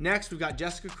 Next, we've got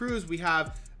Jessica Cruz. We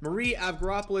have Marie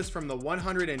Avgeropoulos from the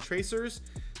 100 and Tracers.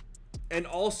 And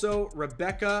also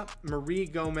Rebecca Marie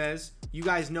Gomez. You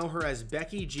guys know her as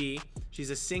Becky G. She's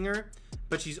a singer,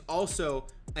 but she's also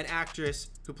an actress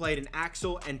who played in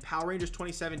Axel and Power Rangers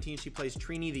 2017. She plays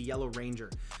Trini the Yellow Ranger.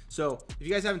 So if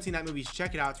you guys haven't seen that movie,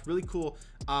 check it out. It's really cool.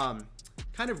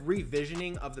 Kind of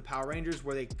revisioning of the Power Rangers,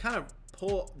 where they kind of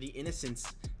pull the innocence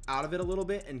out of it a little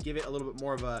bit and give it a little bit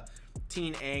more of a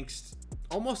teen angst,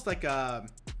 almost like a,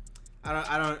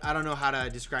 I don't know how to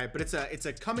describe it, but it's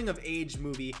a coming of age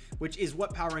movie, which is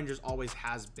what Power Rangers always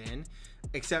has been,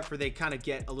 except for they kind of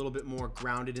get a little bit more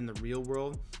grounded in the real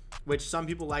world, which some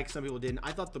people liked, some people didn't.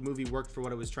 I thought the movie worked for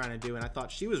what it was trying to do, and I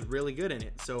thought she was really good in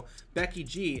it. So Becky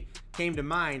G came to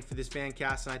mind for this fan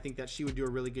cast, and I think that she would do a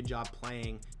really good job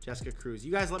playing Jessica Cruz.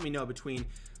 You guys let me know between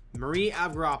Marie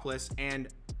Avgeropoulos and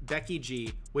Becky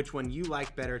G, which one you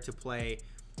like better to play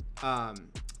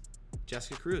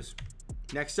Jessica Cruz.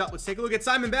 Next up, let's take a look at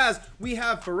Simon Baz. We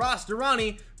have Faraz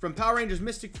Durrani from Power Rangers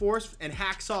Mystic Force and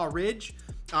Hacksaw Ridge.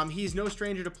 He's no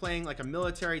stranger to playing like a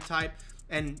military type,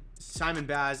 and Simon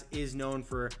Baz is known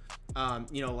for,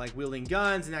 like wielding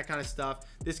guns and that kind of stuff.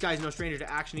 This guy's no stranger to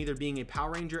action, either being a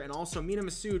Power Ranger and also Mina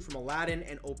Massoud from Aladdin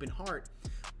and Open Heart.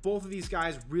 Both of these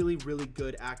guys really, really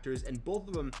good actors, and both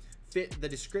of them fit the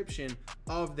description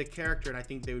of the character, and I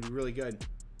think they would be really good.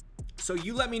 So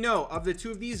you let me know, of the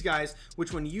two of these guys,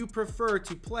 which one you prefer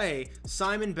to play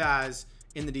Simon Baz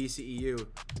in the DCEU.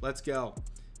 Let's go.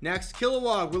 Next,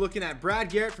 Kilowog. We're looking at Brad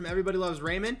Garrett from Everybody Loves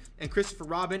Raymond, and Christopher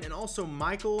Robin, and also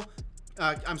Michael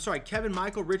I'm sorry, Kevin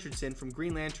Michael Richardson from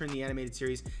Green Lantern, the animated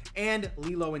series, and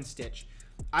Lilo and Stitch.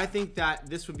 I think that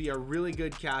this would be a really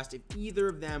good cast if either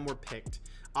of them were picked.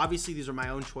 Obviously, these are my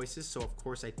own choices, so of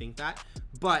course I think that.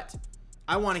 But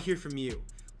I want to hear from you.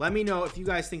 Let me know if you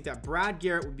guys think that Brad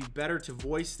Garrett would be better to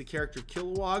voice the character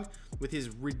Kilowog with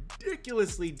his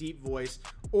ridiculously deep voice,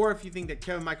 or if you think that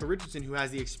Kevin Michael Richardson, who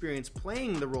has the experience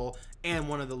playing the role and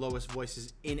one of the lowest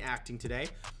voices in acting today,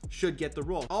 should get the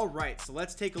role. All right, so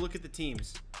let's take a look at the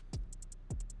teams.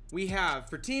 We have,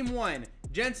 for Team 1,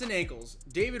 Jensen Ackles,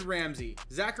 David Ramsey,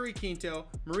 Zachary Quinto,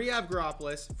 Maria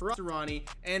Avgeropoulos, Faraz Durrani,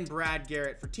 and Brad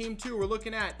Garrett. For Team 2, we're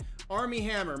looking at Armie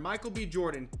Hammer, Michael B.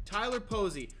 Jordan, Tyler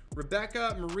Posey,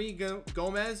 Rebecca Marie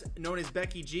Gomez, known as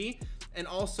Becky G, and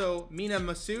also Mina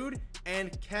Masood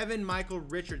and Kevin Michael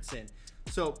Richardson.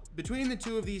 So between the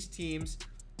two of these teams,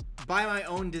 by my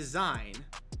own design,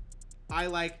 I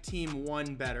like Team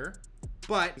 1 better.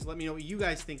 But let me know what you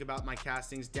guys think about my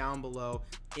castings down below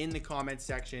in the comment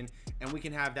section, and we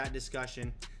can have that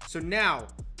discussion. So now,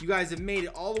 you guys have made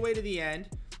it all the way to the end.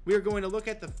 We are going to look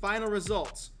at the final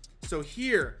results. So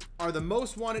here are the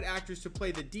most wanted actors to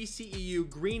play the DCEU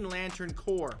Green Lantern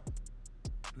Corps.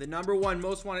 The #1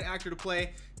 most wanted actor to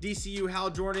play DCEU Hal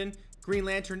Jordan Green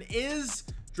Lantern is,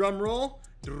 drum roll,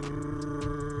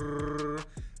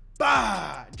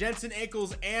 Jensen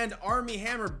Ackles and Armie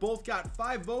Hammer both got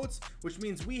 5 votes, which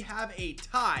means we have a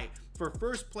tie for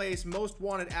first place most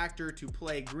wanted actor to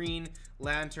play Green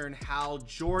Lantern Hal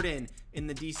Jordan in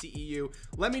the DCEU.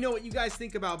 Let me know what you guys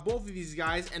think about both of these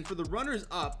guys. And for the runners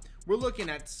up, we're looking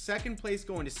at second place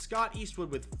going to Scott Eastwood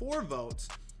with 4 votes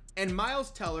and Miles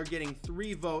Teller getting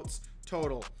 3 votes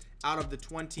total out of the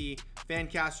 20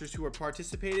 Fancasters who are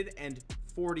participated and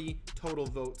 40 total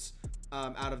votes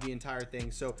out of the entire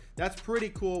thing. So that's pretty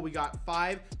cool. We got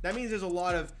 5. That means there's a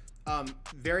lot of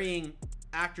varying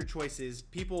actor choices.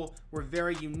 People were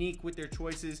very unique with their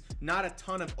choices, not a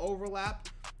ton of overlap.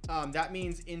 That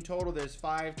means in total there's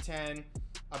 5, 10,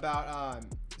 about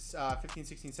 15,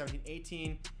 16, 17,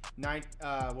 18, 9,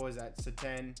 what was that? So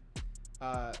 10,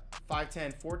 5,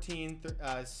 10, 14,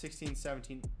 16,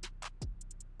 17,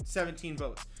 17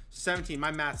 votes. 17,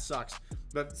 my math sucks,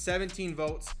 but 17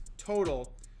 votes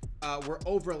total were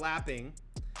overlapping,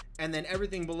 and then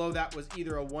everything below that was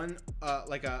either a one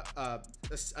like a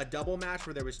double match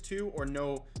where there was 2 or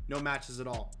no matches at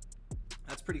all.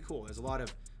 That's pretty cool. There's a lot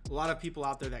of people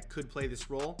out there that could play this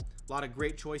role. A lot of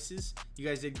great choices. You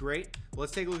guys did great. Well,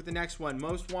 let's take a look at the next one.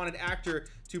 Most wanted actor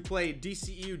to play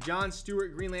DCEU John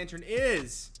Stewart Green Lantern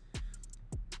is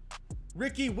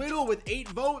Ricky Whittle with 8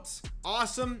 votes.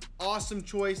 Awesome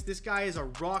choice. This guy is a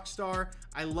rock star.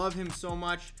 I love him so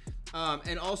much.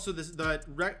 And also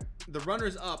the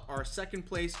runners up, our second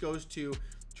place goes to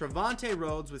Trevante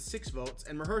Rhodes with 6 votes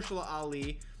and Mahershala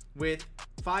Ali with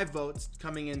 5 votes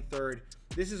coming in third.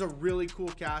 This is a really cool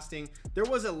casting. There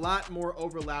was a lot more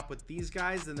overlap with these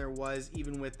guys than there was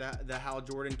even with the Hal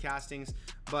Jordan castings,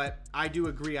 but I do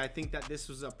agree. I think that this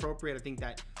was appropriate. I think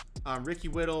that Ricky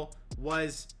Whittle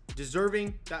was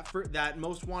deserving that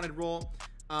most wanted role.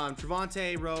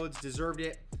 Trevante Rhodes deserved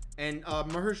it, and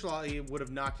Mahershala Ali would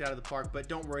have knocked it out of the park. But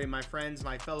don't worry, my friends,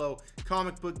 my fellow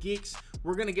comic book geeks,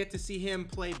 we're gonna get to see him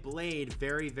play Blade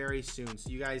very, very soon. So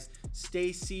you guys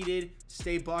stay seated,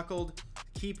 stay buckled,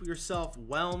 keep yourself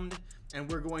whelmed, and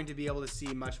we're going to be able to see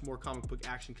much more comic book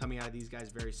action coming out of these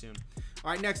guys very soon.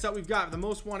 All right, next up we've got the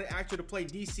most wanted actor to play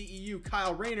DCEU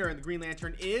Kyle Rayner in the Green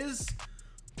Lantern is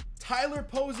Tyler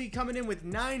Posey, coming in with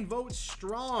 9 votes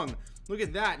strong. Look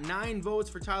at that, 9 votes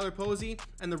for Tyler Posey,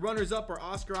 and the runners up are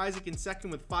Oscar Isaac in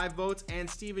second with 5 votes and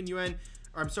Steven Yeun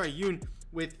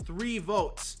with 3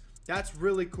 votes. That's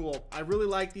really cool. I really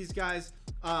like these guys.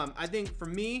 I think for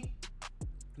me,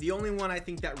 the only one I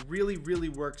think that really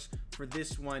works for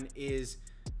this one is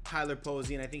Tyler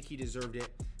Posey, and I think he deserved it.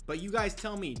 But you guys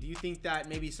tell me, do you think that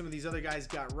maybe some of these other guys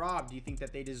got robbed? Do you think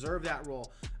that they deserve that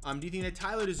role? Do you think that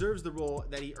Tyler deserves the role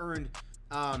that he earned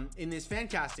in this fan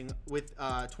casting with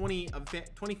 20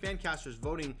 Fancasters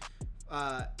voting,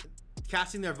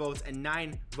 casting their votes, and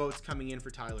 9 votes coming in for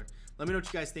Tyler? Let me know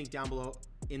what you guys think down below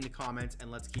in the comments,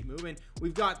 and let's keep moving.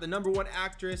 We've got the #1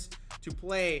 actress to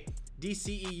play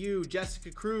DCEU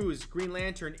Jessica Cruz Green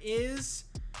Lantern is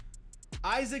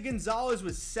Isa Gonzalez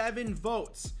with 7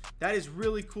 votes. That is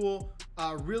really cool.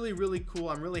 Really cool.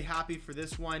 I'm really happy for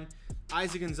this one.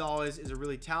 Isa Gonzalez is a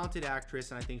really talented actress,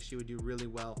 and I think she would do really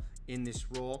well in this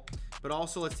role. But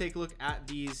also, let's take a look at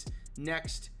these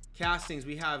next castings.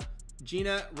 We have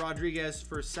Gina Rodriguez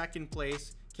for second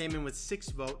place, came in with 6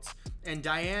 votes, and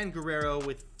Diane Guerrero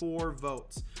with 4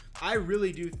 votes. I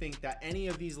really do think that any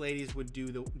of these ladies would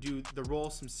do the role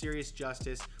some serious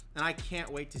justice, and I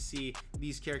can't wait to see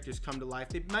these characters come to life.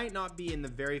 They might not be in the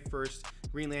very first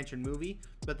Green Lantern movie,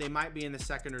 but they might be in the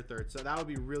second or third, so that would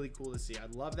be really cool to see.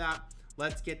 I'd love that.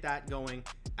 Let's get that going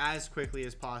as quickly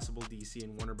as possible, DC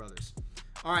and Warner Brothers.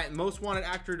 All right, most wanted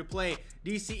actor to play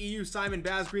DCEU Simon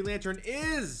Baz Green Lantern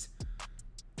is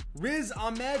Riz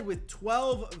Ahmed with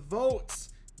 12 votes.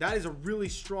 That is a really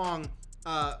strong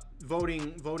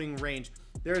voting range.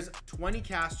 There's 20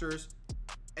 casters,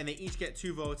 and they each get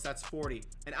 2 votes. That's 40.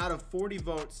 And out of 40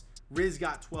 votes, Riz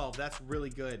got 12. That's really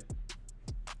good.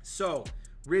 So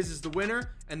Riz is the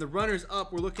winner, and the runners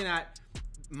up, we're looking at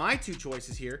my 2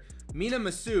 choices here. Mina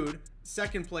Masood,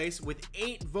 second place with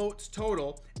 8 votes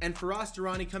total, and Faraz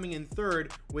Durrani coming in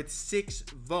third with 6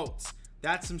 votes.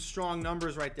 That's some strong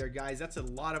numbers right there, guys. That's a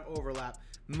lot of overlap.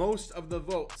 Most of the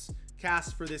votes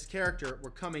cast for this character were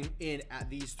coming in at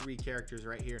these 3 characters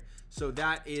right here. So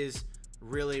that is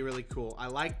really, really cool. I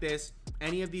like this.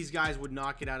 Any of these guys would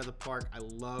knock it out of the park. I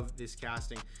love this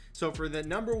casting. So for the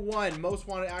number 1 most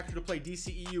wanted actor to play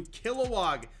DCEU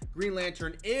Kilowog Green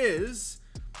Lantern is...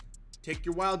 Take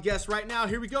your wild guess right now.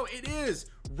 Here we go. It is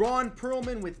Ron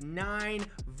Perlman with 9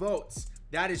 votes.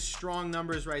 That is strong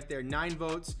numbers right there. 9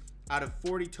 votes out of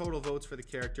 40 total votes for the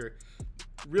character.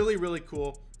 Really, really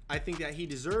cool. I think that he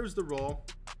deserves the role.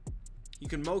 You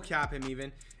can mocap him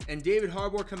even. And David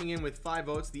Harbour coming in with 5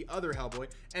 votes, the other Hellboy.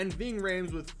 And Ving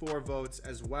Rhames with 4 votes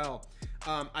as well.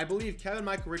 I believe Kevin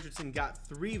Michael Richardson got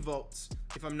 3 votes,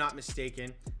 if I'm not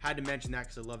mistaken. Had to mention that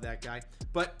because I love that guy.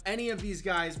 But any of these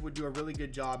guys would do a really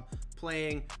good job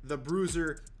playing the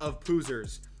Bruiser of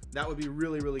Poozers. That would be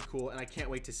really, really cool, and I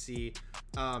can't wait to see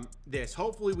this.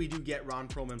 Hopefully we do get Ron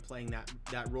Perlman playing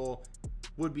that role.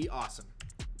 Would be awesome.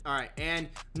 All right, and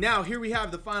now here we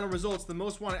have the final results. The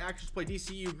most wanted actors to play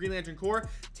DCEU Green Lantern Corps.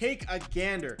 Take a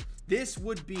gander. This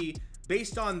would be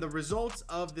based on the results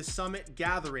of the Summit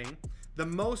gathering. The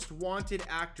most wanted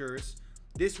actors,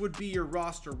 this would be your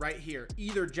roster right here.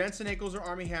 Either Jensen Ackles or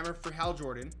Armie Hammer for Hal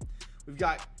Jordan. We've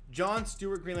got John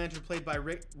Stewart Green Lantern played by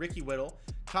Ricky Whittle.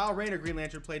 Kyle Rayner Green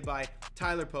Lantern played by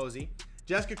Tyler Posey.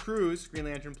 Jessica Cruz Green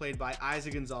Lantern played by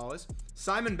Isaac Gonzalez.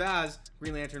 Simon Baz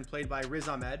Green Lantern played by Riz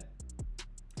Ahmed.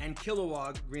 And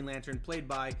Kilowog Green Lantern played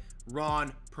by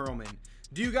Ron Perlman.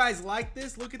 Do you guys like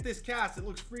this? Look at this cast. It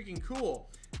looks freaking cool.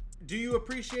 Do you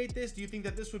appreciate this? Do you think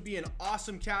that this would be an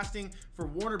awesome casting for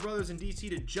Warner Brothers and DC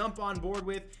to jump on board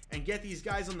with and get these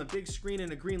guys on the big screen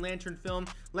in a Green Lantern film?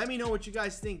 Let me know what you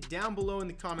guys think down below in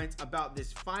the comments about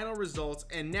this final results.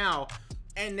 And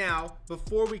now,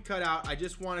 before we cut out, I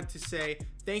just wanted to say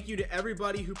thank you to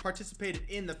everybody who participated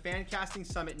in the Fancasting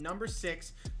Summit number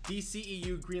 6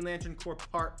 DCEU Green Lantern Corps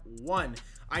Part 1.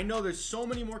 I know there's so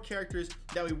many more characters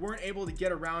that we weren't able to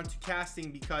get around to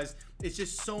casting because it's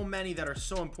just so many that are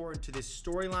so important to this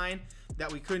storyline that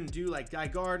we couldn't do, like Guy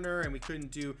Gardner, and we couldn't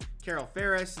do Carol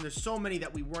Ferris, and there's so many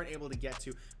that we weren't able to get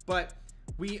to. But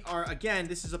we are, again,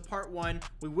 this is a part 1.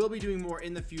 We will be doing more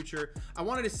in the future. I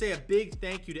wanted to say a big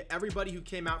thank you to everybody who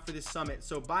came out for this summit.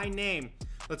 So by name,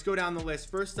 let's go down the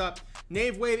list. First up,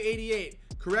 Nave Wave 88,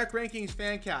 Correct Rankings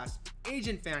Fancast,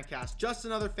 Agent Fancast, Just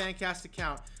Another Fancast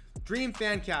Account, Dream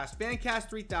Fancast, Fancast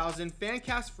 3000,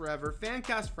 Fancast Forever,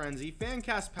 Fancast Frenzy,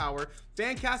 Fancast Power,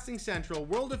 Fancasting Central,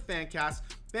 World of Fancast,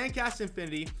 Fancast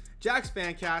Infinity, Jack's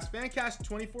Fancast, Fancast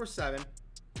 24/7,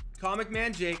 Comic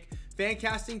Man Jake,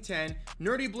 Fancasting 10,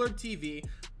 Nerdy Blurb TV,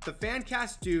 The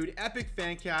Fancast Dude, Epic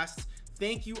Fancasts.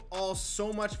 Thank you all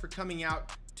so much for coming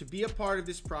out to be a part of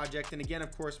this project, and again,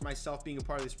 of course, myself being a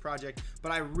part of this project.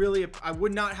 But I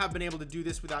would not have been able to do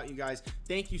this without you guys.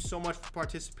 Thank you so much for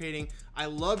participating. I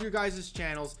love your guys'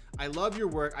 channels. I love your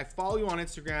work. I follow you on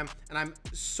Instagram, and I'm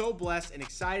so blessed and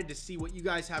excited to see what you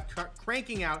guys have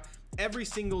cranking out every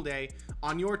single day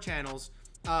on your channels.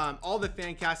 All the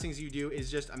fan castings you do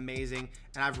is just amazing,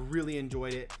 and I've really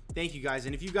enjoyed it. Thank you guys.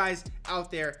 And if you guys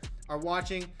out there are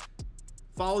watching,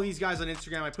 follow these guys on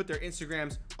Instagram. I put their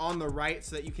Instagrams on the right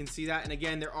so that you can see that. And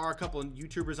again, there are a couple of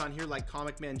YouTubers on here like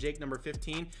Comic Man Jake number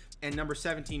 15 and number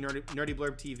 17 Nerdy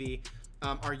Blurb TV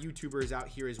are YouTubers out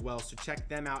here as well. So check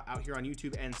them out here on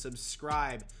YouTube and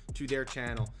subscribe to their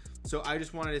channel. So I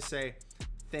just wanted to say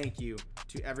thank you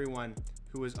to everyone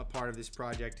who was a part of this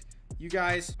project. You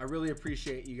guys, I really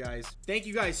appreciate you guys. Thank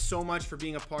you guys so much for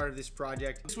being a part of this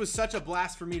project. This was such a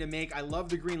blast for me to make. I love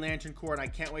the Green Lantern Corps, and I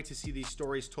can't wait to see these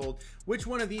stories told. Which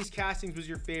one of these castings was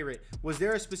your favorite? Was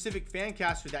there a specific fan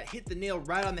caster that hit the nail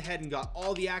right on the head and got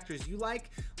all the actors you like?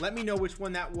 Let me know which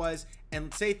one that was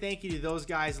and say thank you to those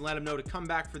guys and let them know to come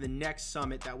back for the next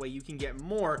summit. That way you can get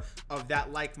more of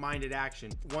that like-minded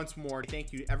action. Once more,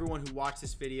 thank you to everyone who watched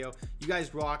this video. You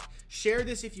guys rock. Share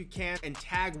this if you can and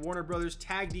tag Warner Brothers,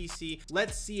 tag DC.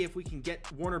 Let's see if we can get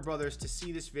Warner Brothers to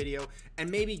see this video and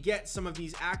maybe get some of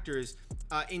these actors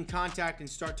in contact and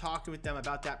start talking with them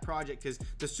about that project, because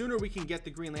the sooner we can get the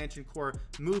Green Lantern Corps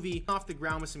movie off the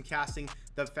ground with some casting,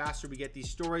 the faster we get these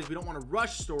stories. We don't want to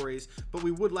rush stories, but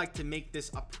we would like to make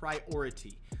this a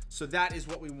priority. So that is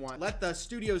what we want. Let the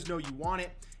studios know you want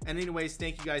it. And anyways,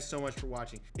 thank you guys so much for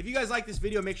watching. If you guys like this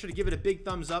video, make sure to give it a big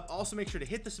thumbs up. Also, make sure to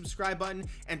hit the subscribe button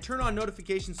and turn on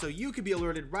notifications so you can be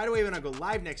alerted right away when I go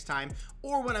live next time,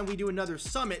 or when we do another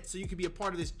summit, so you can be a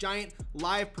part of this giant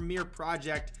live premiere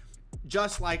project,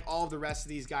 just like all of the rest of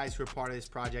these guys who are part of this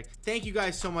project. Thank you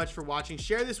guys so much for watching.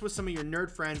 Share this with some of your nerd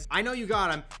friends. I know you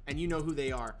got them, and you know who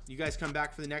they are. You guys come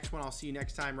back for the next one. I'll see you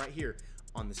next time right here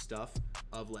on The Stuff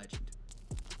of Legend.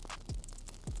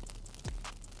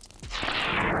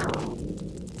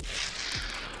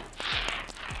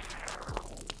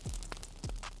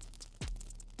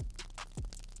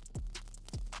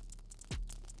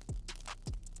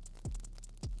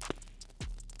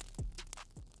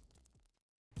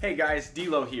 Hey guys,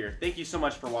 D-Lo here. Thank you so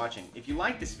much for watching. If you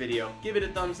like this video, give it a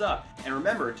thumbs up. And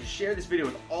remember to share this video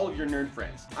with all of your nerd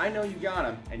friends. I know you got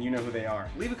them, and you know who they are.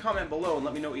 Leave a comment below and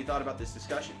let me know what you thought about this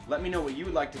discussion. Let me know what you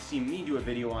would like to see me do a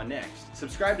video on next.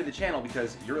 Subscribe to the channel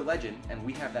because you're a legend, and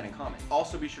we have that in common.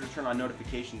 Also be sure to turn on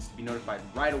notifications to be notified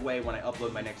right away when I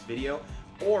upload my next video,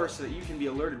 or so that you can be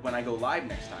alerted when I go live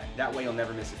next time. That way you'll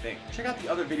never miss a thing. Check out the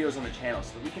other videos on the channel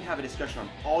so that we can have a discussion on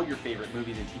all your favorite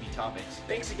movies and TV topics.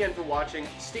 Thanks again for watching.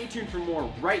 Stay tuned for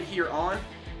more right here on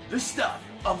The Stuff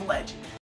of Legend.